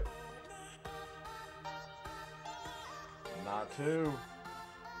 All right. Not two.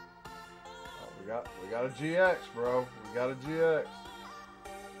 Oh, we got a GX, bro. We got a GX.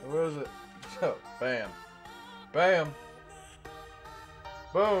 Who is it? Bam. Bam.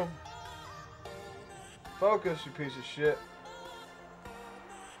 Boom. Focus, you piece of shit.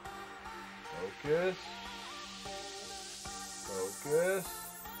 Focus. Focus.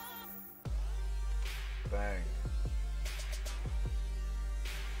 Bang.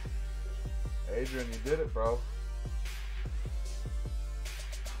 Adrian, you did it, bro.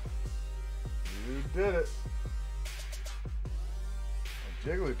 You did it. A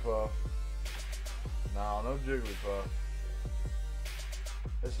Jigglypuff. No Jigglypuff.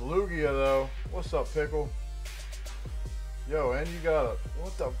 It's Lugia though. What's up, Pickle? Yo, and you got a,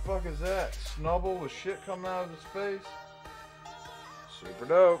 what the fuck is that? Snubble with shit coming out of his face? Super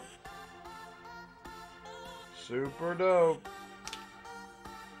dope. Super dope.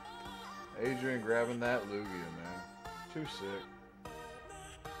 Adrian grabbing that Lugia, man. Too sick.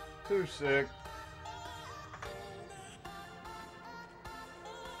 Too sick.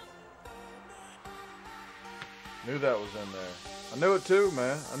 Knew that was in there. I knew it too,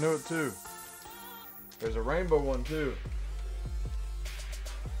 man. I knew it too. There's a rainbow one too.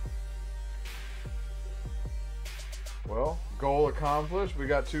 Well, goal accomplished. We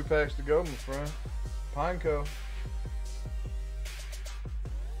got 2 packs to go, my friend. Pineco.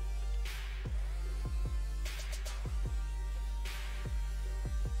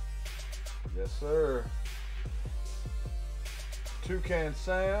 Yes, sir. Toucan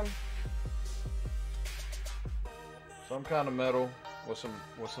Sam. Some kind of metal with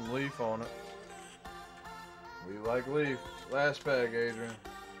some leaf on it. We like leaf. Last pack, Adrian.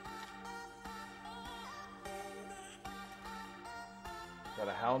 Got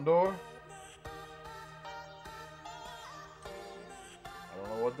a Houndour. I don't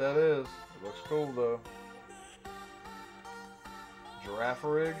know what that is. It looks cool though.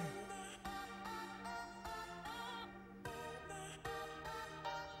 Giraffarig.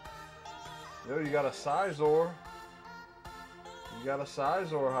 Yo, you got a Sizor. You got a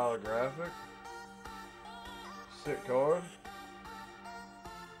Sizor holographic. Sick card.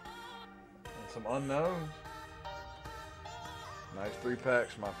 And some unknowns. Nice 3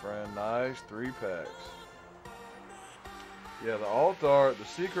 packs, my friend. Nice 3 packs. Yeah, the alt art, the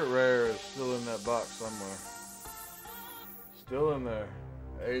secret rare is still in that box somewhere. Still in there.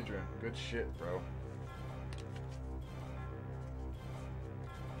 Adrian, good shit, bro.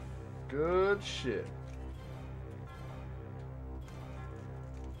 Good shit.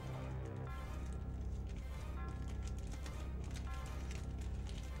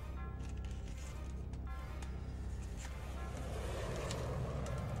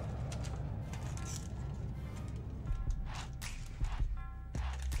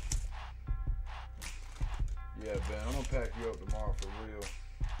 Yeah, Ben, I'm gonna pack you up tomorrow for real.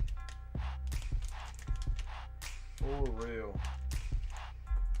 For real.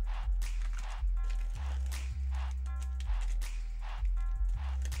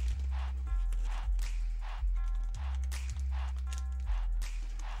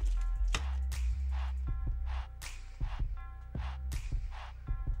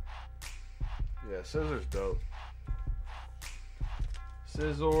 Yeah, Scissor's dope.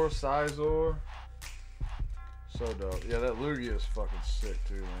 Sizor. So dope. Yeah, that Lugia is fucking sick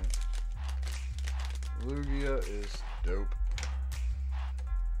too, man. Lugia is dope.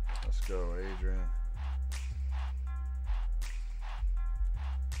 Let's go, Adrian.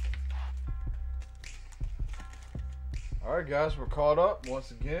 Alright guys, we're caught up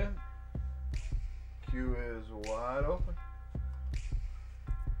once again. Queue is wide open.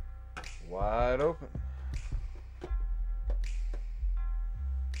 Wide open.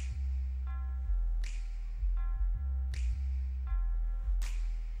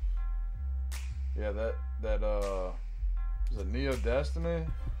 Yeah, that is a Neo Destiny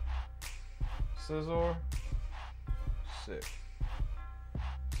Scizor. Sick.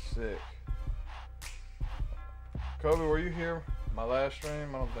 Sick. Kobe, were you here my last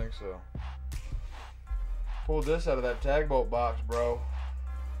stream? I don't think so. Pulled this out of that tag bolt box, bro.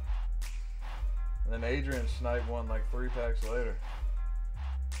 And then Adrian sniped one like 3 packs later.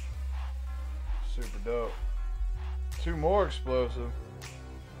 Super dope. 2 more explosive.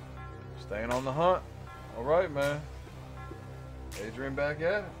 Staying on the hunt. All right, man. Adrian back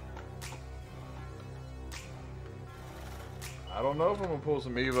at it. I don't know if I'm going to pull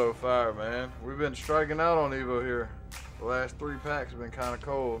some Evo fire, man. We've been striking out on Evo here. The last 3 packs have been kind of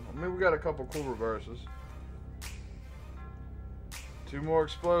cold. I mean, we got a couple cool reverses. 2 more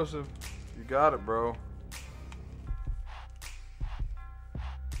explosive. You got it, bro.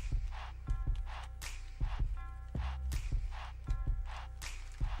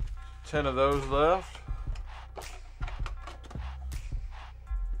 Ten of those left.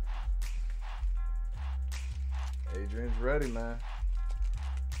 Adrian's ready, man.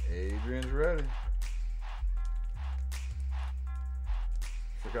 Adrian's ready.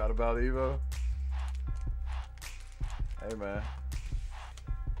 Forgot about Evo. Hey, man.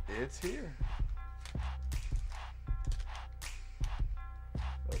 It's here.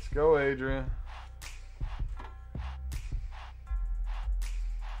 Let's go, Adrian.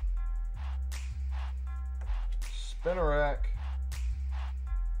 Spinnerack.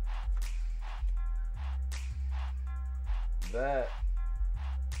 That.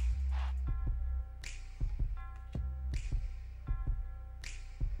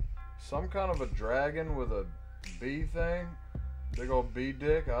 Some kind of a dragon with a bee thing. Big old bee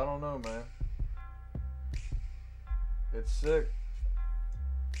dick. I don't know, man. It's sick.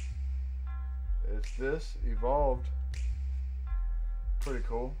 It's this evolved. Pretty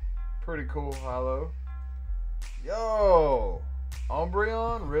cool. Pretty cool, Hilo. Yo!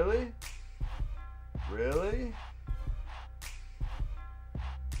 Umbreon? Really? Really?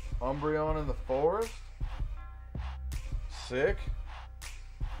 Umbreon in the forest? Sick.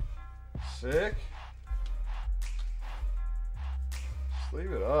 Sick. Just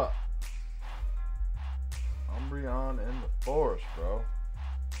leave it up. Umbreon in the forest, bro.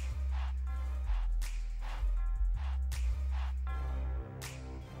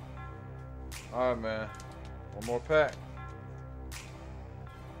 Alright, man. One more pack.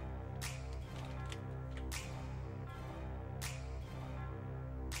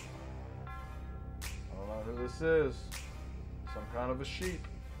 I don't know who this is. Some kind of a sheep.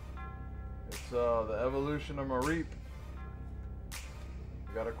 It's the evolution of Mareep.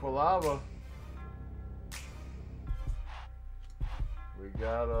 We got a Quilava. We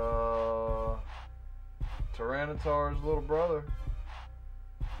got Tyranitar's little brother.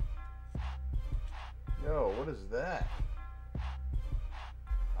 Yo, what is that?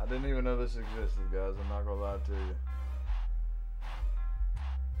 I didn't even know this existed, guys. I'm not gonna lie to you.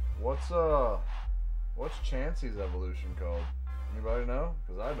 What's Chansey's evolution called? Anybody know?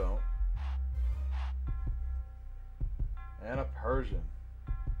 Because I don't. And a Persian.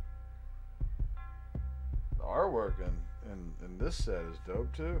 The artwork in this set is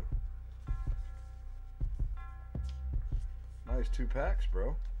dope too. Nice 2 packs,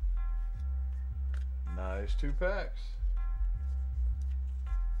 bro. Nice 2 packs.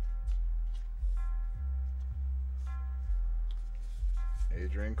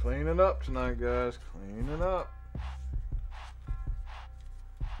 Adrian cleaning up tonight, guys. Cleaning up.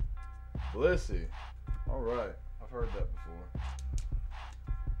 Blissey. Alright. I've heard that before.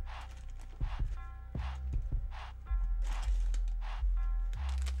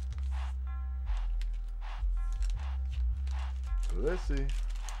 Blissey.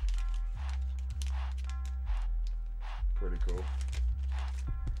 Pretty cool.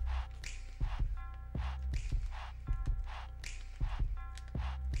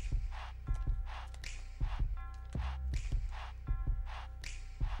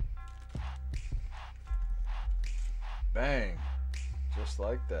 Bang. Just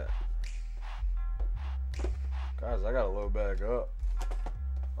like that. Guys, I got a low bag up.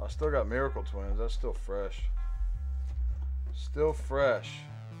 I still got Miracle Twins. That's still fresh. Still fresh.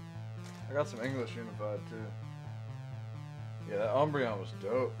 I got some English Unified too. Yeah, that Umbreon was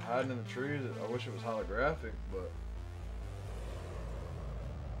dope. Hiding in the trees. I wish it was holographic, but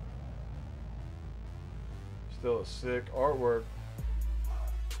still a sick artwork.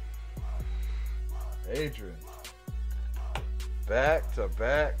 Adrian. Back to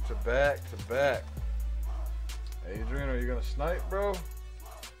back to back to back. Adrian, are you gonna snipe, bro?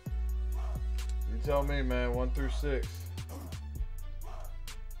 You tell me, man. 1 through 6.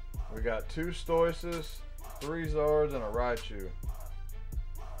 We got 2 Stoices, 3 Zards, and a Raichu.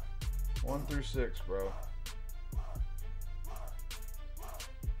 1 through 6, bro.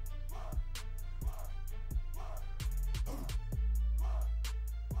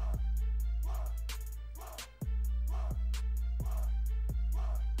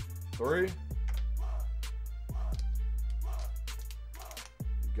 Three.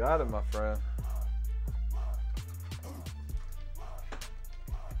 You got it, my friend.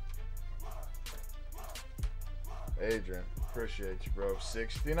 Adrian, appreciate you, bro.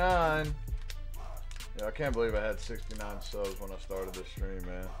 69. Yeah, I can't believe I had 69 subs when I started this stream,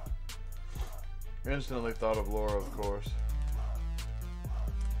 man. Instantly thought of Laura, of course.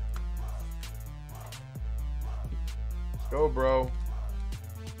 Let's go, bro.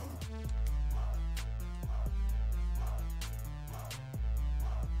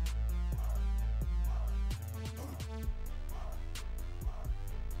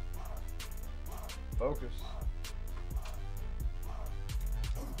 Focus.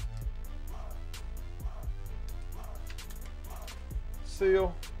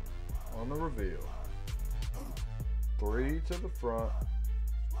 Seal on the reveal. 3 to the front.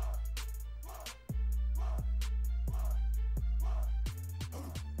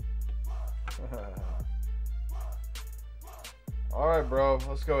 All right, bro.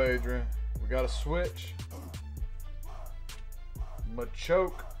 Let's go, Adrian. We got a switch.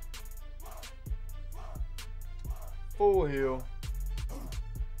 Machoke. Full heal.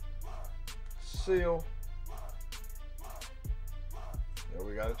 Seal. Yeah,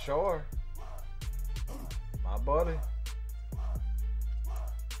 we got a char. My buddy.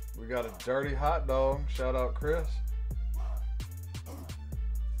 We got a dirty hot dog. Shout out Chris.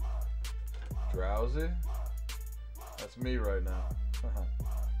 Drowsy. That's me right now.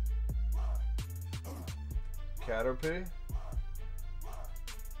 Caterpie.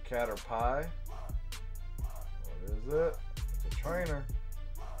 Caterpie. What is it? It's a trainer.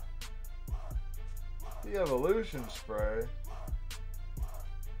 The evolution spray.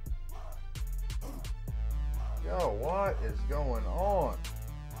 Yo, what is going on?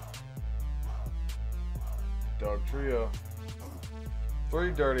 Dog Trio.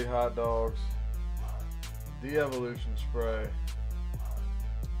 3 dirty hot dogs. The evolution spray.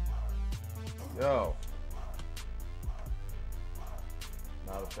 Yo.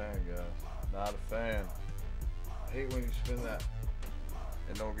 Not a fan, guys. Not a fan. I hate when you spin that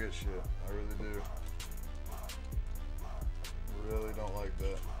and don't get shit. I really do. Really don't like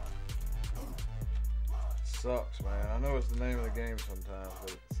that. Sucks, man. I know it's the name of the game sometimes,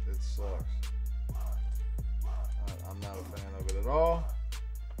 but it sucks. I'm not a fan of it at all.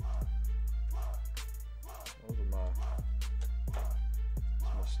 Those are my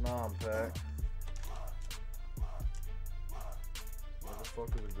snom pack. What the fuck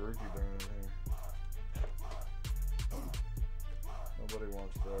is a groupie doing in here? Nobody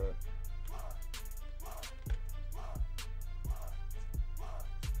wants that.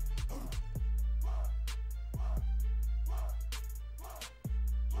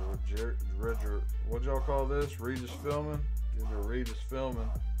 What'd y'all call this? Regis filming? These are Regis filming.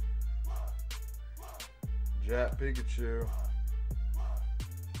 Jat Pikachu.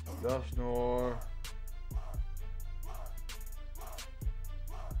 Dusknoir.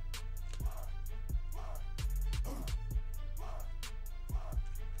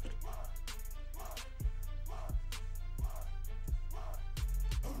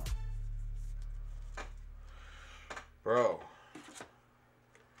 Bro.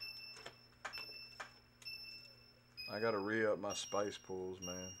 I gotta re-up my spice pools,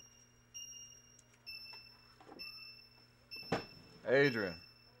 man. Adrian.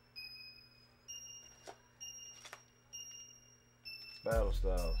 Battle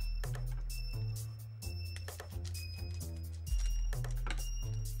Styles.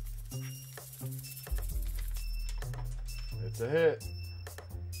 It's a hit.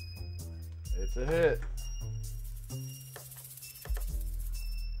 It's a hit.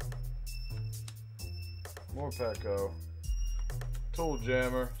 More Petco. Tool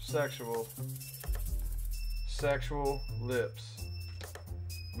Jammer. Sexual. Sexual Lips.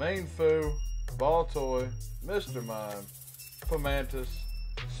 Main Foo. Ball Toy. Mr. Mime. Pomantis.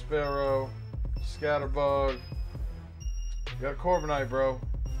 Sparrow. Scatterbug. You got a Corviknight, bro.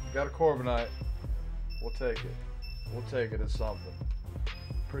 You got a Corviknight. We'll take it. We'll take it as something.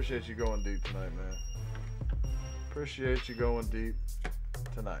 Appreciate you going deep tonight, man. Appreciate you going deep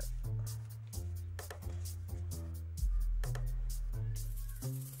tonight.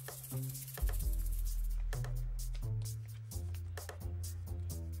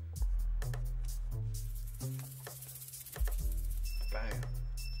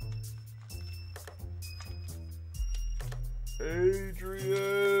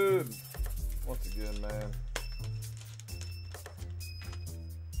 Adrian! Once again, man.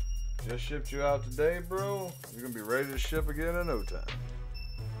 Just shipped you out today, bro. You're gonna be ready to ship again in no time.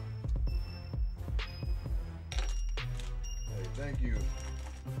 Hey, thank you.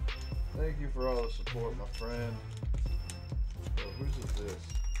 Thank you for all the support, my friend. Bro, whose is this?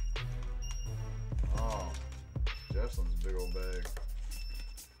 Oh, Jessam's big old bag.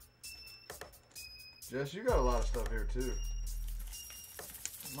 Jess, you got a lot of stuff here too.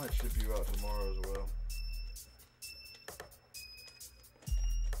 I might ship you out tomorrow as well.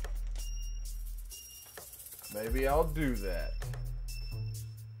 Maybe I'll do that.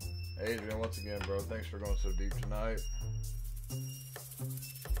 Adrian, once again, bro, thanks for going so deep tonight.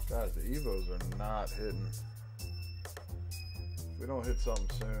 Guys, the Evos are not hitting. If we don't hit something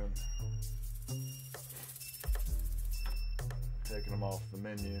soon, taking them off the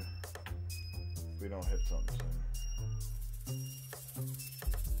menu. If we don't hit something soon.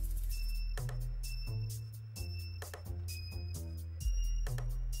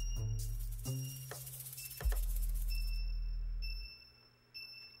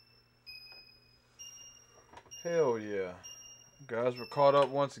 Hell yeah. Guys, we're caught up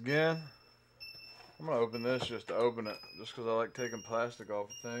once again. I'm going to open this just to open it. Just because I like taking plastic off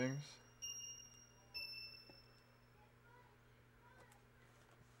of things.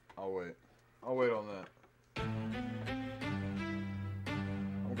 I'll wait. I'll wait on that.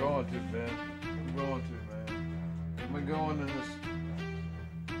 I'm going to, Ben. I'm going to, man. I'm going to go in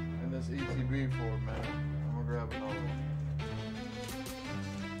this ETB for it, man. I'm going to grab another one.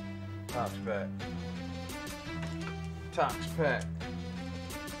 Tops pack. Tox pack.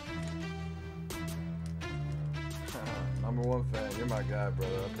 Number one fan. You're my guy,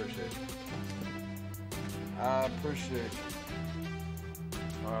 brother. I appreciate you. I appreciate you.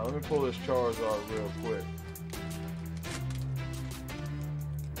 Alright, let me pull this Charizard real quick.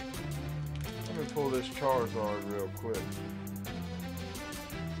 Let me pull this Charizard real quick.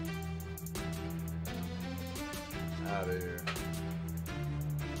 Out of here.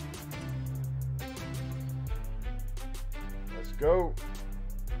 Go.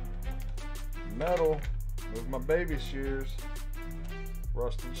 Metal. Move my baby shears.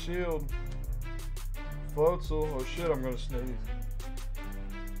 Rusted shield. Floatzel. Oh shit, I'm gonna sneeze.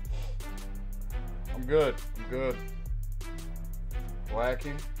 I'm good. I'm good.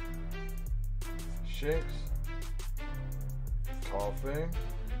 Wacky. Shinx. Coughing.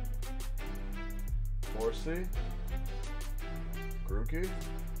 Horsey. Grookey.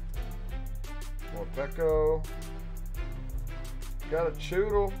 Morpeko. Got a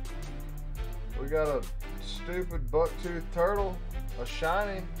Choodle. We got a stupid bucktooth turtle. A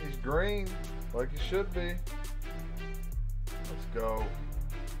shiny. He's green, like he should be. Let's go.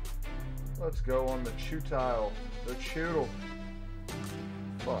 Let's go on the Chewtile. The Choodle.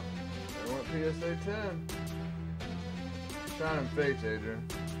 Fuck. I went PSA 10. Shining Fates, Adrian.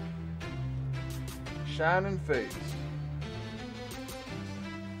 Shining Fates.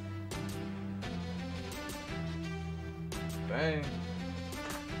 Bang.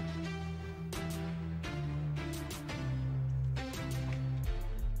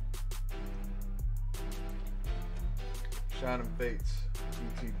 Shining Fates,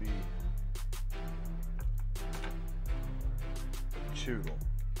 ETB. Choodle.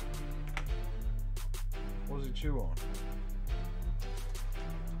 What does he chew on?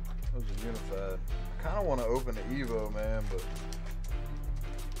 Those are unified. I kind of want to open the Evo, man, but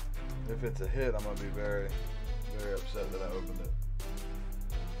if it's a hit, I'm going to be very upset that I opened it.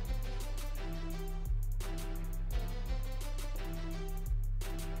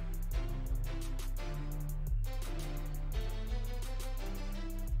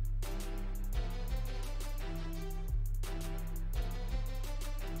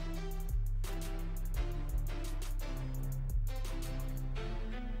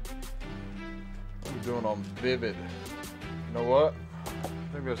 What are we doing on Vivid? You know what? I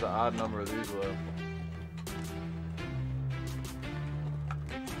think there's an odd number of these left.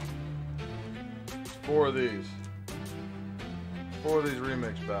 Four of these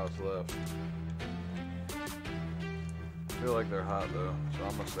remix bouts left. I feel like they're hot though, so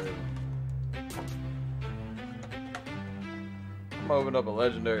I'm gonna save them. I'm gonna open up a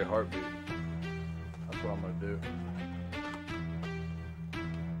legendary heartbeat. That's what I'm gonna do.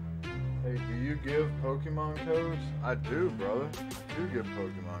 Hey, do you give Pokemon codes? I do, brother. I do give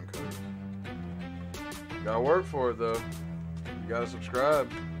Pokemon codes. You gotta work for it though. You gotta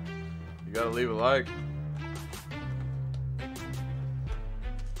subscribe. You gotta leave a like.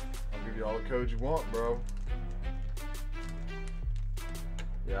 I'll give you all the codes you want, bro.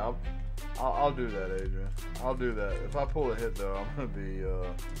 Yeah, I'll do that, Adrian. I'll do that. If I pull a hit though, I'm gonna be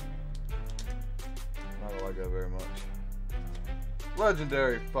not gonna like that very much.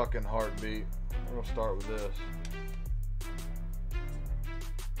 Legendary fucking heartbeat. We're gonna start with this.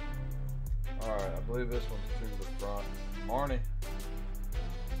 Alright, I believe this one's to the front. Marnie.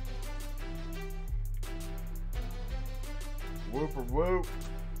 Whooper whoop.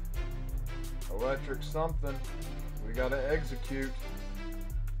 Electric something. We gotta execute.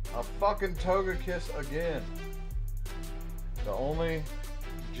 A fucking Togekiss again. The only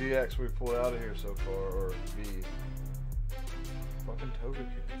GX we pulled out of here so far, or V. Fucking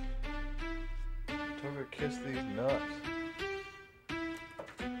Togekiss. Togekiss these nuts.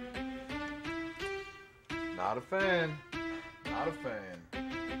 Not a fan. Not a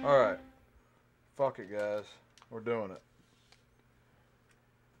fan. Alright. Fuck it, guys. We're doing it.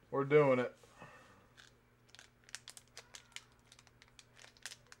 We're doing it.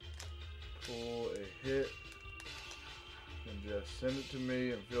 Pull a hit and just send it to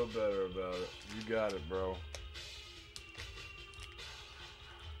me and feel better about it. You got it, bro.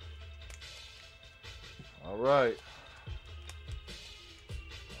 Alright.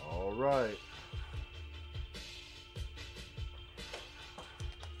 Alright.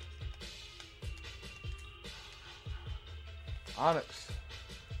 Onyx.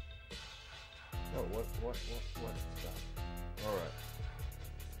 No, what? Stop. Alright.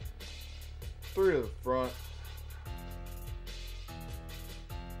 3 of the front.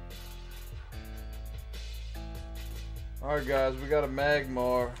 Alright guys, we got a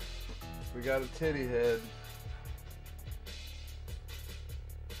Magmar. We got a Titty Head.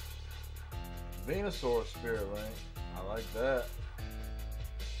 Venusaur Spirit Link. I like that.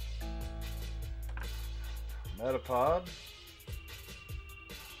 Metapod.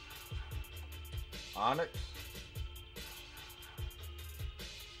 Onyx.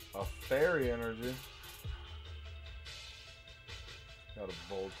 A Fairy Energy. Got a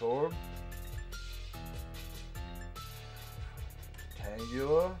Voltorb.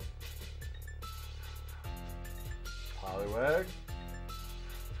 Tangela. Poliwag.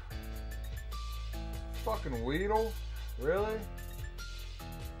 Fucking Weedle? Really?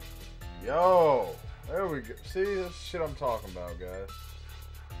 Yo! There we go. See, this shit I'm talking about, guys.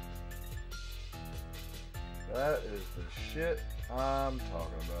 That is the shit I'm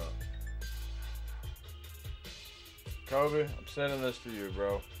talking about. Kobe, I'm sending this to you,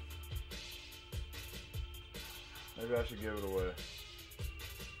 bro. Maybe I should give it away.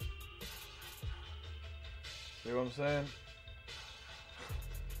 See what I'm saying?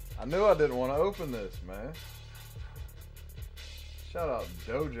 I knew I didn't want to open this, man. Shout out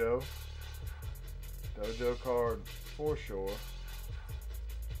Dojo. Dojo card for sure.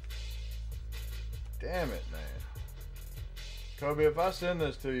 Damn it, man. Kobe, if I send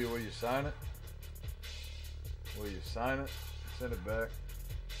this to you, will you sign it? Will you sign it? Send it back.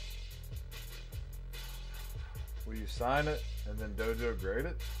 Will you sign it and then Dojo grade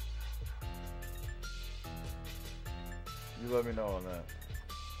it? You let me know on that.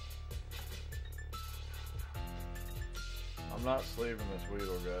 I'm not sleeving this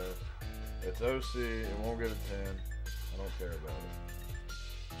Weedle, guys. It's OC. It won't get a 10. I don't care about it.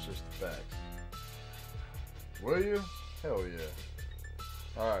 It's just the facts. Will you? Hell yeah.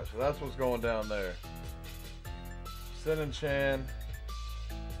 Alright, so that's what's going down there. Sending Chan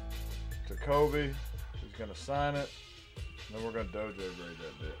to Kobe. He's going to sign it. And then we're going to Dojo grade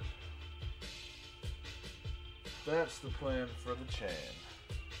that bitch. That's the plan for the Chan.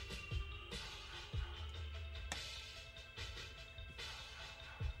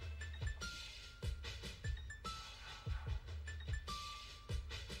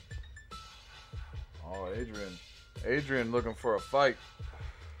 Oh, Adrian. Adrian looking for a fight.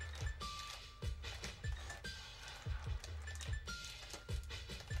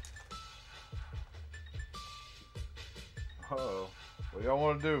 Uh-oh. What y'all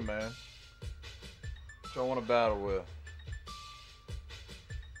want to do, man? What y'all want to battle with?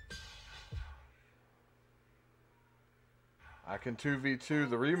 I can 2v2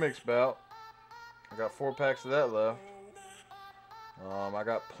 the remix bout. I got 4 packs of that left. I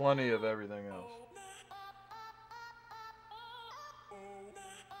got plenty of everything else.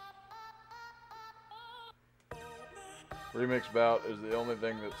 Remix bout is the only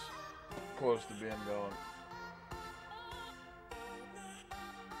thing that's close to being going.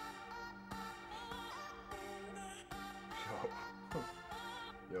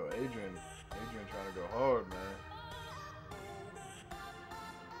 Yo, Adrian trying to go hard, man.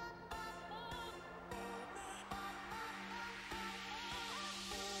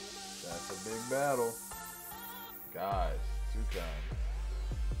 That's a big battle. Guys, too kind.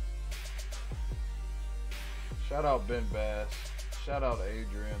 Shout out Ben Bass. Shout out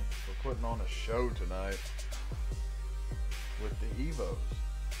Adrian for putting on a show tonight with the Evos.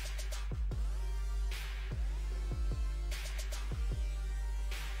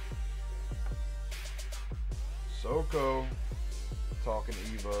 Soko talking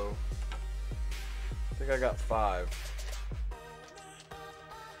Evo. I think I got 5.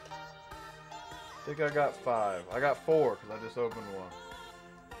 I got 4 because I just opened one.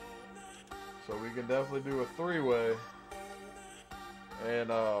 So we can definitely do a three-way. And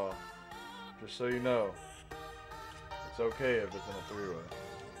just so you know, it's okay if it's in a three-way.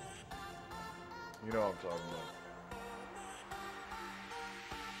 You know what I'm talking about.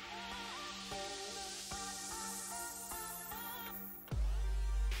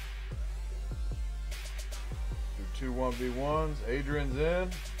 Do 2 1v1s. Adrian's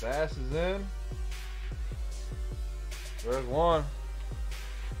in. Bass is in. There's one.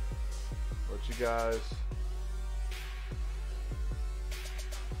 Let you guys.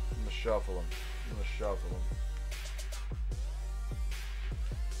 I'm gonna shuffle them.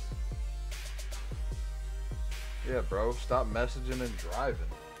 Yeah, bro. Stop messaging and driving.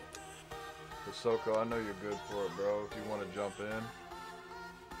 Soko, I know you're good for it, bro. If you want to jump in.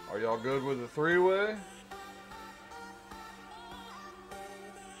 Are y'all good with the three-way?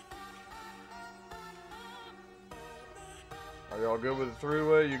 Are y'all good with the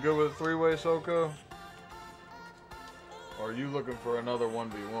three-way? You good with the three-way, Soko? Or are you looking for another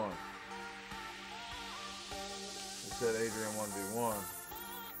 1v1? You said Adrian 1v1.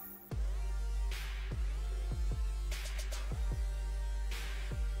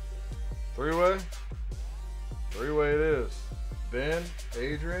 Three-way? Three-way it is. Ben,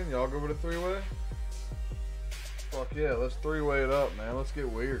 Adrian, y'all go with a three-way? Fuck yeah, let's three-way it up, man. Let's get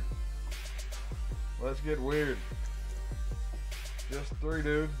weird. Let's get weird. Just 3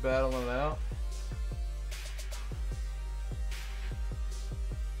 dudes battling it out.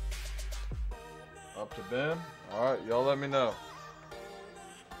 Up to Ben. Alright, y'all let me know.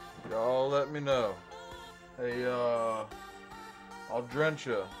 Y'all let me know. Hey, I'll drench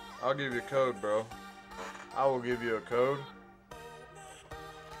you. I'll give you a code, bro. I will give you a code.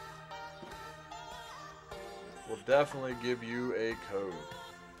 We'll definitely give you a code.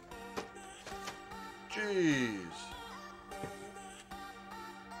 Jeez.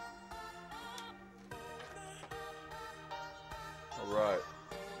 Alright.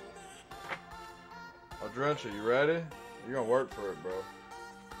 I'll drench you. You ready? You're gonna work for it, bro.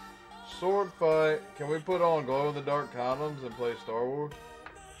 Sword fight. Can we put on glow-in-the-dark condoms and play Star Wars?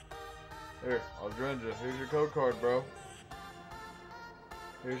 Here, I'll drench you. Here's your code card, bro.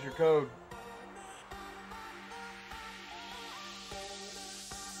 Here's your code.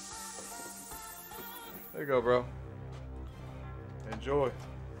 There you go, bro. Enjoy.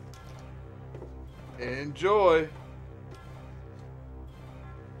 Enjoy.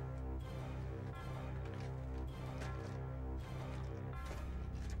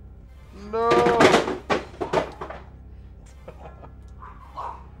 No.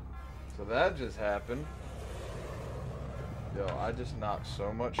 So that just happened. Yo, I just knocked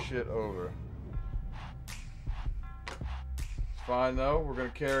so much shit over. It's fine though. We're gonna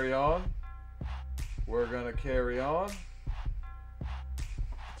carry on. We're gonna carry on.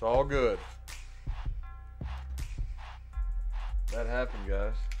 It's all good. That happened,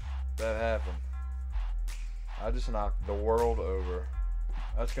 guys. That happened. I just knocked the world over.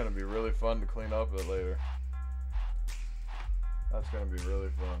 That's gonna be really fun to clean up it later. That's gonna be really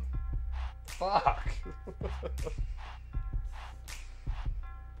fun. Fuck!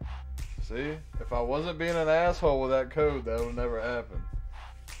 See? If I wasn't being an asshole with that code, that would never happen.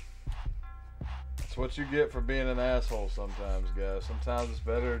 That's what you get for being an asshole sometimes, guys. Sometimes it's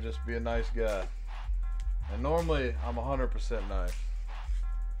better to just be a nice guy. And normally, I'm 100% nice.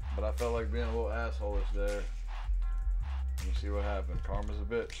 But I felt like being a little asshole-ish there. And you see what happened. Karma's a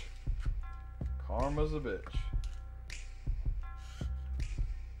bitch. Karma's a bitch.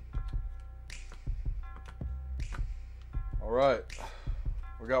 Alright.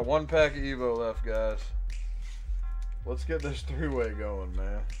 We got 1 pack of Evo left, guys. Let's get this 3-way going,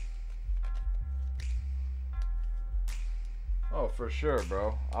 man. Oh, for sure,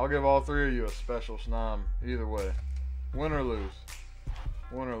 bro. I'll give all 3 of you a special snom either way. Win or lose.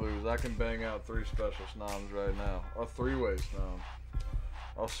 Win or lose. I can bang out 3 special snoms right now. A 3-way snom.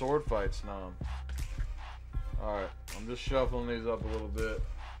 A sword fight snom. Alright. I'm just shuffling these up a little bit.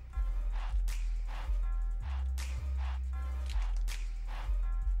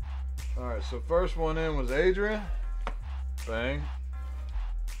 Alright, so first one in was Adrian. Bang.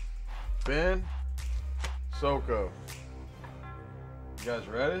 Ben. Soko. You guys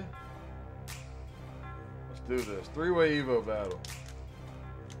ready? Let's do this. 3-way Evo battle.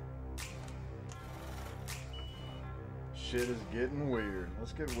 Shit is getting weird.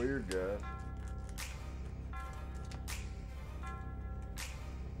 Let's get weird, guys.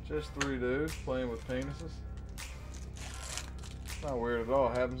 Just 3 dudes playing with penises. Not weird at all.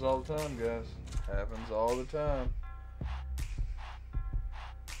 Happens all the time, guys. Happens all the time.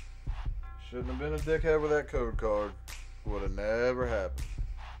 Shouldn't have been a dickhead with that code card. Would have never happened.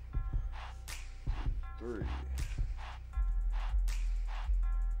 3.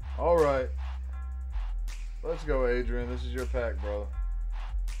 Alright. Let's go, Adrian. This is your pack, brother.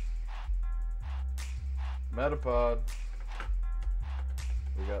 Metapod.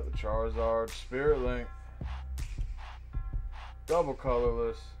 We got the Charizard, Spirit Link, double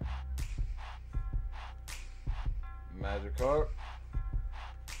colorless, Magikarp,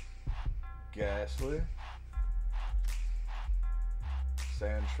 Ghastly,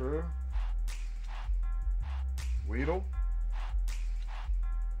 Sandshrew, Weedle,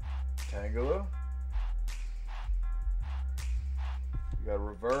 Tangela. You got a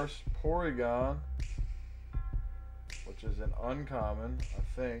reverse Porygon, which is an uncommon, I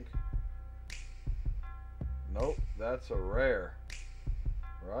think. Nope, that's a rare.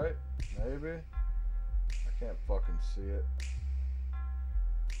 Right? Maybe? I can't fucking see it.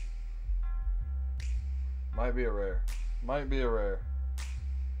 Might be a rare. Might be a rare.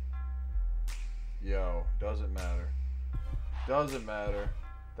 Yo, doesn't matter. Doesn't matter.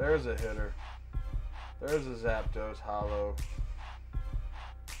 There's a hitter. There's a Zapdos Hollow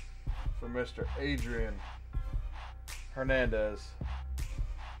for Mr. Adrian Hernandez.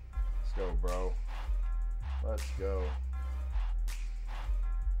 Let's go, bro. Let's go.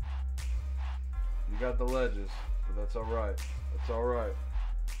 You got the ledges, but that's alright. That's alright.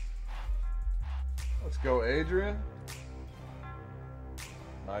 Let's go, Adrian.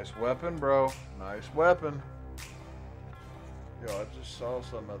 Nice weapon, bro. Nice weapon. Yo, I just saw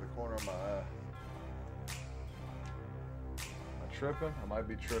something at the corner of my eye. Am I tripping? I might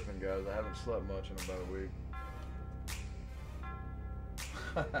be tripping, guys. I haven't slept much in about a week.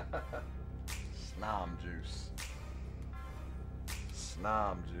 Snom juice.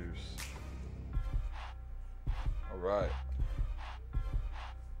 Snom juice. Alright.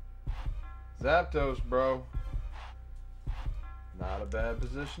 Zapdos, bro. Not a bad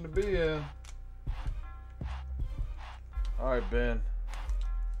position to be in. Alright, Ben.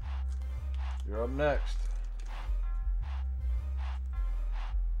 You're up next.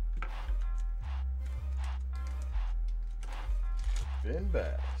 Ben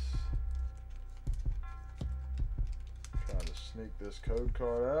Bass. Trying to sneak this code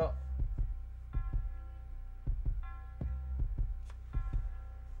card out.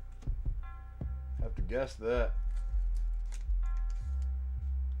 Have to guess that.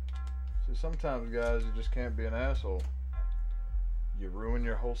 See, sometimes, guys, you just can't be an asshole. You ruin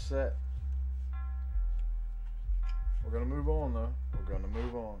your whole set. We're gonna move on, though. We're gonna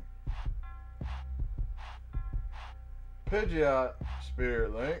move on. Pidgeot,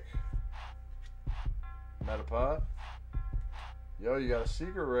 Spirit Link, Metapod. Yo, you got a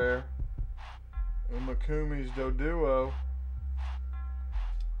secret rare. Umakumi's Doduo.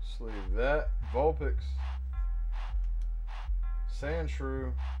 Sleeve that. Vulpix.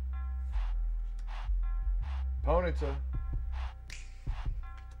 Sandshrew. Ponyta.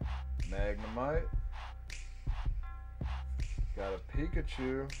 Magnemite. Got a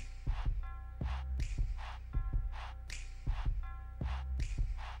Pikachu.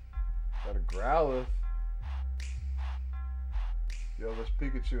 Got a Growlithe. Yo, this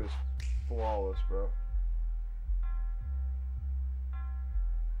Pikachu is flawless, bro.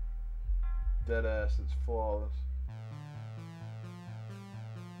 Deadass, it's flawless.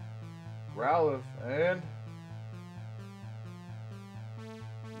 Growlithe, and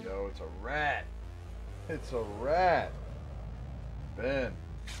yo, it's a rat. It's a rat. Ben,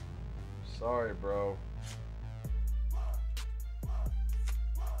 sorry, bro.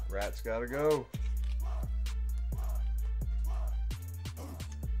 Rat's gotta go.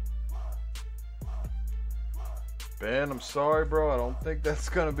 Ben, I'm sorry, bro. I don't think that's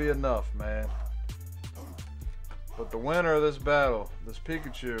gonna be enough, man. But the winner of this battle, this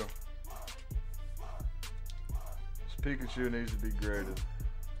Pikachu needs to be graded.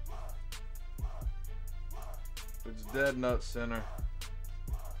 It's dead nut center.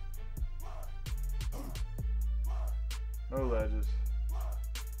 No ledges.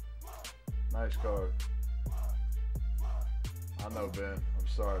 Nice card. I know, Ben. I'm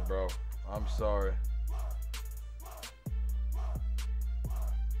sorry, bro. I'm sorry.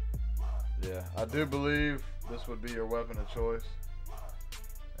 Yeah, I do believe this would be your weapon of choice.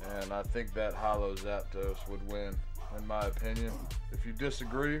 And I think that Hollow Zapdos would win, in my opinion. If you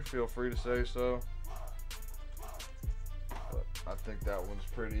disagree, feel free to say so. But I think that one's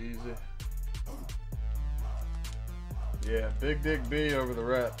pretty easy. Yeah, Big Dick B over the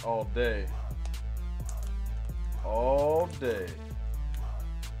rat all day. All day.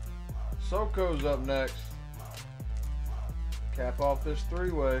 Soko's up next. Cap off this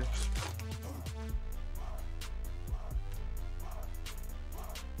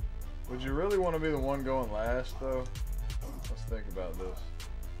Would you really want to be the one going last, though? Let's think about this.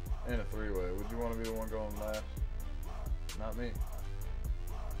 In a three-way, would you want to be the one going last? Not me.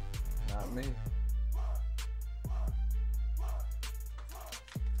 Not me.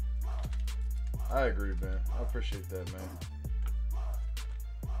 I agree, Ben. I appreciate that, man.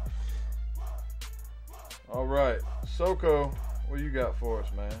 All right, Soko, what you got for us,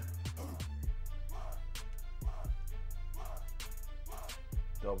 man?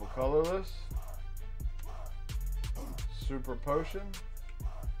 Double colorless. Super potion.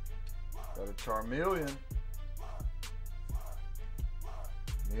 Got a Charmeleon.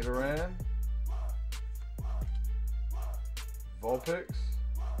 Nidoran. Vulpix.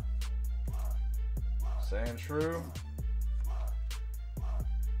 Sandshrew.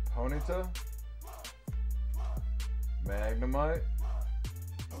 Ponyta. Magnemite.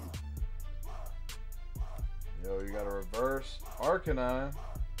 Yo, you got a reverse Arcanine.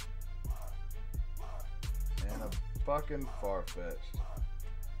 And a fucking Farfetch'd.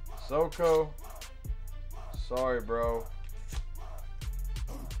 Soko. Sorry, bro.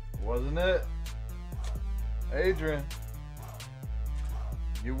 Wasn't it? Adrian.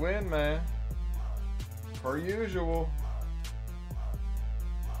 You win, man. Per usual.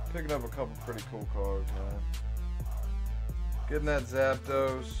 Picking up a couple pretty cool cards, man. Getting that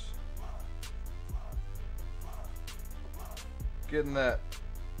Zapdos. Getting that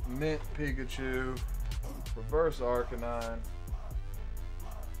Mint Pikachu. Reverse Arcanine.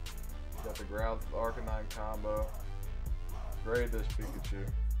 Got the Growlithe Arcanine combo. Grade this Pikachu.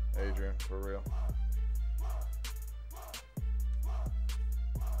 Adrian, for real.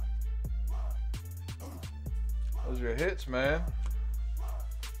 Those are your hits, man.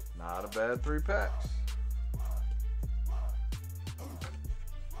 Not a bad 3 packs.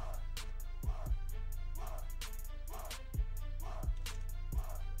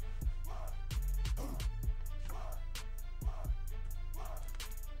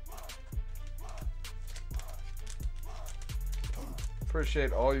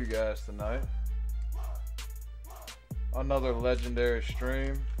 Appreciate all you guys tonight. Another legendary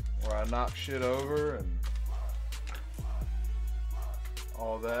stream where I knock shit over and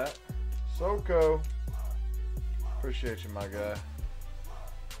all that. Soko, appreciate you, my guy.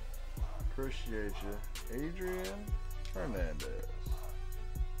 Appreciate you. Adrian Hernandez.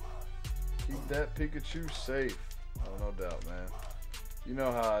 Keep that Pikachu safe. Oh, no doubt, man. You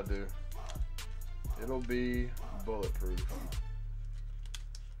know how I do. It'll be bulletproof.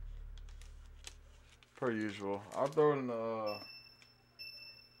 Per usual. I'll throw it in the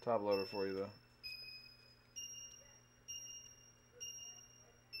top loader for you, though.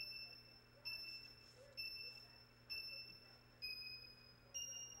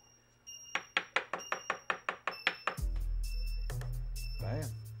 Bam.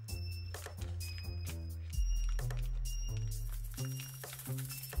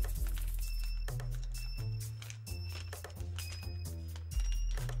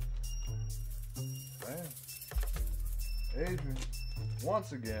 Adrian,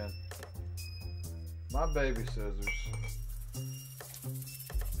 once again, my baby scissors.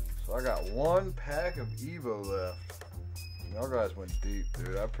 So I got 1 pack of Evo left. Y'all guys went deep,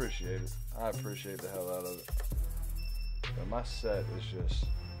 dude. I appreciate it. I appreciate the hell out of it. But my set is just,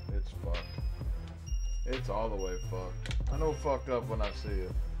 it's fucked. It's all the way fucked. I know fucked up when I see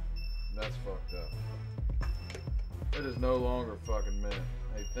it. That's fucked up. It is no longer fucking mint.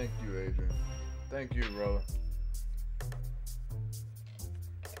 Hey, thank you, Adrian. Thank you, brother.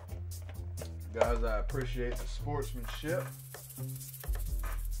 Guys, I appreciate the sportsmanship.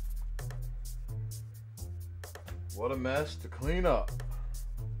 What a mess to clean up.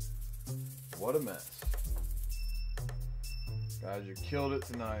 What a mess. Guys, you killed it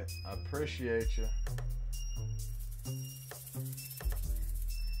tonight. I appreciate you.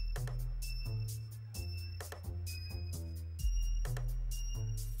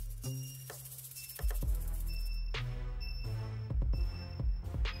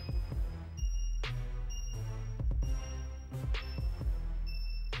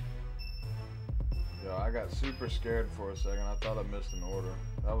 Yo, I got super scared for a second. I thought I missed an order.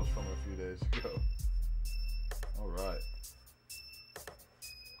 That was from a few days ago. Alright.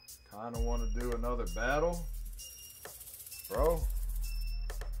 Kinda want to do another battle. Bro,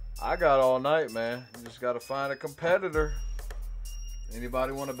 I got all night, man. You just gotta find a competitor.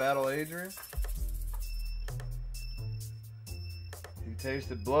 Anybody want to battle Adrian? He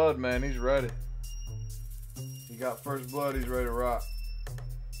tasted blood, man. He's ready. He got first blood. He's ready to rock.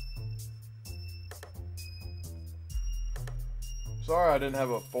 Sorry I didn't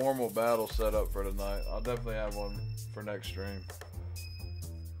have a formal battle set up for tonight. I'll definitely have one for next stream.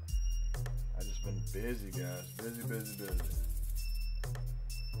 Busy, guys. Busy, busy, busy.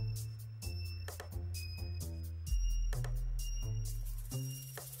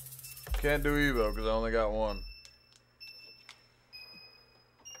 Can't do Evo because I only got one.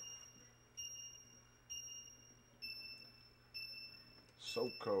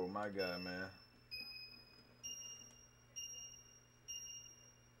 Soko, my guy, man.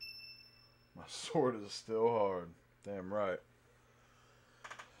 My sword is still hard. Damn right.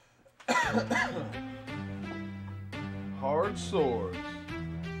 Hard swords.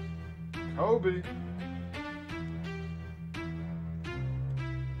 Kobe.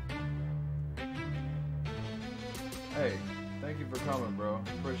 Hey, thank you for coming, bro.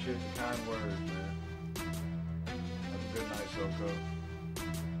 Appreciate the kind words, man. Have a good night, Soko.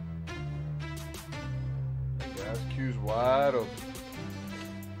 Guys, queue's wide open.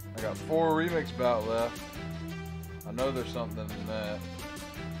 I got 4 remix bout left. I know there's something in that.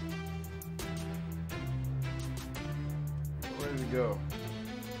 We're ready to go.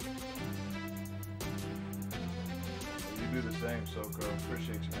 You do the same, Soko.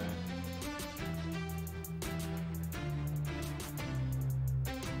 Appreciate you, man.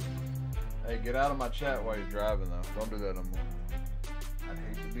 Hey, get out of my chat while you're driving, though. Don't do that no more. I'd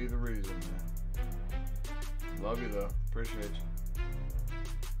hate to be the reason, man. Love you, though. Appreciate you.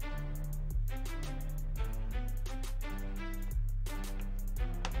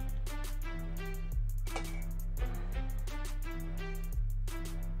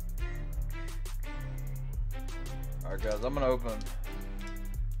 Alright, guys, I'm going to open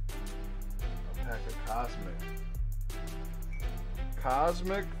a pack of Cosmic.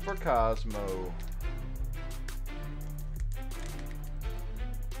 Cosmic for Cosmo.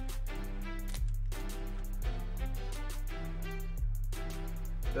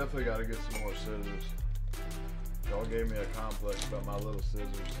 Definitely got to get some more scissors. Y'all gave me a complex about my little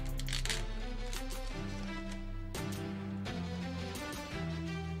scissors.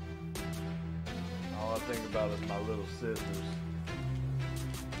 All I think about is my little scissors.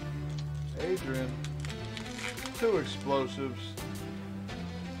 Adrian, 2 explosives.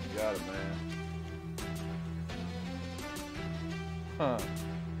 You got it, man. Huh.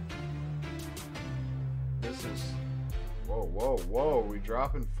 This is... Whoa, whoa, whoa. We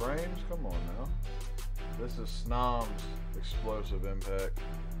dropping frames? Come on now. This is Snom's explosive impact.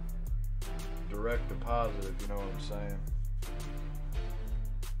 Direct deposit, if you know what I'm saying.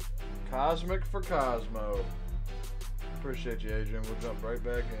 Cosmic for Cosmo. Appreciate you, Adrian. We'll jump right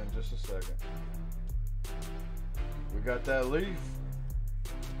back in just a second. We got that leaf.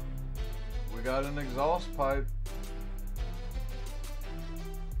 We got an exhaust pipe.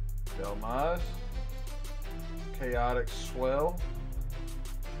 Delmise. Chaotic Swell.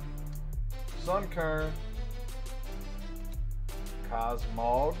 Sunkern.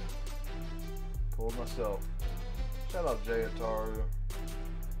 Cosmog. Pulled myself. Shout out Jay Ataru.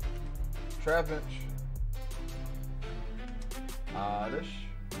 Trapinch. Oddish.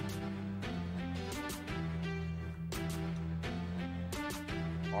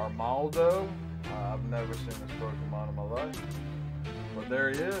 Armaldo. I've never seen this Pokemon in my life. But there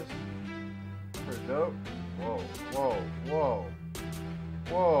he is. Pretty dope. Whoa, whoa, whoa.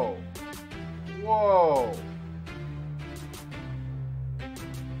 Whoa. Whoa.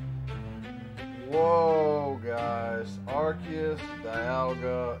 Whoa, guys. Arceus,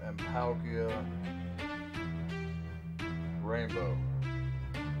 Dialga, and Palkia. Rainbow.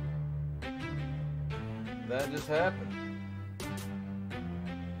 That just happened.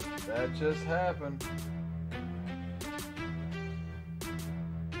 That just happened.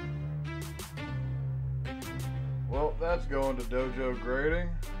 Well, that's going to dojo grading.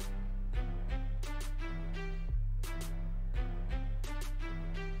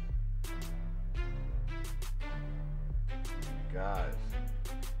 Guys.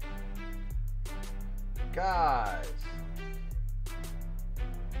 Guys.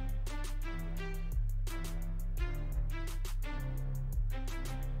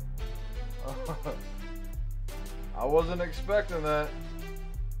 I wasn't expecting that.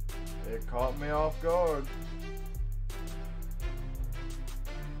 It caught me off guard.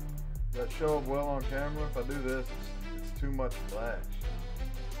 That show up well on camera? If I do this, it's too much flash.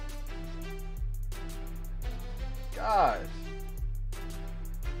 Guys.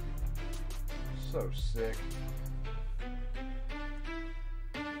 So sick.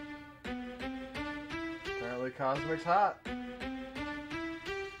 Apparently Cosmic's hot.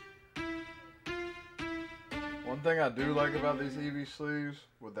 One thing I do like about these EV sleeves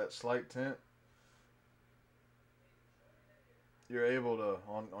with that slight tint, you're able to,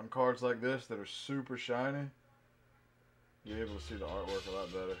 on cards like this that are super shiny, you're able to see the artwork a lot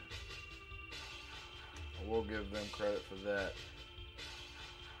better. We'll give them credit for that.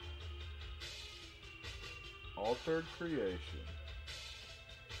 Altered creation.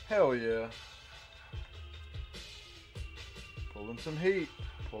 Hell yeah. Pulling some heat.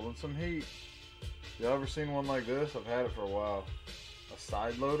 Pulling some heat. Y'all ever seen one like this? I've had it for a while. A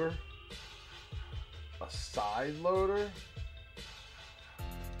side loader? A side loader?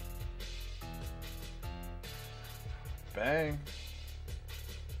 Bang.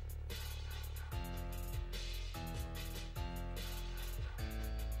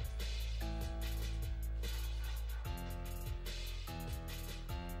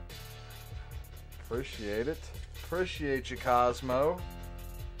 Appreciate it. Appreciate you, Cosmo.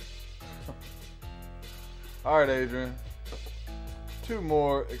 Alright, Adrian. 2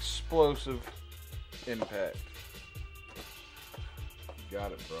 more explosive impact. You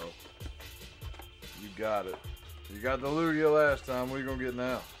got it, bro. You got it. You got the Lugia last time. What are you gonna get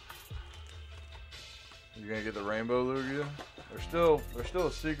now? You gonna get the Rainbow Lugia? There's still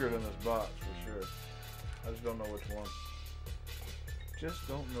a secret in this box for sure. I just don't know which one. Just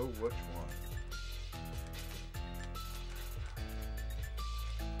don't know which one.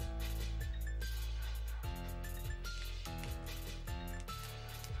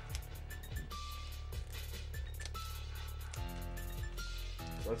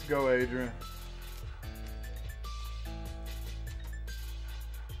 Let's go, Adrian.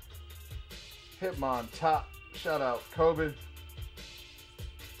 Hitmon top. Shout out, Kobe.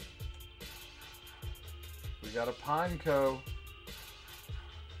 We got a Pineco.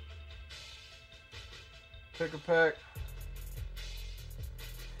 Pick a peck.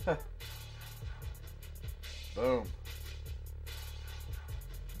 Boom.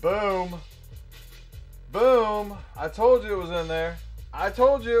 Boom. Boom. I told you it was in there. I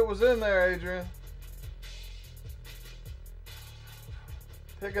told you it was in there, Adrian.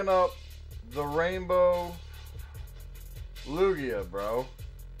 Picking up the Rainbow Lugia, bro.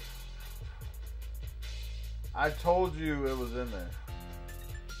 I told you it was in there.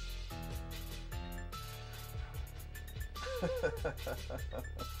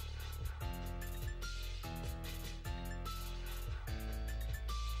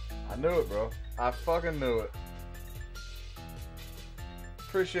 I knew it, bro. I fucking knew it.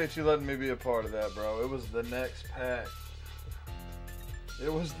 Appreciate you letting me be a part of that, bro. It was the next pack.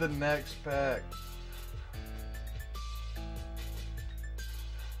 It was the next pack.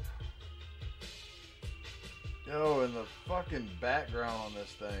 Yo, and the fucking background on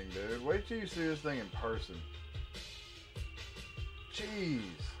this thing, dude. Wait till you see this thing in person. Jeez.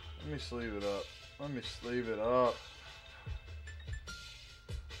 Let me sleeve it up. Let me sleeve it up.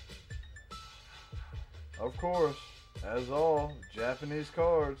 Of course, as all Japanese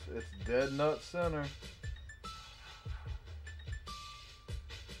cards, it's dead nut center.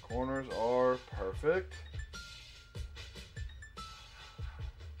 Corners are perfect.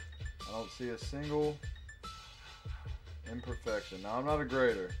 I don't see a single imperfection. Now, I'm not a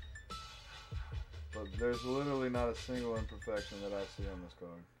grader, but there's literally not a single imperfection that I see on this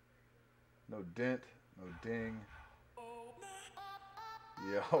card. No dent, no ding.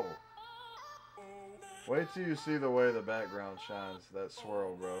 Yo. Wait till you see the way the background shines, that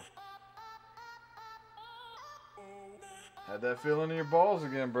swirl, bro. Had that feeling in your balls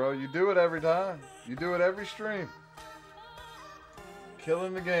again, bro. You do it every time. You do it every stream.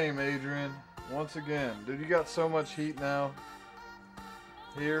 Killing the game, Adrian. Once again. Dude, you got so much heat now.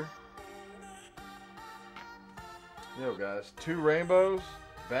 Here. Yo, guys. 2 rainbows.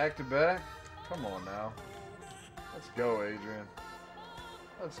 Back to back. Come on now. Let's go, Adrian.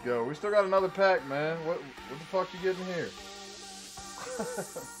 Let's go. We still got another pack, man. What the fuck you getting here?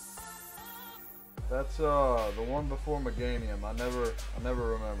 That's the one before Meganium. I never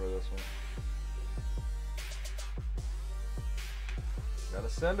remember this one. Got a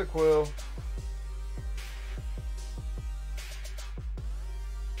Cyndaquil.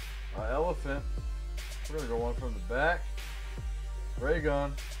 Elephant. We're gonna go one from the back. Ray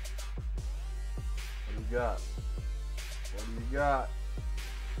gun. What do you got? What do you got?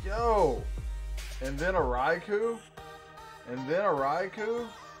 Yo! And then a Raikou? And then a Raikou?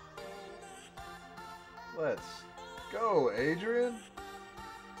 Let's go, Adrian.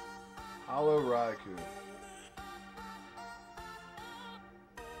 Hollow Raikou.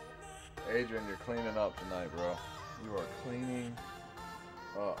 Adrian, you're cleaning up tonight, bro. You are cleaning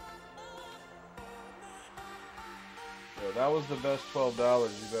up. Yo, that was the best $12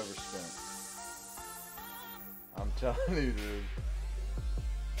 you've ever spent. I'm telling you, dude.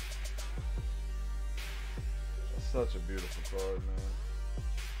 That's such a beautiful card, man.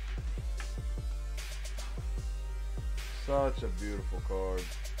 Such a beautiful card.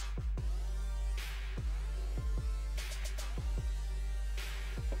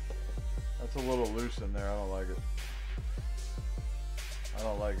 a little loose in there. I don't like it. I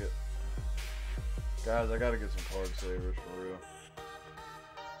don't like it. Guys, I gotta get some card savers for real.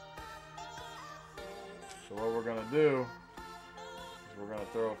 So what we're gonna do is we're gonna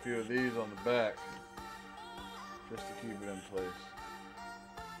throw a few of these on the back just to keep it in place.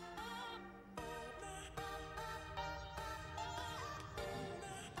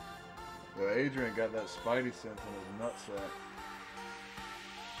 Yo, Adrian got that spidey sense in his nutsack.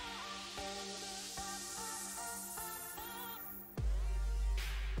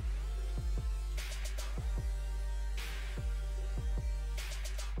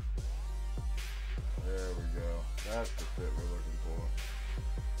 There we go. That's the fit we're looking for.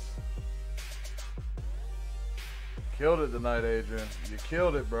 Killed it tonight, Adrian. You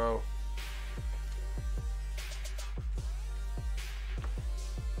killed it, bro.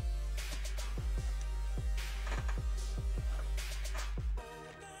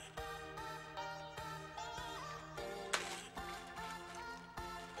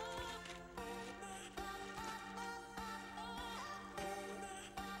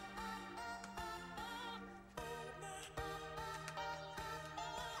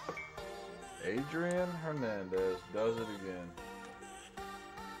 Adrian Hernandez does it again.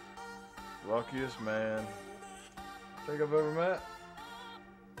 Luckiest man I think I've ever met.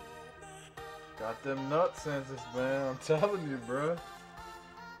 Got them nut senses, man. I'm telling you, bro.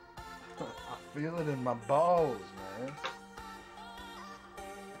 I feel it in my balls, man.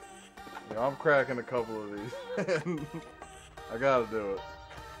 Yeah, I'm cracking a couple of these. I gotta do it.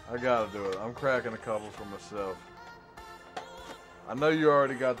 I gotta do it. I'm cracking a couple for myself. I know you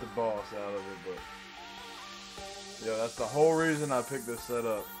already got the boss out of it, but yeah, that's the whole reason I picked this set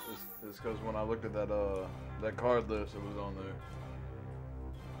up. Is because when I looked at that card list, it was on there.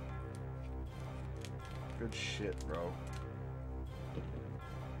 Good shit, bro.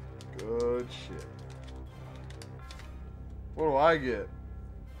 Good shit. What do I get?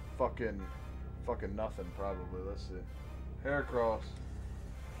 Fucking nothing, probably. Let's see. Hair cross.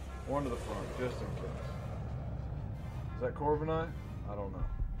 One to the front, just in case. Is that Corviknight? I don't know.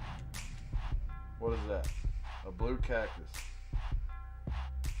 What is that? A blue cactus.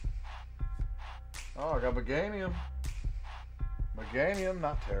 Oh, I got Meganium. Meganium,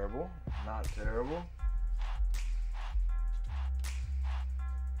 not terrible. Not terrible.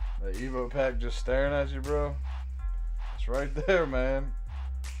 The Evo pack just staring at you, bro. It's right there, man.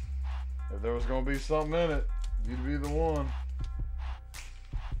 If there was gonna be something in it, you'd be the one.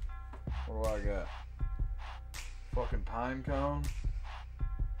 What do I got? Fucking pine cone.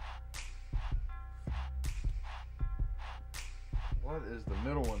 What is the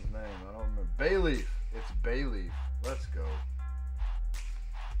middle one's name? I don't remember. Bayleaf. It's Bayleaf. Let's go.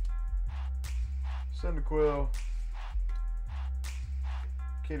 Cyndaquil.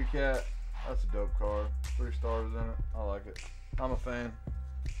 Kitty Cat. That's a dope card. 3 stars in it. I like it. I'm a fan.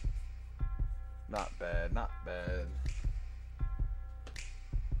 Not bad. Not bad.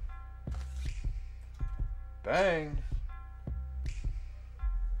 Bang.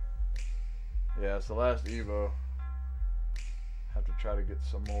 Yeah, it's the last Evo. Have to try to get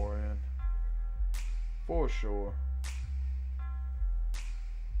some more in. For sure.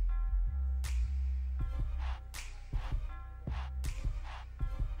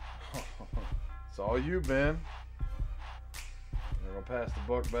 It's all you, Ben. You're gonna pass the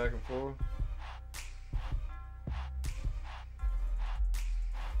buck back and forth.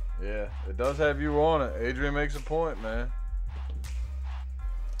 Yeah, it does have you on it. Adrian makes a point, man.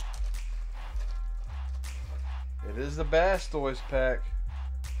 It is the Blastoise pack.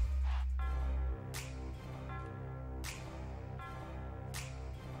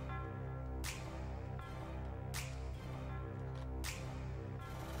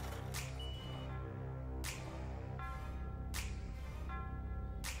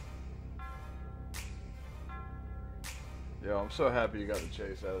 Yo, I'm so happy you got the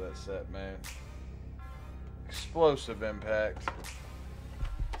chase out of that set, man. Explosive impact.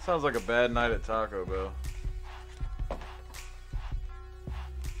 Sounds like a bad night at Taco Bell.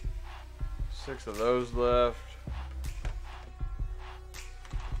 6 of those left.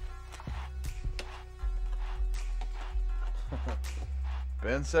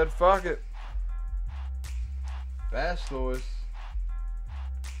 Ben said fuck it. Blastoise.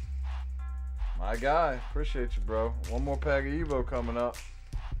 My guy. Appreciate you, bro. One more pack of Evo coming up.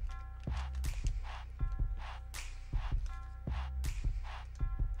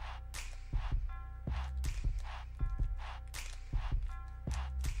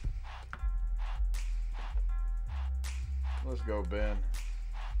 Let's go, Ben.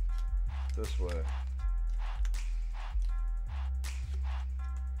 This way.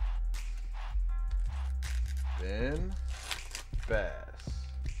 Ben Bass.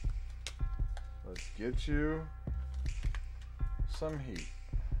 Let's get you some heat.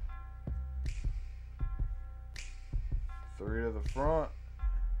 3 to the front.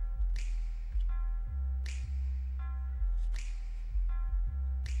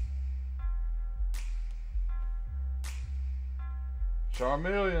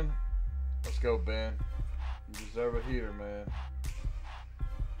 Charmeleon. Let's go, Ben. You deserve a heater, man.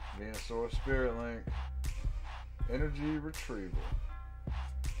 Venusaur Spirit Link. Energy Retrieval.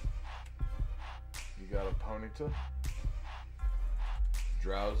 You got a Ponyta.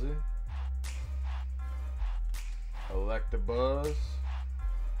 Drowsy. Electabuzz.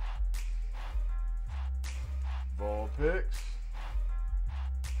 Vulpix.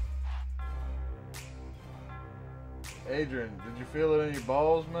 Adrian, did you feel it in your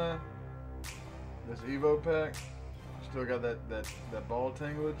balls, man? This Evo pack? Still got that ball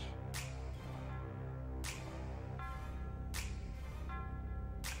tinglage?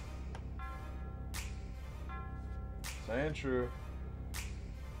 Saying true.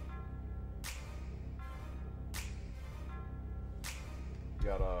 You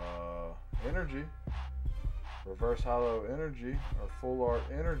got energy. Reverse Hollow Energy or Full Art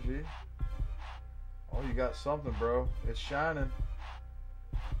Energy. Oh, you got something, bro. It's shining.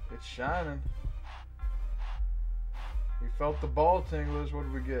 It's shining. We felt the ball tinglers. What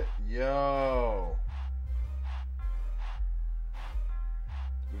did we get? Yo.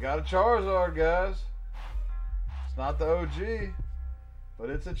 We got a Charizard, guys. It's not the OG, but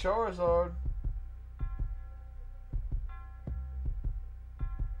it's a Charizard.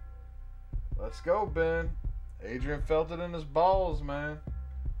 Let's go, Ben. Adrian felt it in his balls, man.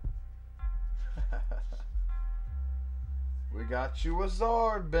 We got you a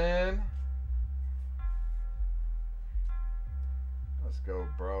Zard, Ben. Let's go,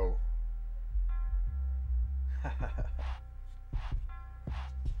 bro.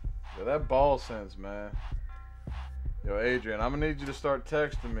 Yo, that ball sense, man. Yo, Adrian, I'm gonna need you to start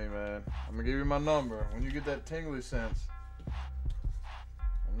texting me, man. I'm gonna give you my number. When you get that tingly sense,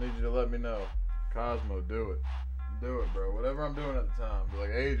 I need you to let me know. Cosmo, do it. Do it, bro. Whatever I'm doing at the time. Be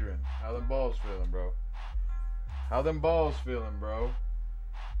like, Adrian, how them balls feeling, bro? How them balls feeling, bro?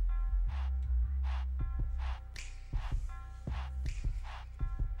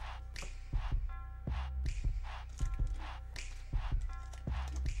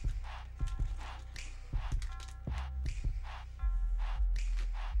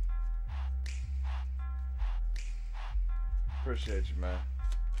 Appreciate you, man.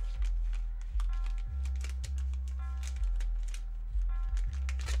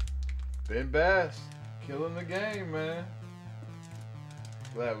 Ben Bass, killing the game, man.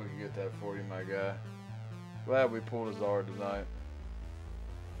 Glad we could get that for you, my guy. Glad we pulled a Zard tonight.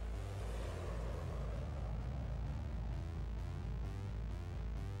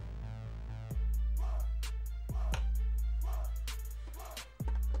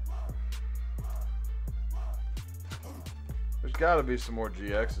 There's got to be some more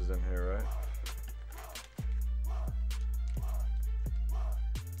GXs in here, right?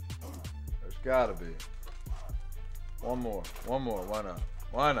 There's got to be. One more. Why not?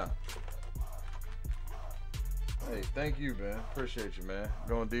 Why not? Hey, thank you, man. Appreciate you, man.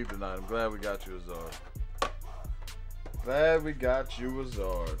 Going deep tonight. I'm glad we got you a Zard. Glad we got you a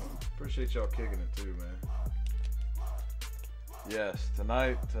Zard. Appreciate y'all kicking it too, man. Yes,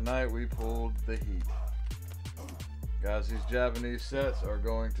 tonight we pulled the heat. Guys, these Japanese sets are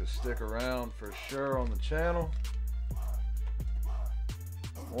going to stick around for sure on the channel.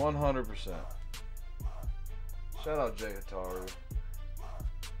 100%. Shout out Jay Hitaru.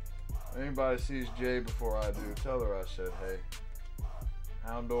 Anybody sees Jay before I do, tell her I said hey.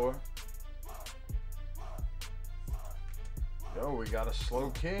 Houndor. Yo, we got a Slow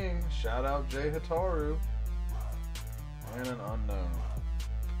King. Shout out Jay Hitaru. And an unknown.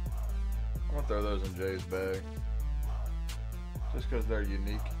 I'm gonna throw those in Jay's bag. Just because they're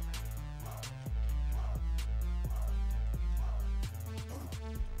unique.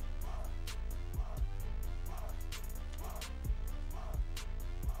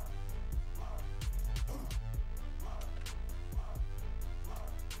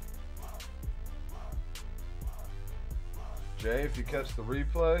 Jay, if you catch the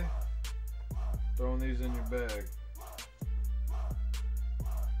replay, throwing these in your bag.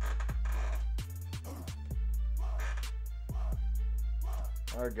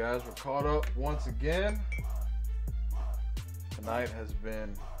 Alright guys, we're caught up once again. Tonight has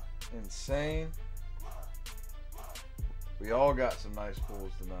been insane. We all got some nice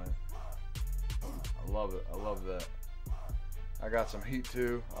pulls tonight. I love it. I love that. I got some heat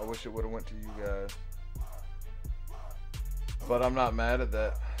too. I wish it would have went to you guys. But I'm not mad at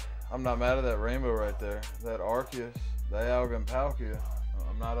that. I'm not mad at that rainbow right there. That Arceus, that Algan Palkia.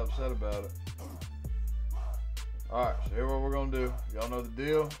 I'm not upset about it. Alright, so here's what we're gonna do. Y'all know the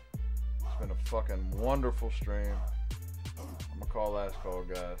deal. It's been a fucking wonderful stream. I'm gonna call last call,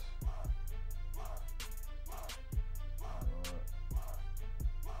 guys.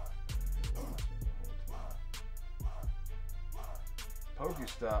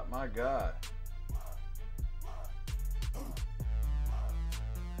 Pokestop, my God.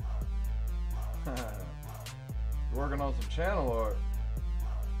 Working on some channel art.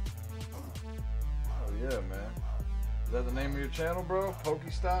 Oh yeah, man. Is that the name of your channel, bro?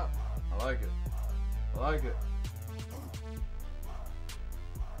 Pokestop? I like it. I like it.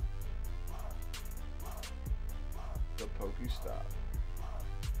 The Pokestop.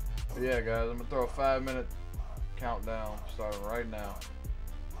 But yeah, guys, I'm gonna throw a 5-minute countdown starting right now.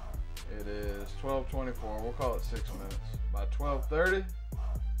 It is 12:24. We'll call it 6 minutes. By 12:30,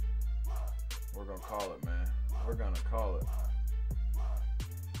 we're gonna call it, man. We're gonna call it.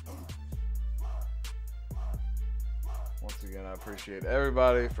 Once again, I appreciate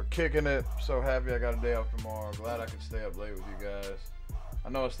everybody for kicking it. So happy I got a day off tomorrow. Glad I could stay up late with you guys. I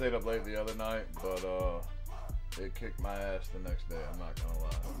know I stayed up late the other night, but it kicked my ass the next day. I'm not gonna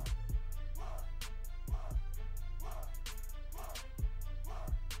lie.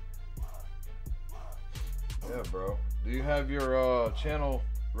 Yeah, bro. Do you have your channel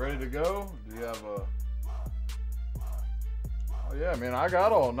ready to go? Do you have a... Oh yeah, man, I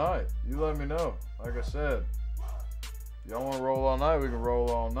got all night. You let me know. Like I said, y'all want to roll all night, we can roll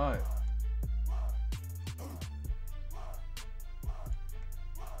all night.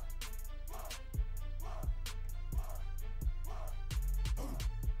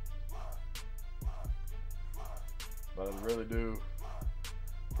 But I really do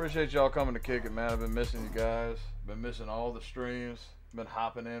appreciate y'all coming to kick it, man. I've been missing you guys. Been missing all the streams. Been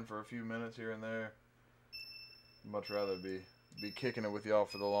hopping in for a few minutes here and there. Much rather be kicking it with y'all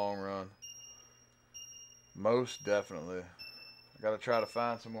for the long run. Most definitely. I gotta try to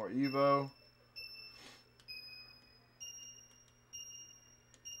find some more Evo.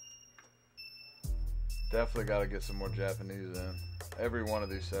 Definitely gotta get some more Japanese in. Every one of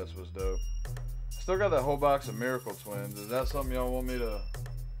these sets was dope. Still got that whole box of Miracle Twins. Is that something y'all want me to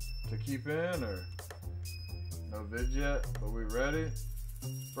keep in, or no vid yet? But we ready?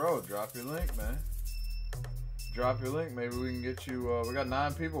 Bro, drop your link, man. Drop your link. Maybe we can get you, we got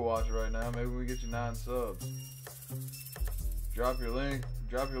 9 people watching right now. Maybe we get you 9 subs. Drop your link.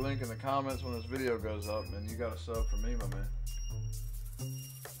 Drop your link in the comments when this video goes up, and you got a sub for me, my man.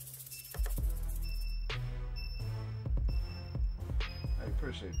 I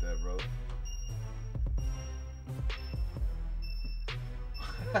appreciate that, brother.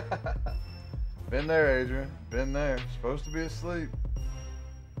 Been there, Adrian. Been there. Supposed to be asleep.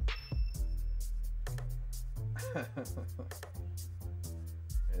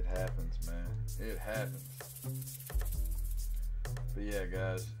 It happens, man. It happens. But yeah,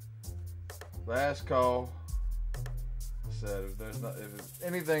 guys. Last call. Said if there's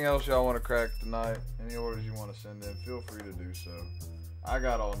anything else y'all want to crack tonight, any orders you want to send in, feel free to do so. I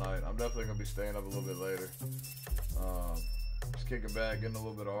got all night. I'm definitely gonna be staying up a little bit later. Just kicking back, getting a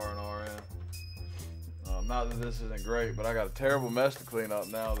little bit of R&R in. Not that this isn't great, but I got a terrible mess to clean up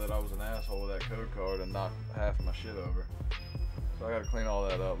now that I was an asshole with that code card and knocked half of my shit over. So I got to clean all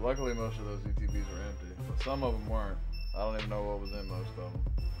that up. Luckily, most of those ETBs were empty, but some of them weren't. I don't even know what was in most of them.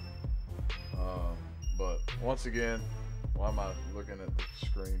 But once again, why am I looking at the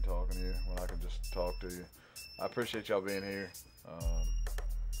screen talking to you when I can just talk to you? I appreciate y'all being here.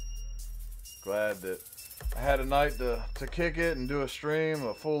 Glad that I had a night to kick it and do a stream,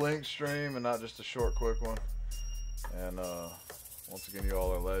 a full-length stream, and not just a short, quick one. And once again, you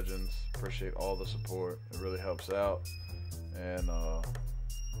all are legends. Appreciate all the support. It really helps out. And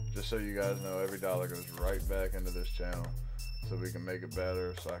just so you guys know, every dollar goes right back into this channel so we can make it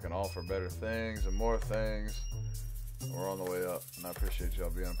better, so I can offer better things and more things. We're on the way up, and I appreciate y'all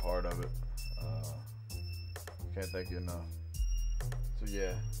being a part of it. Can't thank you enough. So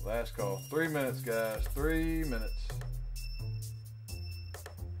yeah, last call. 3 minutes, guys. 3 minutes.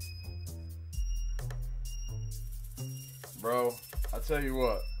 Bro, I tell you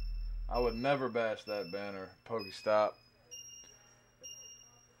what, I would never bash that banner, Pokestop.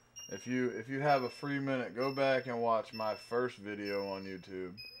 If you have a free minute, go back and watch my first video on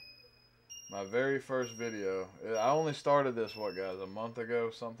YouTube. My very first video. I only started this, what, guys, a month ago,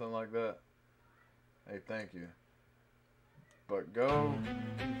 something like that. Hey, thank you. But go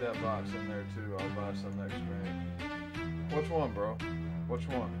keep that box in there too. I'll buy some next stream. Which one, bro? Which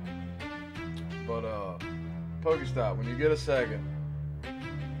one? But Pokestop, when you get a second,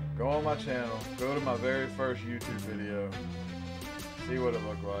 go on my channel, go to my very first YouTube video, see what it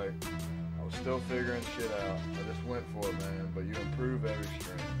looked like. I was still figuring shit out. I just went for it, man. But you improve every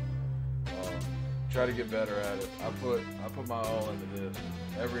stream. Try to get better at it. I put my all into this.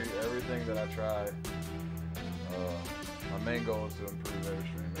 Everything that I try. My main goal is to improve every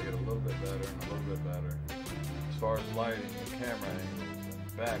stream, make it a little bit better and a little bit better. As far as lighting and camera angles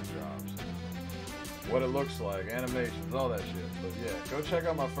and backdrops, and what it looks like, animations, all that shit. But yeah, go check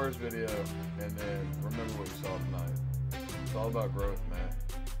out my first video and then remember what you saw tonight. It's all about growth, man.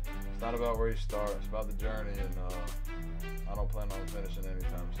 It's not about where you start, it's about the journey, and I don't plan on finishing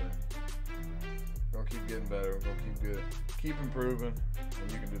anytime soon. We're gonna keep getting better, we're gonna keep improving,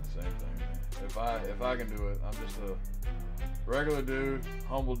 and you can do the same thing, man. If I can do it, I'm just a regular dude,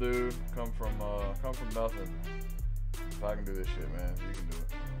 humble dude, come from nothing. If I can do this shit, man, you can do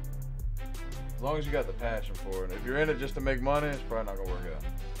it. As long as you got the passion for it. If you're in it just to make money, it's probably not gonna work out.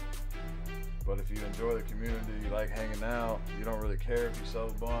 But if you enjoy the community, you like hanging out, you don't really care if you sell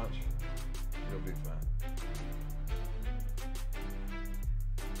a bunch, you'll be fine.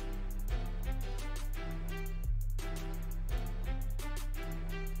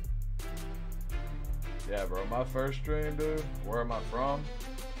 Yeah, bro, my first stream, dude, where am I from?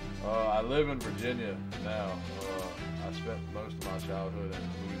 I live in Virginia now. I spent most of my childhood in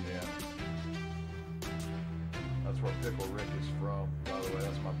Louisiana. That's where Pickle Rick is from, by the way.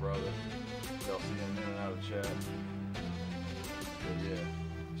 That's my brother. Y'all see him in and out of chat. But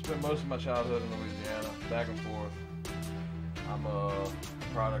yeah, spent most of my childhood in Louisiana, back and forth. I'm a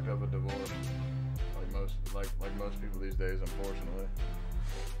product of a divorce, like most people these days, unfortunately.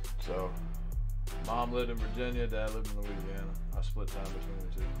 So, Mom lived in Virginia, Dad lived in Louisiana. I split time between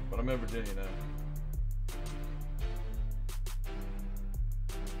the two, but I'm in Virginia now.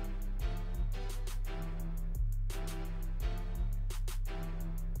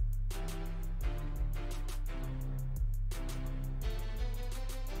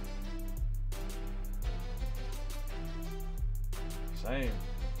 Same.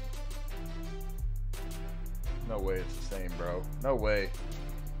 No way it's the same, bro. No way.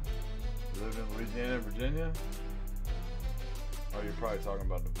 You live in Louisiana and Virginia? Oh, you're probably talking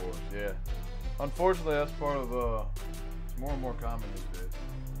about divorce. Yeah. Unfortunately, that's part of, it's more and more common these days.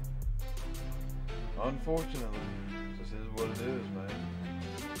 Unfortunately. This is what it is, man.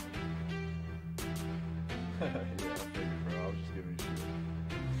 Yeah, I figured, bro.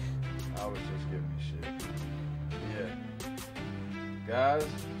 I was just giving you shit. Yeah. Guys,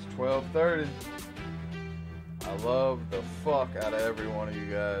 it's 12:30. I love the fuck out of every one of you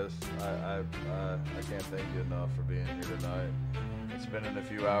guys. I can't thank you enough for being here tonight and spending a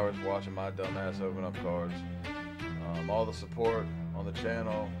few hours watching my dumbass open up cards. All the support on the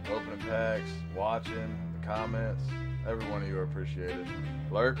channel, opening packs, watching, the comments, every one of you are appreciated.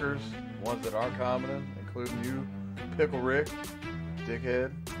 Lurkers, ones that aren't commenting, including you, Pickle Rick,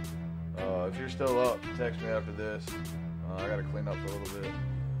 dickhead. If you're still up, text me after this. I gotta clean up a little bit,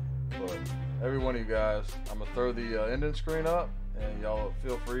 but every one of you guys, I'm gonna throw the ending screen up, and y'all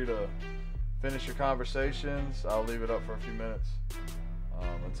feel free to finish your conversations. I'll leave it up for a few minutes.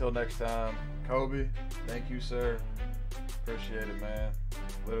 Until next time, Kobe, thank you, sir. Appreciate it, man.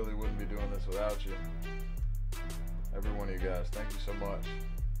 Literally wouldn't be doing this without you. Every one of you guys, thank you so much,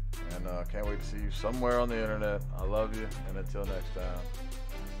 and can't wait to see you somewhere on the internet. I love you, and until next time,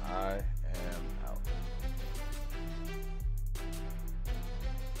 I am out.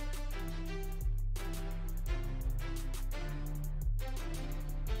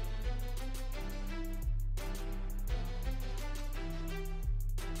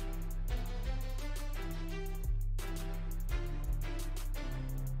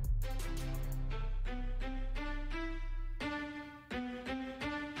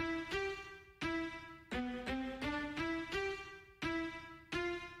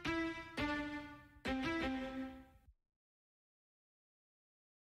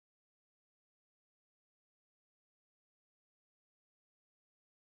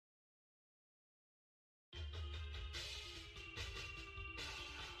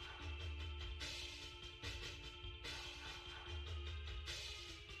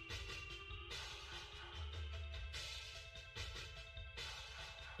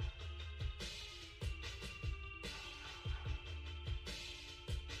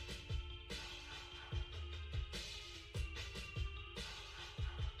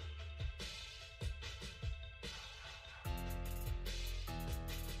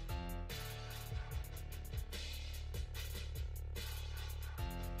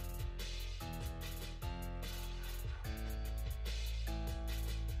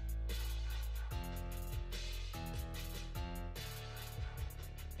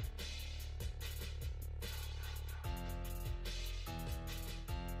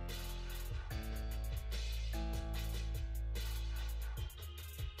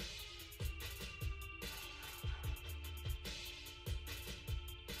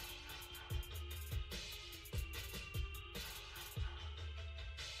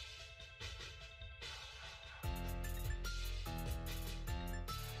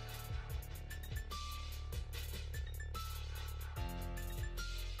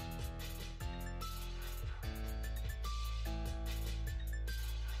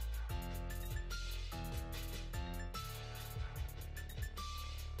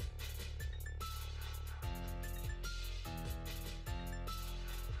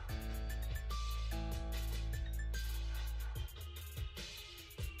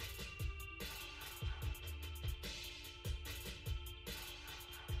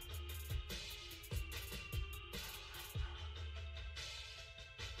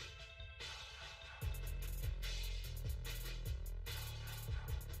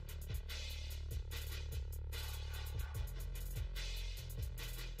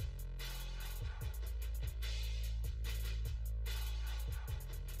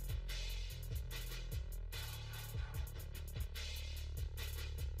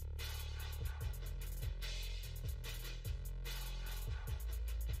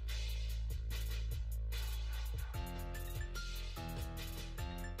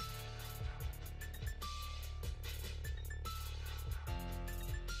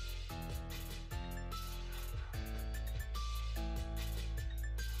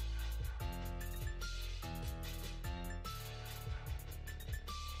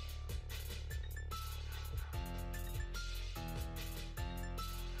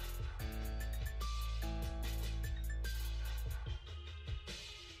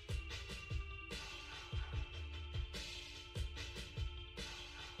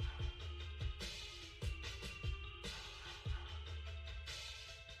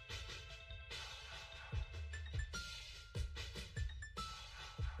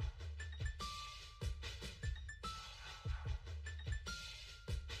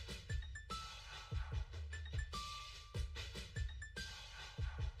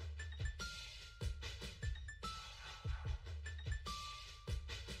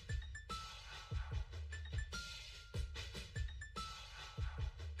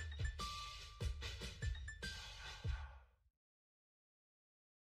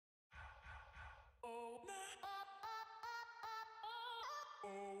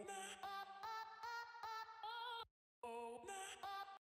 Oh,